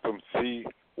and help them see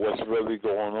what's really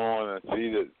going on and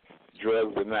see that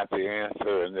drugs are not the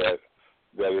answer and that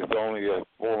it's only a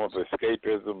form of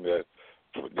escapism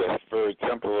that's very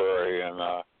temporary, and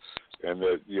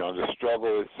that the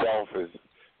struggle itself is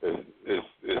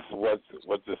what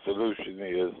the solution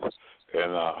is,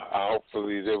 and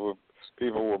hopefully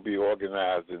people will be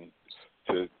organized and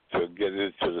to get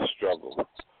into the struggle.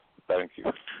 Thank you.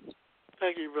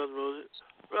 Thank you, Brother Moses.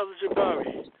 Brother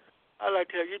Jabari, I'd like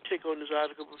to have your take on this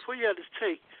article. Before you have this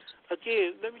take,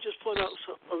 again, let me just point out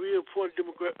a real important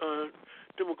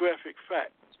demographic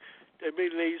fact that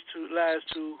may lies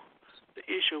to the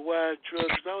issue of why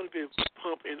drugs not only being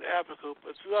pumped in Africa,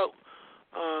 but throughout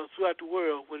the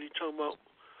world when you're talking about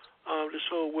this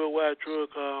whole worldwide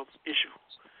drug issue.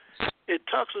 It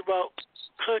talks about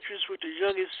countries with the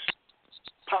youngest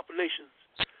populations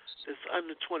that's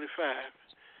under 25,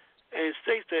 and it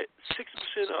states that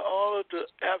 60% of all of the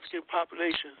African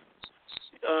population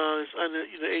is under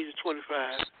the age of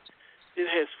 25. It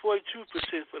has 42%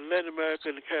 for Latin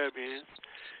America and the Caribbean.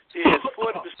 It has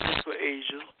 40% for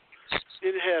Asia.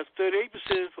 Then it has 38%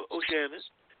 for Oceania.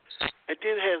 And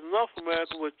then it has North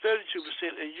America with 32%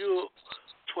 and Europe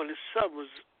 27%.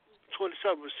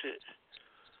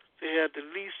 They have the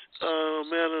least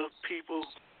amount of people,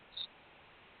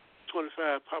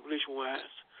 25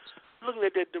 population-wise. Looking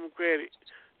at that demographic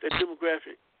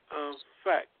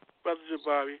fact, Brother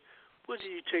Jabari, what do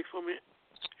you take from it,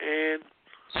 and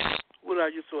what are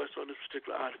your thoughts on this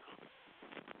particular article?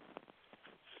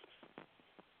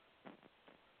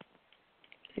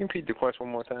 Can you repeat the question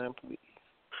one more time, please?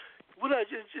 What are,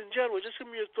 in general, just give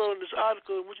me your thought on this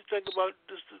article and what you think about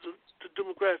this, the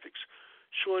demographics,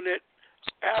 showing that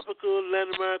Africa,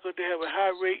 Latin America, they have a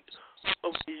high rate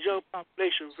of the young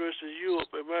population versus Europe,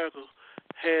 America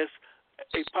has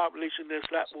a population that's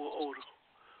a lot more older.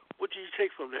 What do you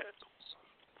take from that?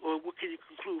 Or what can you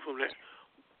conclude from that?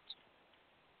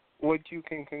 What you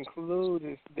can conclude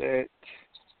is that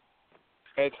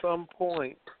at some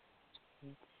point,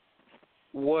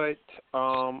 what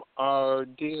our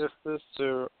dear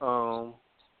sister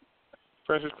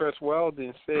Frances Cress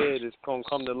Weldon said is going to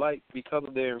come to light because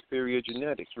of their inferior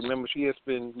genetics. Remember, she has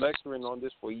been lecturing on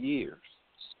this for years.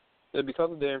 That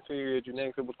because of their inferior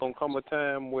genetics, it was going to come a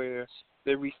time where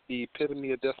they reach the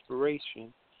epitome of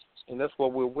desperation, and that's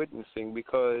what we're witnessing,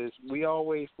 because we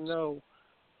always know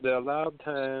that a lot of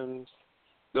times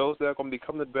those that are going to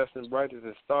become the best and brightest,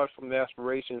 it starts from the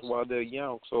aspirations while they're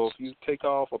young. So if you take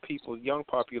off a people's young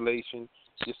population,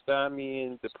 you stymie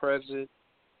in the present,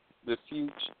 the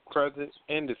present,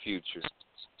 and the future.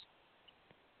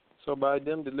 So by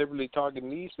them deliberately targeting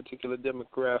these particular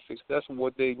demographics, that's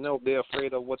what they know. They're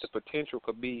afraid of what the potential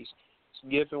could be,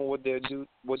 given what they're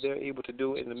able to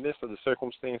do in the midst of the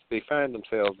circumstance they find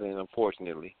themselves in,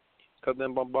 unfortunately. Because they're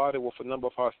bombarded with a number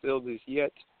of hostilities,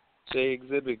 yet they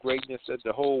exhibit greatness that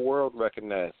the whole world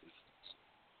recognizes.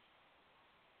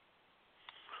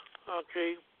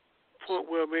 Okay, point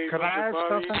well made. Could I add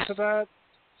something to that?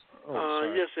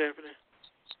 Yes, Anthony.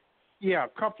 Yeah,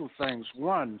 a couple of things.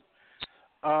 One,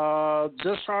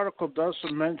 this article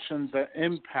doesn't mention the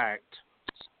impact,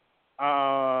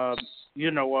 of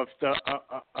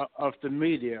the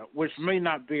media, which may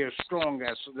not be as strong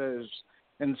as it is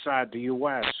inside the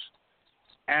U.S.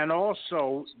 And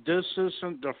also, this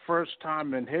isn't the first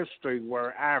time in history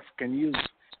where African youth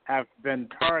have been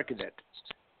targeted.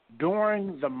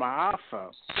 During the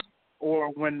Maafa,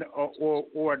 or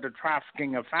the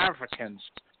trafficking of Africans,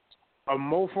 a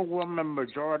overwhelming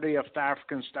majority of the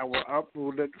Africans that were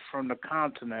uprooted from the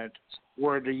continent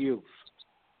were the youth.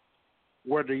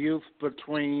 where the youth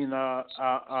between in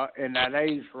that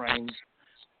age range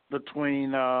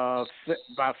between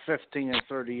about 15 and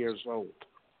 30 years old,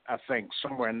 I think,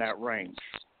 somewhere in that range.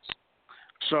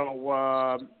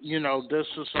 So, this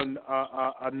is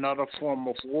another form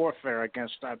of warfare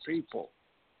against our people.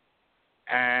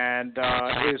 And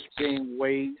it's being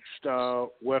waged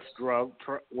with drug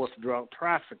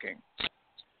trafficking,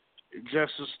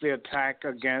 just as the attack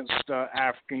against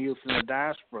African youth in the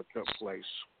diaspora took place.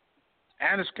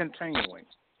 And it's continuing.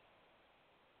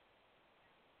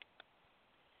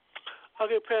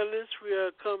 Okay, panelists, we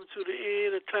are coming to the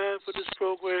end of time for this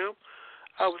program.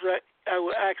 I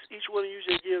will ask each one of you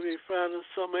to give a final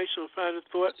summation or final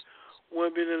thought,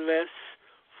 1 minute less,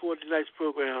 for tonight's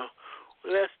program.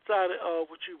 Let's start it off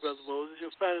with you, Brother Moses.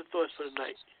 Your final thoughts for the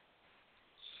night.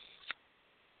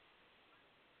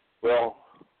 Well,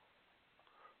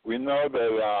 we know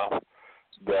that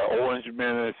the Orange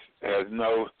Menace has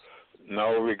no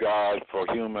regard for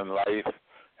human life,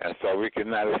 and so we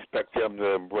cannot expect him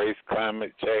to embrace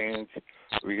climate change.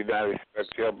 We cannot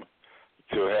expect him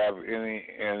to have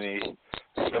any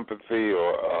sympathy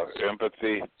or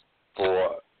empathy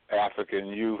for African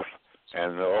youth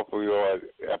and the opioid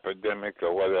epidemic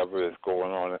or whatever is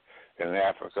going on in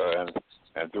Africa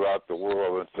and throughout the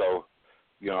world. And so,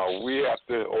 we have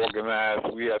to organize.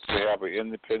 We have to have an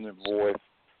independent voice.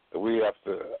 We have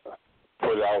to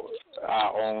put out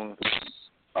our own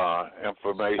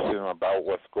information about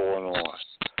what's going on.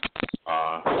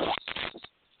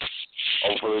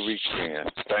 Hopefully we can.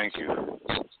 Thank you.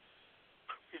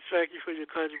 We thank you for your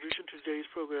contribution to today's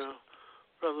program,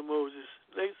 Brother Moses.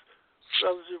 Next,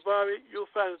 Brother Jabari, your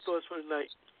final thoughts for the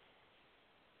night.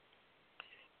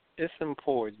 It's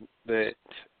important that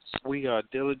we are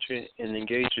diligent and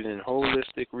engaging in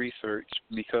holistic research,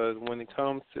 because when it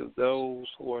comes to those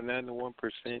who are not in the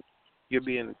 1%, you're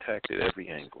being attacked at every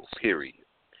angle, period.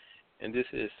 And this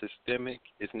is systemic.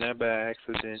 It's not by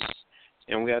accident.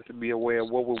 And we have to be aware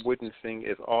of what we're witnessing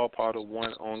is all part of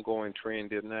one ongoing trend.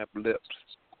 They're not blips.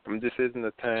 This isn't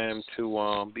a time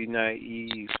to be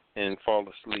naive and fall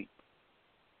asleep.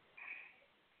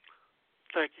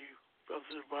 Thank you, Brother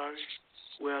Jabari.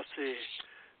 Well said.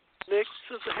 Next,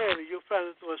 Sister Hattie, your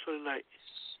final thoughts for the night.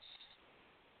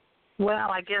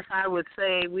 Well, I guess I would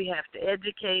say we have to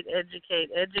educate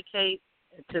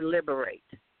to liberate.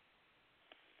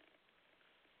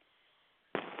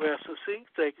 Well, succinct.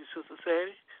 Thank you, Sister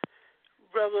Sadie.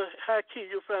 Brother Hakeem,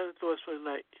 your final thoughts for the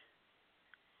night.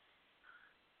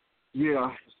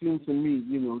 Yeah, it seems to me,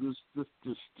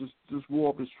 this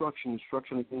war of destruction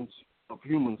against of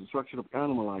humans, destruction of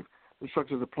animal life,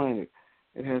 destruction of the planet,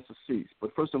 it has to cease.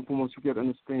 But first and foremost, we got to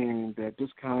understand that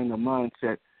this kind of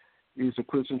mindset is a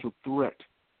quintessential threat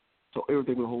to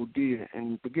everything we hold dear,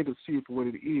 and begin to see it for what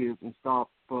it is, and stop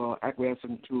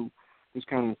acquiescing to this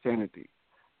kind of insanity.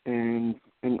 And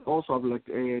also, I would like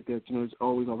to add that as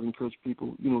always, I would encourage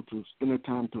people to spend their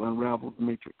time to unravel the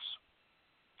matrix.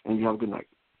 And you have a good night.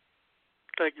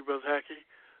 Thank you, Brother Hackey.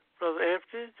 Brother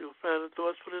Anthony, your final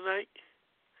thoughts for the night?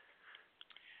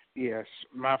 Yes,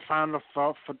 my final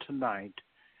thought for tonight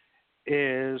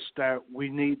is that we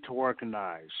need to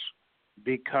organize,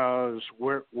 because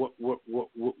we're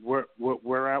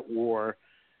at war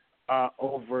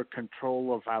over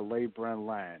control of our labor and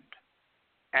land,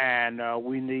 and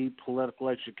we need political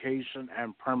education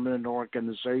and permanent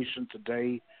organization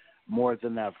today more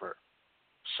than ever.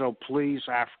 So please,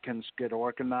 Africans, get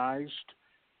organized.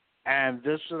 And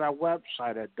visit our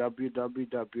website at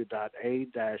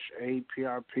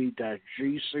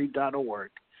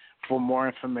www.a-aprp-gc.org for more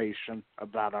information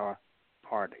about our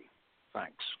party.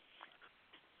 Thanks.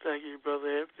 Thank you, Brother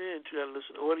Anthony, and to our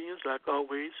listening audience. Like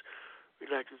always,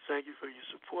 we'd like to thank you for your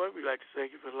support. We'd like to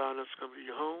thank you for allowing us to come to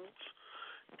your homes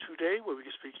today, where we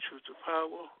can speak truth to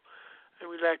power. And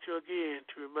we'd like to, again,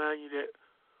 to remind you that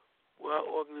without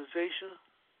organization,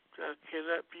 there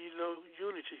cannot be no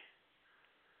unity.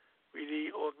 We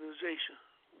need organization.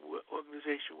 With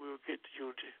organization, we will get to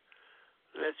unity.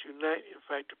 Let's unite and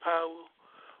fight the power.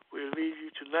 We'll leave you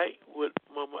tonight with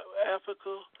Mama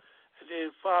Africa, and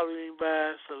then following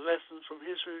by some lessons from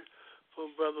history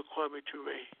from Brother Kwame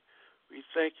Ture. We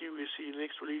thank you. We'll see you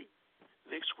next week.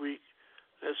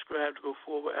 Let's strive to go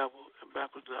forward ever and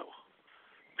backwards never.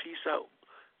 Peace out.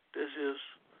 This is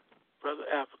Brother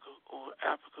Africa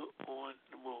on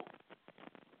the Move.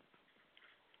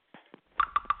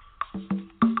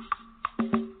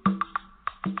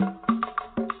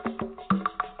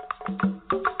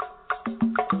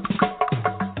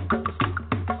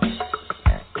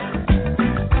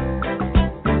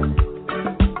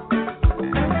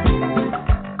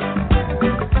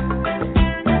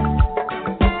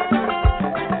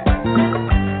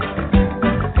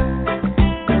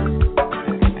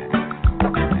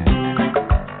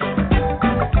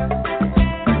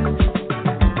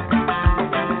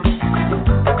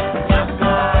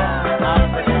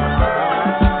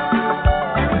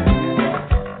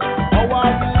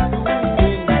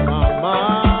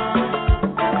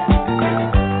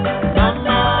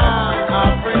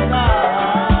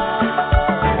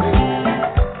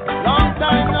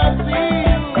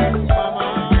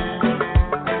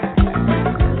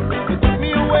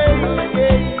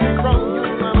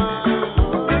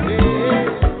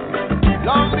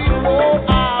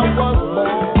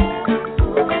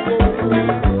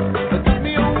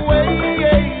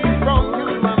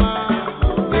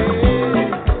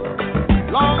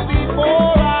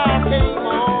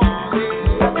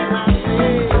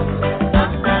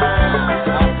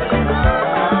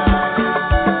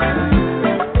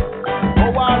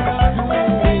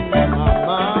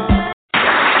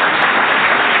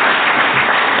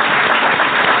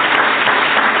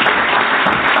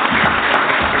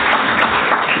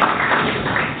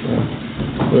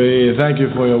 We thank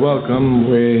you for your welcome.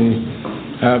 We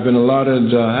have been allotted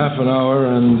half an hour,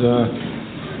 and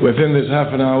within this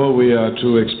half an hour we are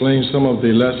to explain some of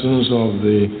the lessons of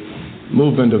the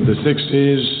movement of the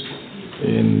 60s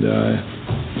and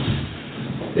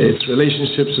its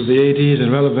relationships with the 80s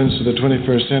and relevance to the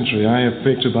 21st century. I have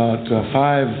picked about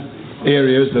five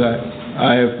areas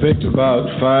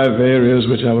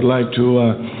which I would like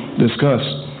to discuss.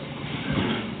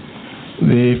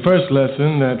 The first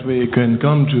lesson that we can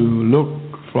come to look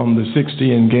from the 60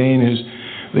 and gain is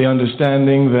the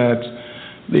understanding that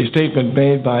the statement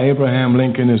made by Abraham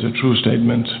Lincoln is a true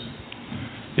statement.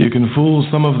 You can fool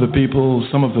some of the people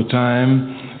some of the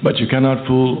time, but you cannot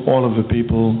fool all of the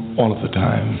people all of the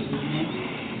time.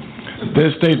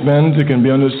 This statement can be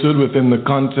understood within the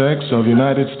context of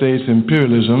United States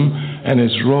imperialism and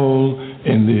its role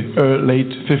in the late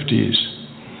 50s.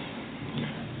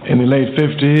 In the late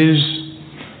 50s,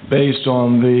 based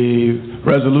on the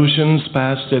resolutions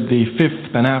passed at the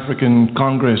Fifth Pan-African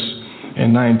Congress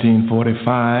in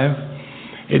 1945,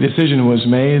 a decision was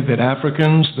made that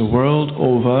Africans the world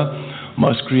over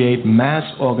must create mass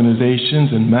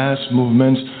organizations and mass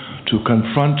movements to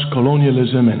confront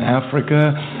colonialism in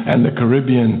Africa and the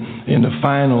Caribbean in the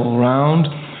final round,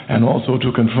 and also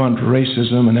to confront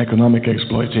racism and economic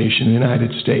exploitation in the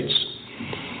United States.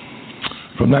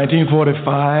 From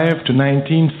 1945 to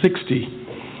 1960,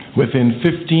 within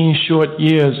 15 short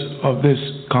years of this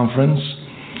conference,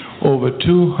 over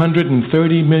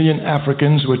 230 million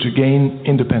Africans were to gain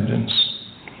independence.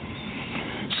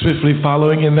 Swiftly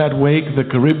following in that wake, the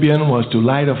Caribbean was to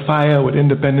light a fire with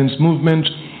independence movement,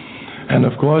 and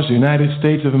of course the United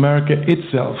States of America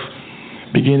itself,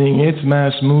 beginning its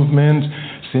mass movement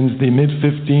since the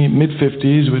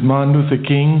mid-50s with Martin Luther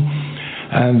King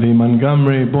and the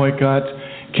Montgomery boycott,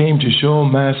 came to show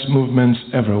mass movements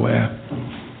everywhere.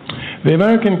 The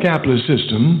American capitalist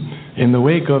system, in the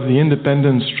wake of the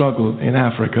independence struggle in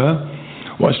Africa,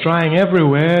 was trying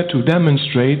everywhere to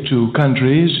demonstrate to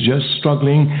countries just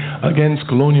struggling against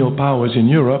colonial powers in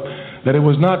Europe that it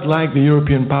was not like the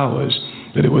European powers,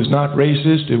 that it was not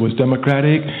racist, it was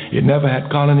democratic, it never had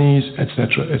colonies,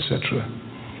 etc., etc.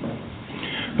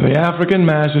 The African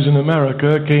masses in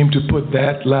America came to put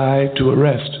that lie to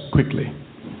rest quickly.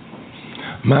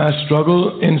 Mass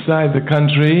struggle inside the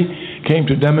country came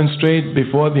to demonstrate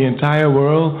before the entire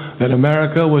world that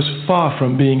America was far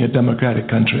from being a democratic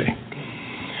country.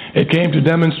 It came to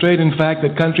demonstrate, in fact,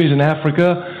 that countries in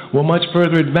Africa were much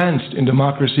further advanced in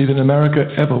democracy than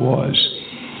America ever was.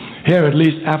 Here, at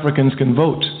least, Africans can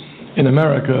vote. In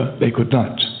America, they could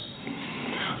not.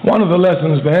 One of the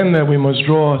lessons, then, that we must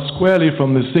draw squarely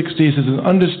from the 60s is an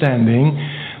understanding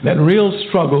that real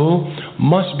struggle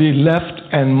must be left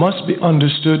and must be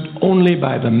understood only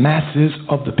by the masses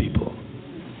of the people.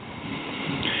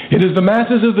 It is the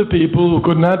masses of the people who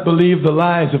could not believe the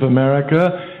lies of America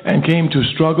and came to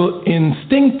struggle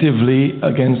instinctively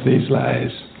against these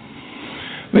lies.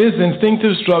 This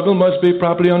instinctive struggle must be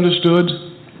properly understood.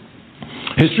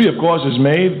 History, of course, is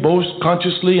made both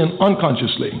consciously and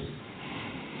unconsciously.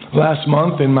 Last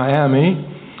month in Miami,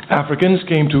 Africans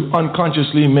came to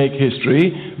unconsciously make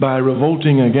history by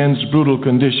revolting against brutal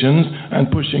conditions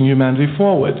and pushing humanity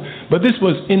forward. But this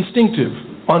was instinctive,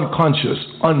 unconscious,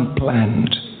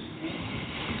 unplanned.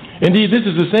 Indeed, this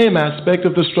is the same aspect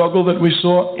of the struggle that we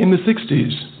saw in the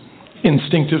 60s,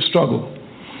 instinctive struggle.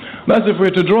 Thus, if we're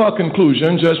to draw a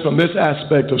conclusion just from this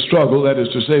aspect of struggle, that is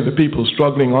to say the people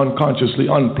struggling unconsciously,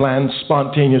 unplanned,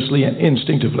 spontaneously, and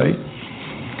instinctively,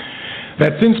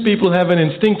 that since people have an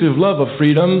instinctive love of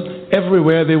freedom,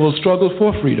 everywhere they will struggle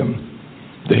for freedom.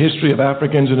 The history of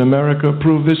Africans in America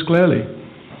proved this clearly.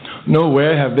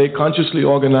 Nowhere have they consciously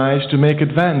organized to make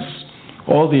advance.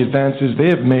 All the advances they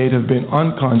have made have been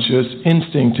unconscious,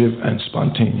 instinctive, and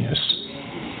spontaneous.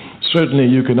 Certainly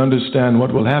you can understand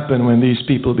what will happen when these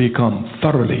people become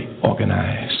thoroughly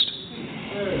organized.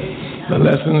 The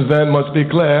lessons then must be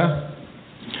clear.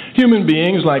 Human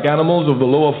beings, like animals of the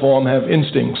lower form, have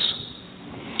instincts.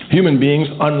 Human beings,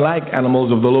 unlike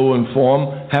animals of the lower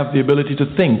form, have the ability to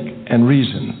think and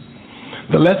reason.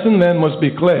 The lesson then must be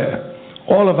clear.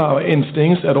 All of our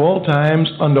instincts at all times,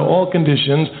 under all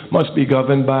conditions, must be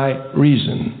governed by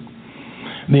reason.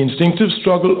 The instinctive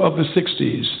struggle of the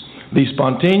 60s, the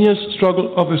spontaneous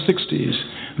struggle of the 60s,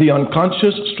 the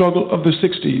unconscious struggle of the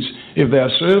 60s, if they are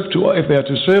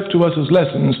to serve to us as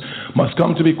lessons, must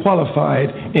come to be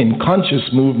qualified in conscious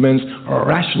movements,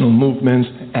 rational movements,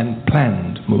 and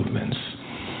planned movements.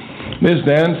 This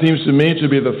then seems to me to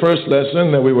be the first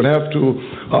lesson that we would have to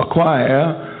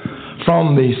acquire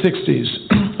from the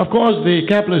 60s. Of course, the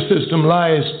capitalist system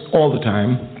lies all the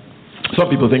time. Some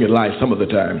people think it lies some of the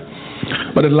time.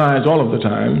 But it lies all of the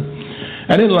time.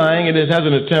 And in lying, it has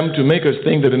an attempt to make us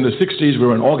think that in the 60s we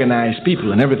were an organized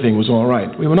people and everything was all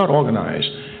right. We were not organized.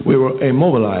 We were a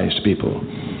mobilized people.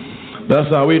 Thus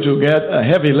are we to get a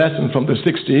heavy lesson from the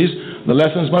 60s. The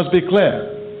lessons must be clear.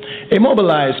 A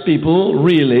mobilized people,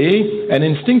 really, an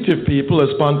instinctive people,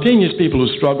 a spontaneous people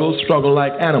who struggle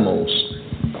like animals.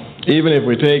 Even if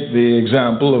we take the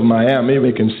example of Miami,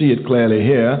 we can see it clearly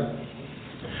here.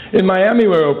 In Miami,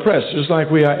 we're oppressed just like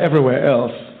we are everywhere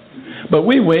else. But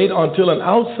we wait until an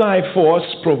outside force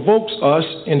provokes us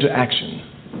into action.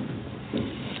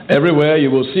 Everywhere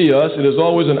you will see us, it is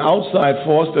always an outside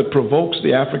force that provokes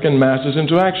the African masses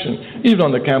into action, even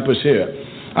on the campus here.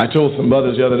 I told some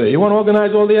brothers the other day, you want to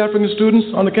organize all the African students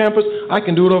on the campus? I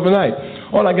can do it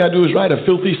overnight. All I got to do is write a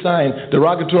filthy sign,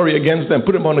 derogatory against them,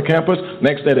 put them on the campus.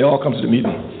 Next day, they all come to the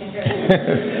meeting.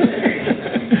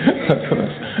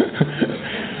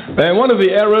 And one of the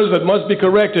errors that must be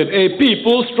corrected, a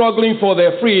people struggling for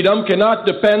their freedom cannot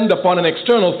depend upon an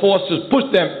external force to push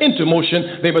them into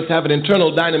motion. They must have an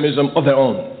internal dynamism of their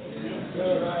own.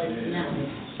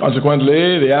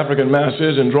 Consequently, the African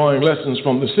masses, in drawing lessons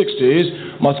from the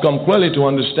 60s, must come clearly to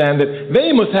understand that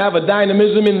they must have a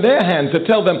dynamism in their hands to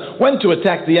tell them when to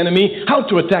attack the enemy, how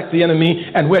to attack the enemy,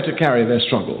 and where to carry their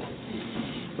struggle.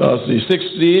 Thus, the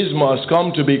 60s must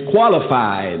come to be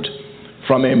qualified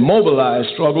from a mobilized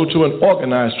struggle to an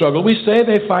organized struggle. We say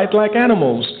they fight like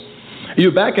animals.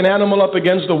 You back an animal up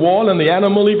against the wall, and the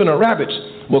animal, even a rabbit,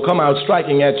 will come out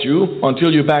striking at you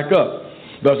until you back up.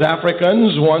 Thus,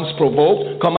 Africans, once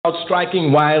provoked, come out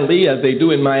striking wildly, as they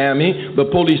do in Miami. The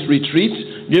police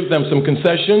retreats, give them some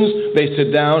concessions, they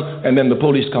sit down, and then the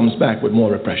police comes back with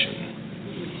more repression.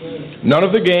 None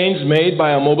of the gains made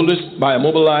by a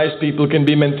mobilized people can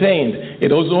be maintained.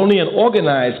 It is only an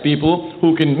organized people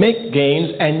who can make gains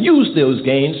and use those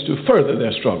gains to further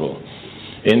their struggle.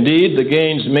 Indeed, the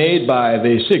gains made by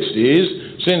the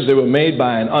 60s, since they were made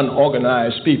by an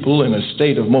unorganized people in a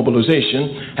state of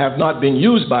mobilization, have not been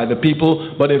used by the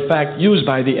people, but in fact used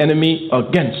by the enemy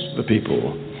against the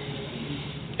people.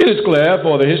 It is clear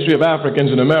for the history of Africans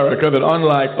in America that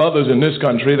unlike others in this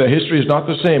country, their history is not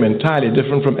the same, entirely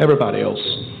different from everybody else.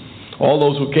 All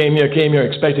those who came here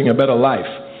expecting a better life.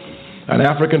 An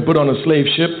African put on a slave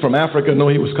ship from Africa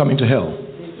knew he was coming to hell.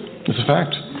 It's a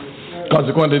fact.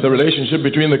 Consequently, the relationship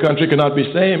between the country cannot be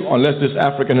same unless this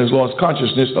African has lost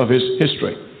consciousness of his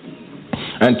history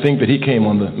and think that he came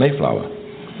on the Mayflower.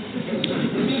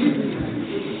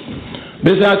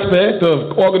 This aspect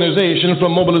of organization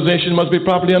from mobilization must be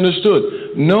properly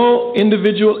understood. No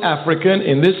individual African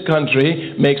in this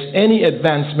country makes any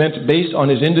advancement based on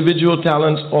his individual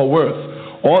talents or worth.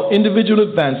 All individual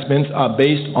advancements are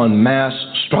based on mass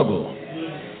struggle.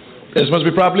 This must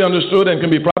be properly understood and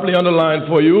can be properly underlined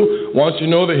for you once you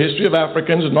know the history of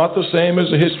Africans is not the same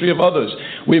as the history of others.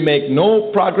 We make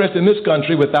no progress in this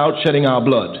country without shedding our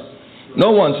blood. No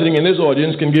one sitting in this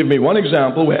audience can give me one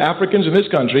example where Africans in this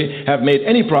country have made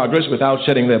any progress without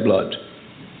shedding their blood.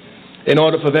 In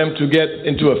order for them to get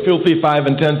into a filthy 5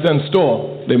 and 10 cent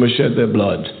store, they must shed their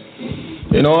blood.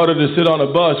 In order to sit on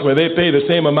a bus where they pay the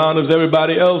same amount as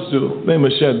everybody else do, they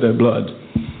must shed their blood.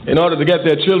 In order to get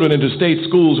their children into state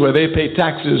schools where they pay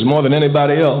taxes more than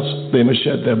anybody else, they must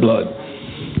shed their blood.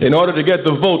 In order to get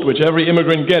the vote which every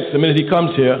immigrant gets the minute he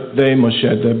comes here, they must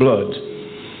shed their blood.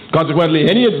 Consequently,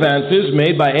 any advances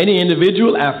made by any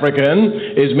individual African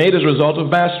is made as a result of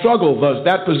mass struggle. Thus,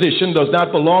 that position does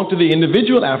not belong to the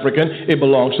individual African, it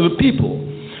belongs to the people.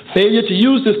 Failure to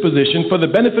use this position for the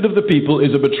benefit of the people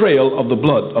is a betrayal of the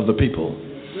blood of the people.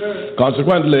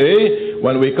 Consequently,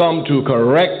 when we come to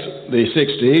correct the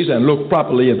 60s and look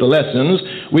properly at the lessons,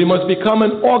 we must become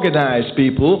an organized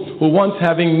people who, once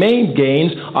having made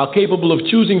gains, are capable of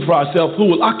choosing for ourselves who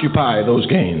will occupy those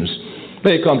gains.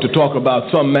 They come to talk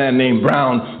about some man named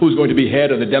Brown who's going to be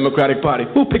head of the Democratic Party.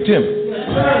 Who picked him? Who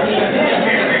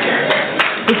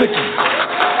picked him?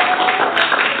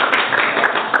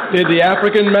 Did the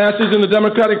African masses in the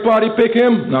Democratic Party pick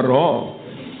him? Not at all.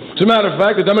 As a matter of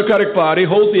fact, the Democratic Party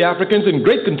holds the Africans in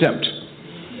great contempt.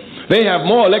 They have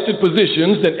more elected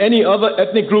positions than any other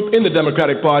ethnic group in the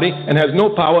Democratic Party and has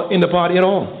no power in the party at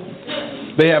all.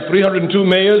 They have 302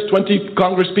 mayors, 20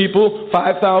 congresspeople,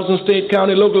 5,000 state,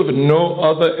 county, local. No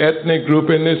other ethnic group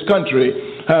in this country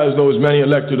has those many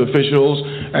elected officials,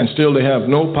 and still they have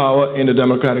no power in the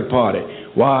Democratic Party.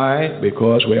 Why?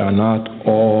 Because we are not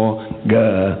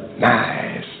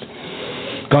organized.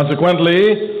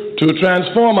 Consequently, to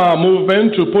transform our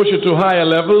movement, to push it to higher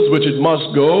levels, which it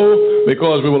must go,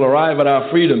 because we will arrive at our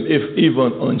freedom, if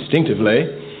even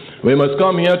instinctively, We must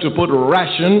come here to put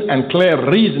ration and clear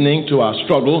reasoning to our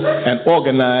struggle and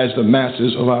organize the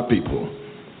masses of our people.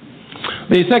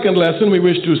 The second lesson we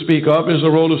wish to speak of is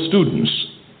the role of students.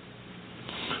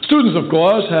 Students, of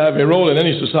course, have a role in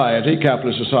any society,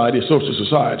 capitalist society, social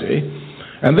society,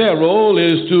 and their role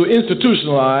is to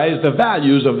institutionalize the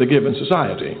values of the given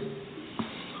society.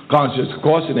 Of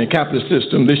course, in a capitalist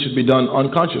system, this should be done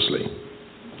unconsciously.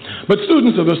 But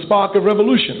students are the spark of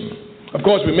revolution. Of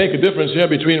course, we make a difference here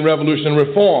between revolution and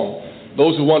reform.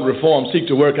 Those who want reform seek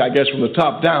to work, I guess, from the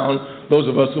top down. Those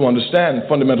of us who understand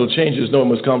fundamental changes know it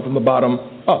must come from the bottom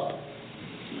up.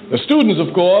 The students,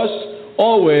 of course,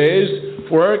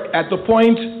 always work at the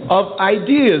point of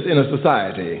ideas in a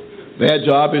society. Their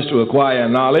job is to acquire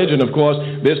knowledge, and of course,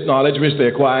 this knowledge which they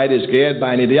acquired is geared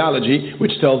by an ideology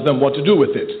which tells them what to do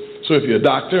with it. So if you're a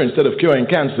doctor, instead of curing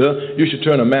cancer, you should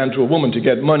turn a man to a woman to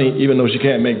get money, even though she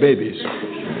can't make babies.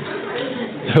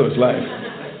 That was life.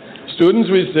 Students,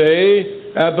 we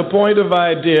say, at the point of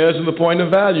ideas and the point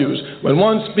of values. When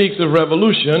one speaks of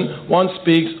revolution, one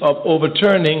speaks of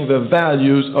overturning the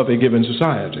values of a given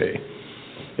society.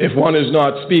 If one is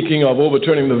not speaking of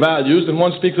overturning the values, then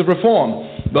one speaks of reform.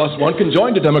 Thus, one can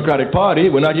join the Democratic Party.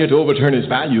 We're not here to overturn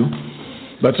its value.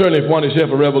 But certainly if one is here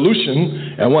for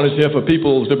revolution and one is here for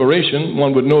people's liberation,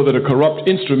 one would know that a corrupt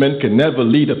instrument can never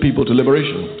lead a people to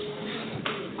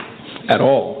liberation at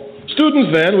all.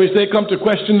 Students, then, we say, come to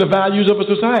question the values of a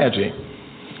society.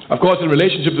 Of course, in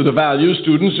relationship to the values,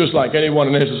 students, just like anyone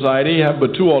in any society, have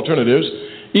but two alternatives.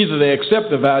 Either they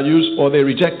accept the values or they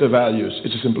reject the values.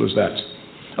 It's as simple as that.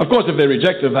 Of course, if they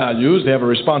reject the values, they have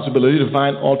a responsibility to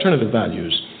find alternative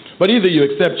values. But either you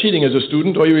accept cheating as a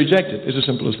student or you reject it. It's as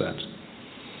simple as that.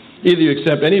 Either you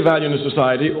accept any value in a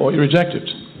society or you reject it.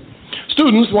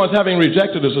 Students, once having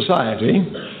rejected a society,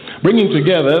 bringing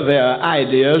together their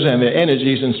ideas and their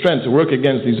energies and strength to work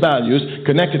against these values,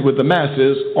 connected with the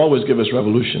masses, always give us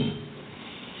revolution.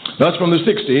 Thus, from the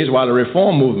 60s, while a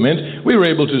reform movement, we were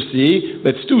able to see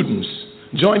that students,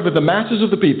 joined with the masses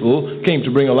of the people, came to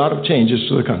bring a lot of changes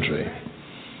to the country.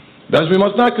 Thus, we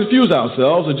must not confuse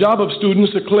ourselves. The job of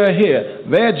students is clear here.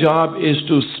 Their job is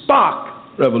to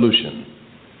spark revolution.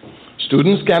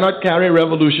 Students cannot carry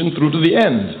revolution through to the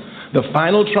end. The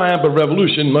final triumph of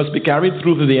revolution must be carried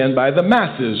through to the end by the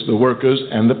masses, the workers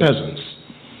and the peasants.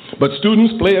 But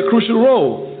students play a crucial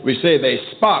role. We say they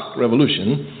spark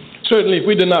revolution. Certainly, if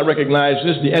we did not recognize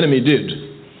this, the enemy did.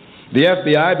 The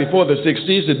FBI, before the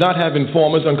 60s, did not have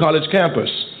informers on college campus.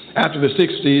 After the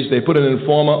 60s, they put an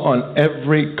informer on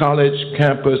every college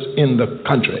campus in the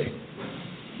country.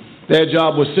 Their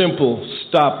job was simple: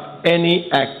 stop any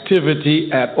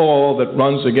activity at all that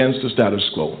runs against the status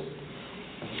quo.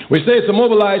 We say it's the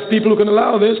mobilized people who can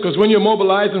allow this, because when you're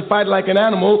mobilized and fight like an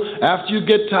animal, after you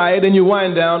get tired and you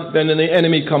wind down, then the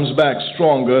enemy comes back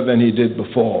stronger than he did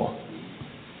before.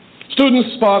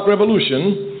 Students spark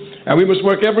revolution, and we must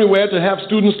work everywhere to have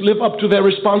students live up to their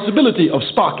responsibility of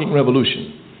sparking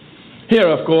revolution. Here,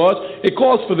 of course, it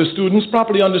calls for the students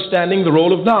properly understanding the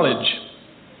role of knowledge.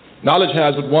 Knowledge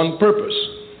has but one purpose.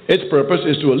 Its purpose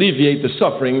is to alleviate the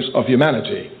sufferings of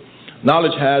humanity.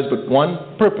 Knowledge has but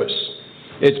one purpose.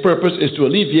 Its purpose is to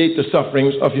alleviate the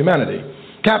sufferings of humanity.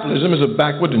 Capitalism is a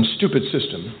backward and stupid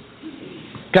system.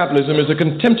 Capitalism is a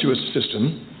contemptuous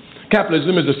system.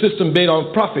 Capitalism is a system based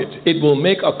on profit. It will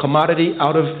make a commodity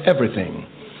out of everything.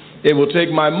 It will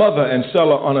take my mother and sell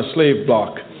her on a slave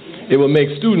block. It will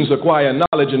make students acquire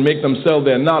knowledge and make them sell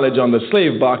their knowledge on the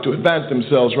slave block to advance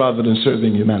themselves rather than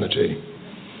serving humanity.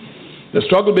 The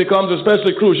struggle becomes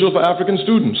especially crucial for African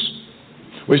students.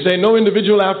 We say no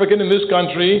individual African in this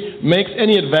country makes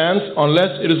any advance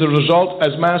unless it is a result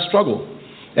as mass struggle.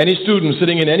 Any student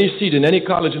sitting in any seat in any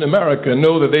college in America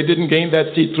know that they didn't gain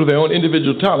that seat through their own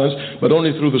individual talents, but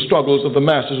only through the struggles of the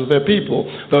masses of their people.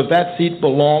 Thus, that seat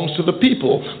belongs to the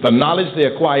people. The knowledge they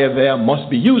acquire there must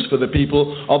be used for the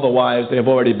people, otherwise they have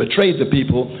already betrayed the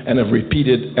people and have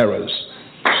repeated errors.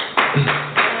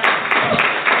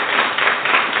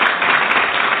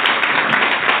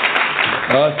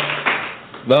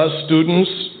 Thus, students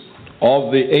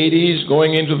of the 80s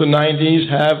going into the 90s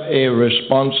have a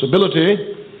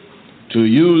responsibility to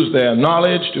use their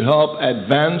knowledge to help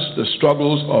advance the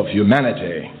struggles of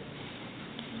humanity.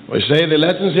 We say the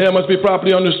lessons here must be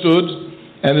properly understood,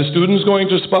 and the students going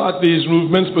to spark these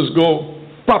movements must go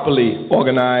properly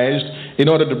organized in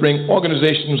order to bring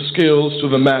organizational skills to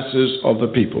the masses of the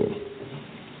people.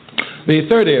 The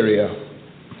third area.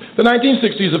 The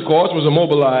 1960s, of course, was a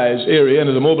mobilized area, and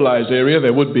as a mobilized area,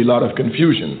 there would be a lot of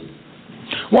confusion.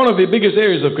 One of the biggest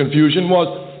areas of confusion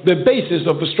was the basis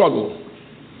of the struggle.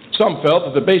 Some felt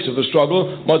that the base of the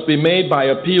struggle must be made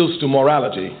by appeals to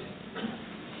morality.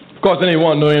 Of course,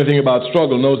 anyone knowing anything about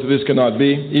struggle knows that this cannot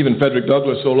be. Even Frederick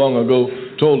Douglass so long ago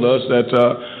told us that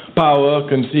power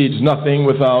concedes nothing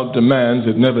without demands.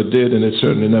 It never did, and it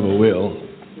certainly never will.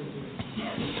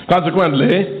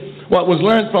 Consequently, what was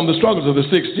learned from the struggles of the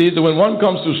 60s, that when one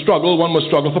comes to struggle, one must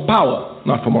struggle for power,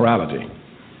 not for morality.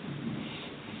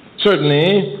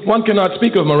 Certainly, one cannot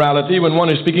speak of morality when one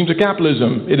is speaking to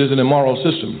capitalism. It is an immoral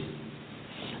system.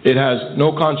 It has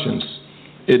no conscience.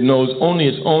 It knows only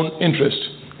its own interest.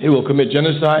 It will commit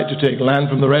genocide to take land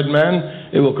from the red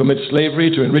man. It will commit slavery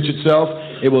to enrich itself.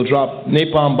 It will drop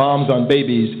napalm bombs on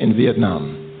babies in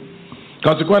Vietnam.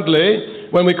 Consequently,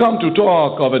 when we come to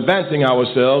talk of advancing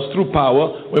ourselves through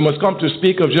power, we must come to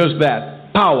speak of just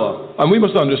that, power. And we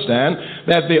must understand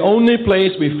that the only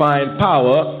place we find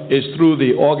power is through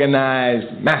the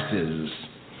organized masses.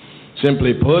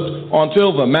 Simply put,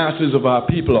 until the masses of our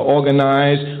people are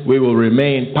organized, we will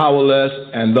remain powerless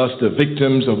and thus the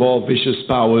victims of all vicious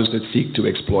powers that seek to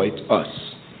exploit us.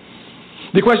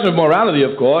 The question of morality,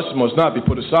 of course, must not be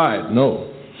put aside, no.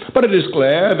 But it is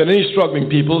clear that any struggling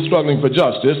people struggling for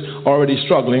justice are already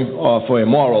struggling for a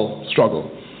moral struggle.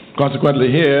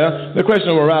 Consequently here, the question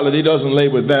of morality doesn't lay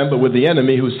with them, but with the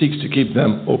enemy who seeks to keep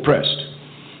them oppressed.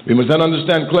 We must then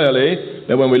understand clearly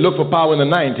that when we look for power in the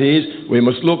 90s, when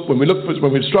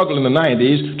we struggle in the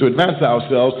 90s to advance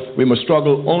ourselves, we must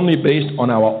struggle only based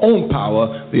on our own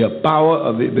power, the power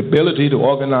of the ability to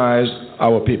organize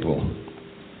our people.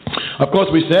 Of course,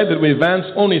 we said that we advance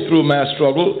only through mass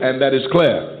struggle, and that is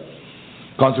clear.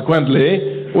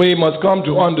 Consequently, we must come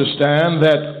to understand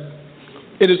that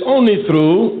it is only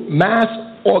through mass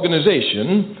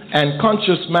organization and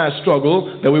conscious mass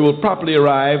struggle that we will properly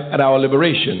arrive at our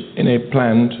liberation in a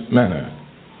planned manner.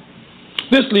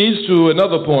 This leads to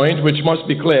another point which must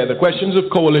be clear, the questions of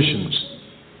coalitions.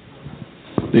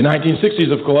 The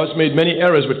 1960s, of course, made many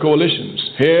errors with coalitions.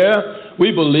 Here,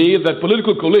 we believe that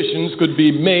political coalitions could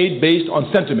be made based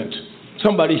on sentiment.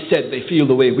 Somebody said they feel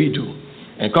the way we do,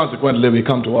 and consequently we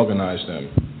come to organize them.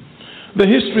 The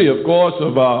history, of course,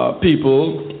 of our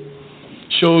people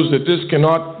shows that this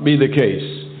cannot be the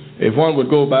case. If one would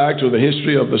go back to the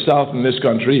history of the South in this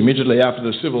country, immediately after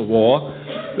the Civil War,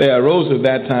 there arose at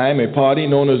that time a party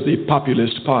known as the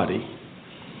Populist Party.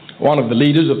 One of the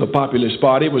leaders of the Populist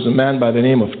Party was a man by the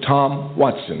name of Tom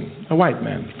Watson, a white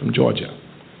man from Georgia.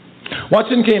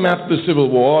 Watson came after the Civil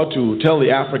War to tell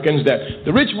the Africans that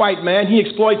the rich white man, he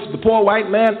exploits the poor white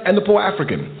man and the poor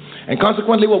African. And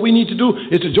consequently, what we need to do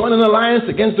is to join an alliance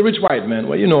against the rich white man.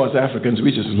 Well, you know, us Africans,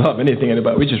 we just love anything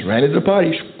anybody. We just ran into the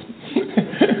party.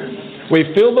 We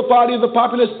filled the party of the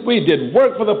Populists. We did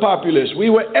work for the Populists. We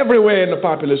were everywhere in the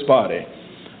Populist Party.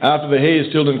 After the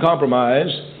Hayes-Tilden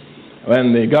Compromise,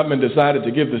 when the government decided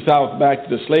to give the South back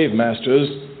to the slave masters,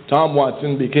 Tom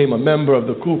Watson became a member of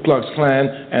the Ku Klux Klan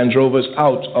and drove us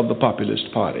out of the Populist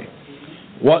Party.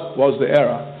 What was the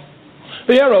error?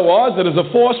 The error was that as a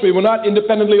force we were not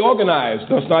independently organized,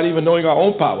 thus not even knowing our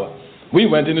own power. We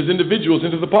went in as individuals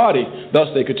into the party, thus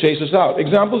they could chase us out.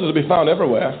 Examples are to be found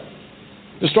everywhere.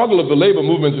 The struggle of the labor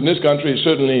movements in this country is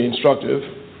certainly instructive.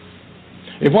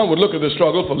 If one would look at the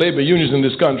struggle for labor unions in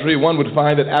this country, one would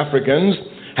find that Africans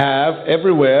have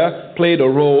everywhere played a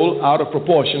role out of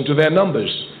proportion to their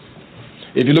numbers.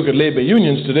 If you look at labor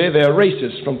unions today, they are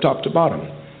racist from top to bottom.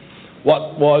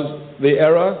 What was the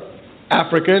error?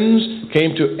 Africans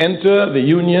came to enter the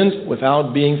unions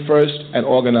without being first an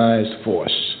organized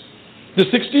force. The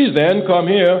 60s then come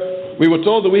here. We were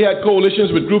told that we had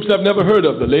coalitions with groups I've never heard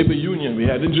of, the labor union. We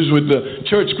had interests with the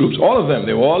church groups, all of them.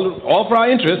 They were all for our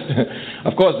interest.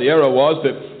 Of course, the error was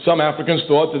that some Africans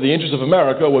thought that the interest of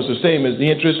America was the same as the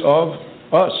interest of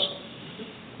us.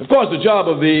 Of course, the job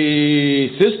of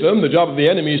the system, the job of the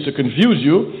enemy is to confuse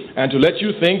you and to let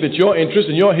you think that your interest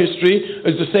and your history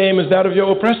is the same as that of your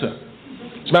oppressor.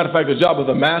 As a matter of fact, the job of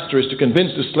the master is to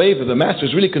convince the slave that the master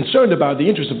is really concerned about the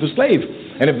interest of the slave.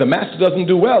 And if the master doesn't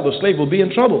do well, the slave will be in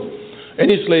trouble.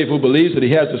 Any slave who believes that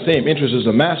he has the same interest as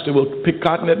the master will pick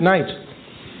cotton at night.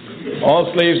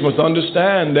 All slaves must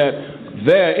understand that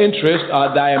their interests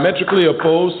are diametrically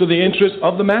opposed to the interests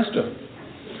of the master.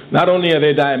 Not only are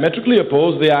they diametrically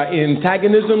opposed, they are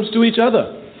antagonisms to each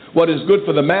other. What is good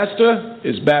for the master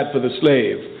is bad for the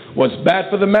slave. What's bad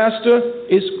for the master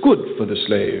is good for the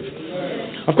slave.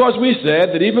 Of course, we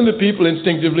said that even the people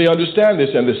instinctively understand this,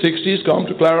 and the 60s come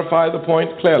to clarify the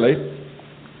point clearly.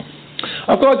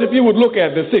 Of course, if you would look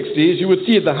at the 60s, you would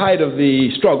see at the height of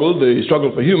the struggle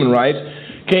for human rights,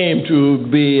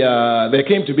 there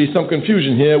came to be some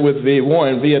confusion here with the war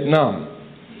in Vietnam.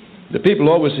 The people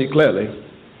always see clearly.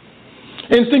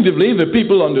 Instinctively, the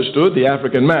people understood, the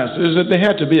African masses, that they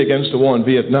had to be against the war in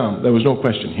Vietnam. There was no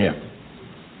question here.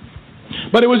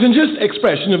 But it was in just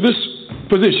expression of this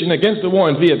position against the war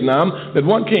in Vietnam that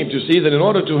one came to see that in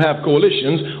order to have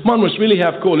coalitions, one must really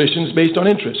have coalitions based on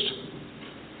interest.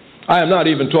 I am not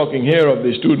even talking here of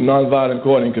the Student Nonviolent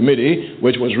Coordinating Committee,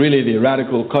 which was really the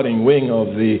radical cutting wing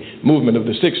of the movement of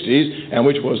the 60s, and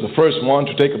which was the first one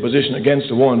to take a position against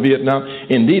the war in Vietnam.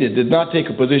 Indeed, it did not take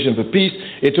a position for peace.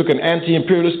 It took an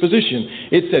anti-imperialist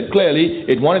position. It said clearly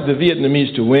it wanted the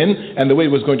Vietnamese to win, and the way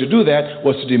it was going to do that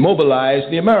was to demobilize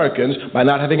the Americans by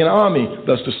not having an army.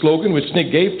 Thus, the slogan which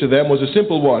Snick gave to them was a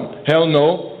simple one: hell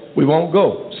no, we won't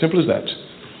go. Simple as that.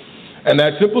 And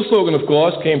that simple slogan, of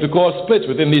course, came to cause splits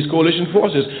within these coalition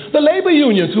forces. The labor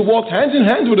unions who walked hand in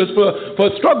hand with us for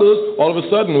struggles, all of a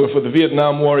sudden were for the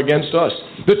Vietnam War against us.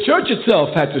 The church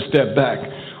itself had to step back.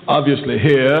 Obviously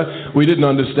here, we didn't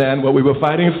understand what we were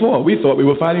fighting for. We thought we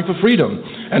were fighting for freedom.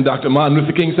 And Dr. Martin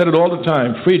Luther King said it all the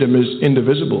time: freedom is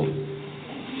indivisible.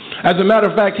 As a matter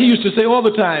of fact, he used to say all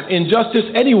the time, injustice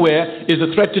anywhere is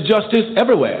a threat to justice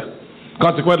everywhere.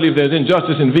 Consequently, if there's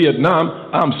injustice in Vietnam,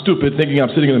 I'm stupid thinking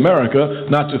I'm sitting in America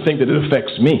not to think that it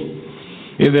affects me.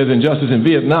 If there's injustice in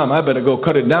Vietnam, I better go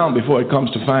cut it down before it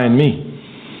comes to find me.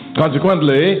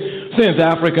 Consequently, since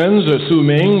Africans,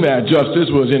 assuming that justice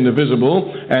was indivisible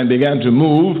and began to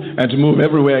move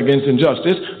everywhere against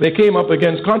injustice, they came up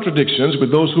against contradictions with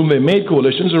those whom they made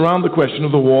coalitions around the question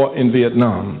of the war in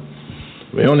Vietnam.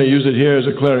 We only use it here as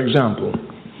a clear example.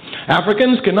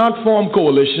 Africans cannot form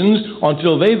coalitions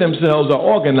until they themselves are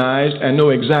organized and know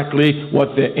exactly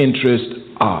what their interests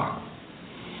are.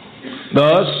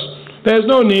 Thus, there's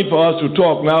no need for us to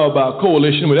talk now about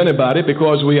coalition with anybody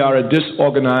because we are a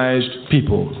disorganized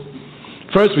people.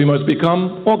 First, we must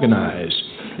become organized.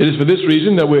 It is for this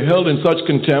reason that we're held in such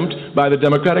contempt by the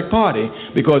Democratic Party,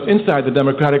 because inside the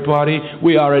Democratic Party,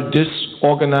 we are a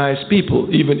disorganized people,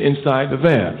 even inside of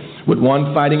there, with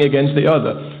one fighting against the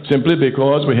other, simply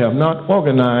because we have not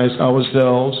organized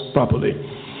ourselves properly.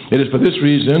 It is for this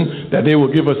reason that they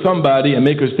will give us somebody and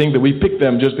make us think that we picked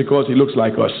them just because he looks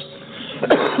like us.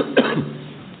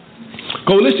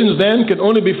 Coalitions, then, can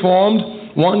only be formed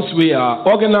once we are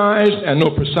organized and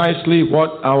know precisely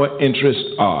what our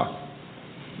interests are.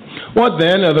 What,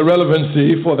 then, are the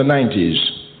relevancy for the 90s?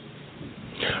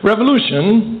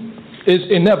 Revolution is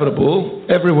inevitable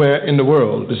everywhere in the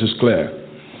world, this is clear.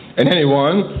 And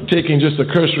anyone taking just a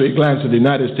cursory glance at the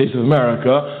United States of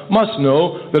America must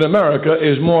know that America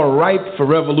is more ripe for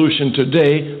revolution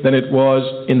today than it was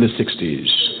in the 60s.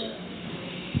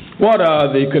 What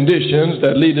are the conditions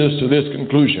that lead us to this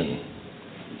conclusion?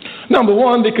 Number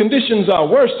one, the conditions are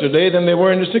worse today than they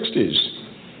were in the 60s.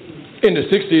 In the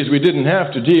 60s, we didn't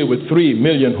have to deal with 3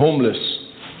 million homeless.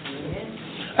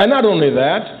 And not only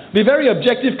that, the very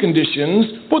objective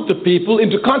conditions put the people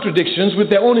into contradictions with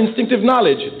their own instinctive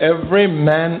knowledge. Every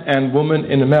man and woman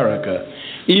in America,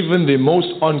 even the most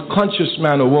unconscious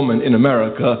man or woman in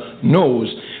America, knows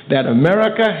that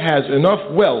America has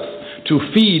enough wealth to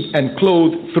feed and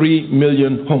clothe 3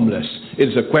 million homeless. It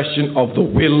is a question of the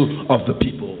will of the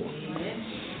people.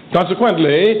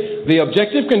 Consequently, the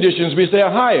objective conditions we say are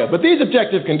higher, but these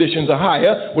objective conditions are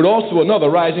higher with also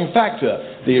another rising factor,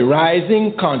 the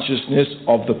rising consciousness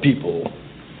of the people.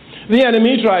 The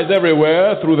enemy tries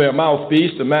everywhere through their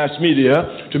mouthpiece, the mass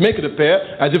media, to make it appear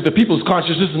as if the people's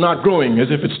consciousness is not growing, as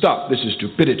if it stopped. This is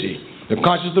stupidity. The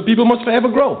consciousness of the people must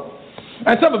forever grow.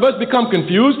 And some of us become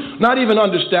confused, not even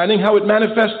understanding how it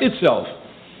manifests itself.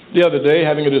 The other day,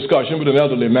 having a discussion with an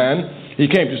elderly man, he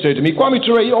came to say to me, Kwame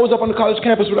Ture, you're always up on the college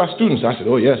campus with our students. I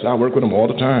said, oh, yes, I work with them all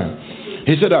the time.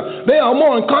 He said, they are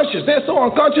more unconscious. They're so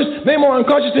unconscious, they're more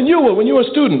unconscious than you were when you were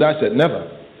a student. I said, never.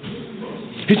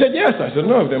 He said, yes. I said,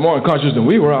 no, if they're more unconscious than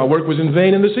we were, our work was in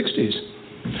vain in the 60s.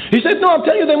 He said, no, I'm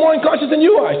telling you, they're more unconscious than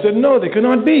you are. I said, no, they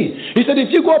cannot be. He said,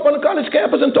 if you go up on the college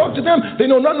campus and talk to them, they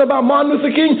know nothing about Martin Luther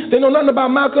King, they know nothing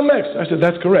about Malcolm X. I said,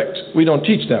 that's correct. We don't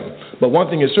teach them. But one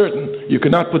thing is certain, you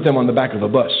cannot put them on the back of a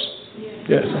bus.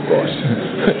 Yes, of course.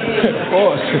 Of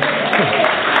course.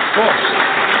 Of course.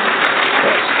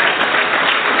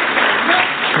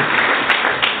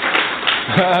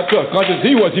 I took conscious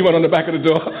he went on the back of the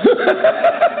door.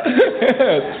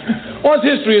 Yes. Once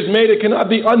history is made, it cannot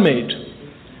be unmade.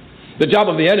 The job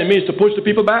of the enemy is to push the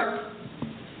people back.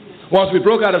 Once we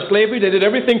broke out of slavery, they did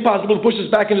everything possible to push us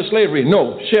back into slavery.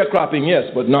 No, sharecropping, yes,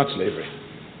 but not slavery.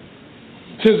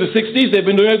 Since the 60s, they've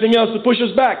been doing everything else to push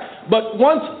us back. But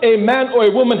once a man or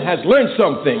a woman has learned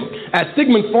something, as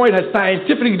Sigmund Freud has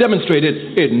scientifically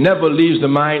demonstrated, it never leaves the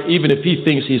mind, even if he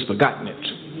thinks he's forgotten it.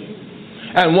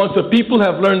 And once the people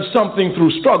have learned something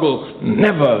through struggle,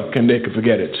 never can they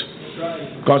forget it.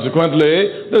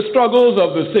 Consequently, the struggles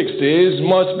of the 60s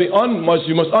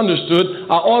you must understood,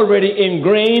 are already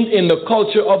ingrained in the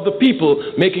culture of the people,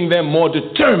 making them more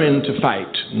determined to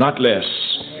fight, not less.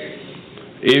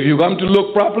 If you come to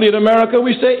look properly at America,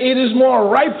 we say it is more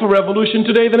ripe for revolution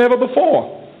today than ever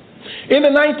before. In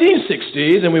the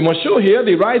 1960s, and we must show here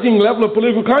the rising level of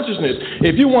political consciousness.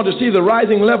 If you want to see the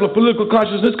rising level of political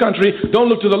consciousness in this country, don't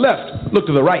look to the left, look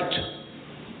to the right.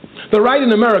 The right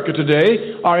in America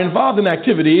today are involved in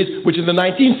activities which in the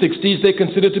 1960s they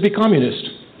considered to be communist.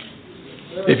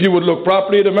 If you would look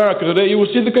properly at America today, you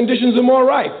will see the conditions are more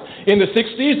ripe. In the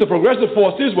 60s, the progressive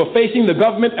forces were facing the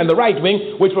government and the right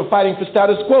wing, which were fighting for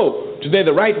status quo. Today,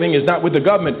 the right wing is not with the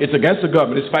government. It's against the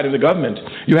government. It's fighting the government.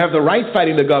 You have the right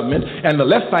fighting the government and the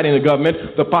left fighting the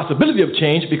government. The possibility of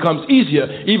change becomes easier,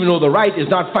 even though the right is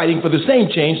not fighting for the same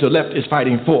change the left is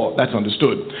fighting for. That's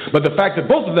understood. But the fact that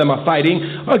both of them are fighting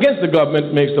against the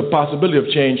government makes the possibility of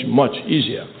change much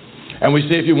easier. And we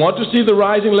say if you want to see the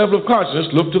rising level of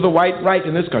consciousness, look to the white right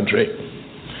in this country.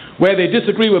 Where they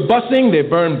disagree with busing, they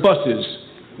burn buses.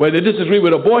 Where they disagree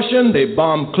with abortion, they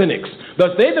bomb clinics.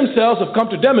 Thus, they themselves have come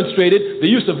to demonstrate the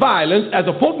use of violence as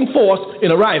a potent force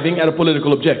in arriving at a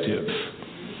political objective.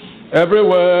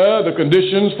 Everywhere, the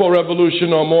conditions for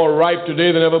revolution are more ripe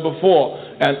today than ever before.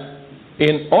 And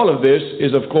in all of this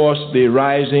is, of course, the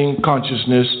rising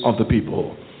consciousness of the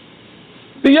people.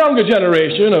 The younger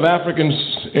generation of Africans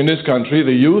in this country,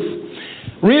 the youth,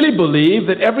 really believe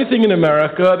that everything in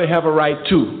America they have a right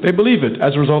to. They believe it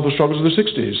as a result of the struggles of the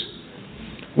 60s.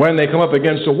 When they come up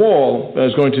against a wall,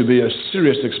 there's going to be a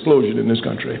serious explosion in this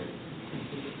country.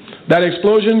 That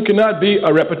explosion cannot be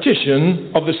a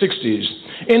repetition of the 60s.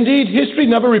 Indeed, history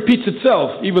never repeats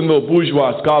itself, even though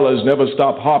bourgeois scholars never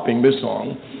stop harping this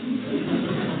song.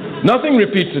 Nothing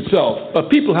repeats itself, but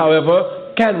people,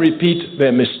 however, can repeat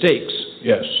their mistakes,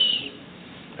 yes.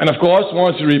 And of course,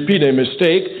 once you repeat a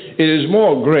mistake, it is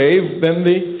more grave than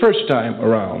the first time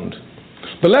around.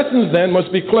 The lessons then must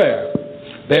be clear.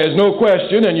 There is no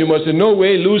question, and you must in no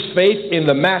way lose faith in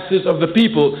the masses of the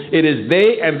people. It is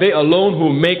they and they alone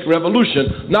who make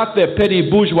revolution, not their petty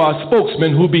bourgeois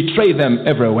spokesmen who betray them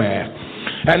everywhere.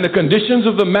 And the conditions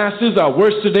of the masses are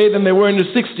worse today than they were in the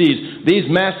 60s. These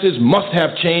masses must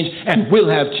have changed and will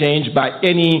have changed by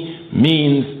any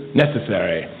means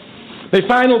necessary. The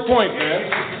final point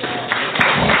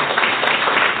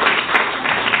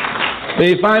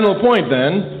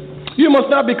then, you must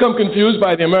not become confused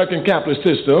by the American capitalist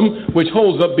system, which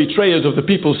holds up betrayers of the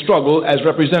people's struggle as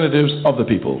representatives of the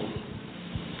people.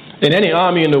 In any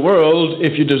army in the world,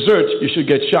 if you desert, you should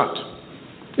get shot.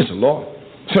 It's a law.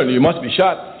 Certainly you must be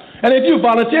shot. And if you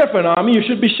volunteer for an army, you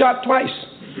should be shot twice.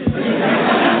 Of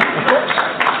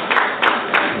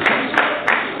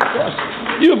course.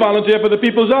 You volunteer for the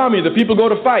people's army. The people go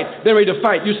to fight. They're ready to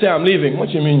fight. You say, I'm leaving. What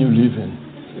do you mean you're leaving?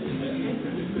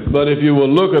 But if you will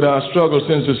look at our struggle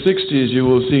since the 60s, you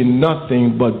will see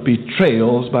nothing but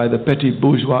betrayals by the petty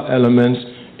bourgeois elements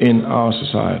in our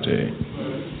society.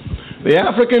 The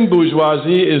African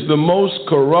bourgeoisie is the most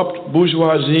corrupt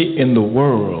bourgeoisie in the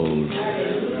world.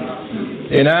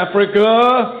 In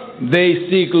Africa, they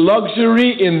seek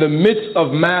luxury in the midst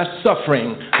of mass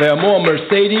suffering. There are more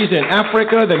Mercedes in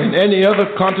Africa than in any other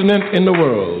continent in the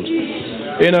world.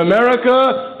 In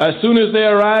America, as soon as they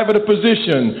arrive at a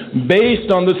position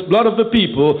based on this blood of the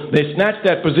people, they snatch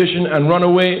that position and run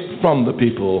away from the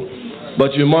people.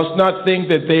 But you must not think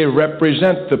that they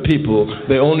represent the people.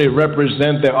 They only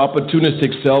represent their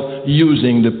opportunistic self,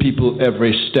 using the people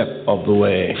every step of the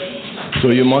way.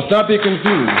 So you must not be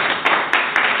confused.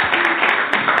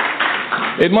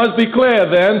 It must be clear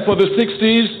then, for the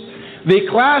 60s, the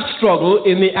class struggle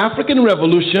in the African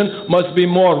Revolution must be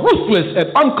more ruthless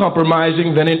and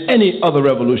uncompromising than in any other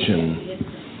revolution.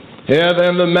 Here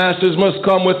then the masses must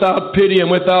come without pity and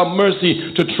without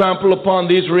mercy to trample upon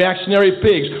these reactionary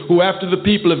pigs who, after the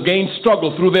people have gained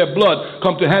struggle through their blood,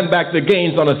 come to hand back the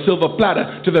gains on a silver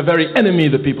platter to the very enemy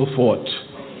the people fought.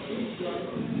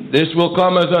 This will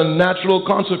come as a natural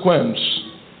consequence.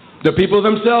 The people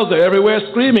themselves are everywhere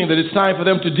screaming that it's time for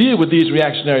them to deal with these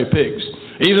reactionary pigs.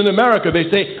 Even in America, they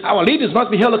say, our leaders must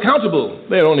be held accountable.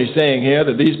 They're only saying here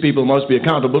that these people must be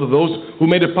accountable to those who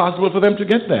made it possible for them to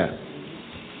get there.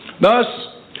 Thus,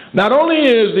 not only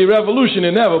is the revolution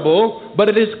inevitable, but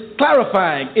it is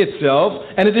clarifying itself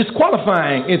and it is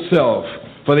qualifying itself.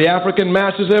 For the African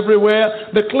masses everywhere,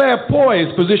 the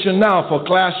clairpoised position now for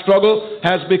class struggle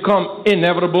has become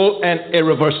inevitable and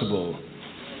irreversible.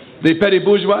 The petty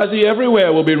bourgeoisie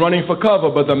everywhere will be running for cover,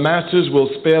 but the masses will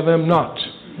spare them not.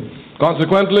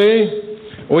 Consequently,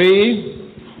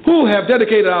 we who have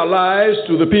dedicated our lives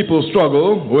to the people's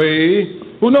struggle, we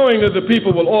who, knowing that the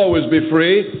people will always be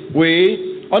free,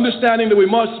 we, understanding that we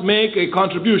must make a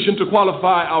contribution to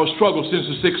qualify our struggle since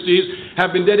the 60s,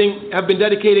 have been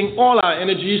dedicating all our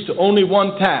energies to only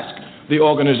one task: the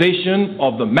organization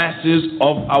of the masses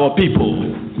of our people.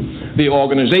 The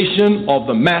organization of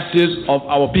the masses of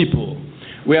our people.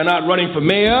 We are not running for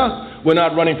mayor. We're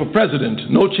not running for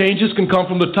president. No changes can come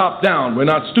from the top down. We're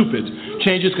not stupid.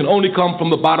 Changes can only come from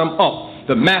the bottom up.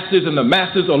 The masses and the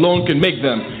masses alone can make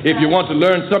them. If you want to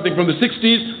learn something from the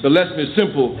 60s, the lesson is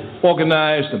simple: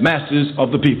 organize the masses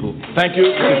of the people. Thank you.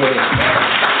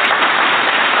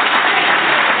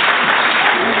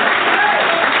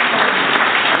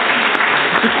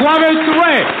 Kwame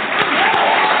Ture.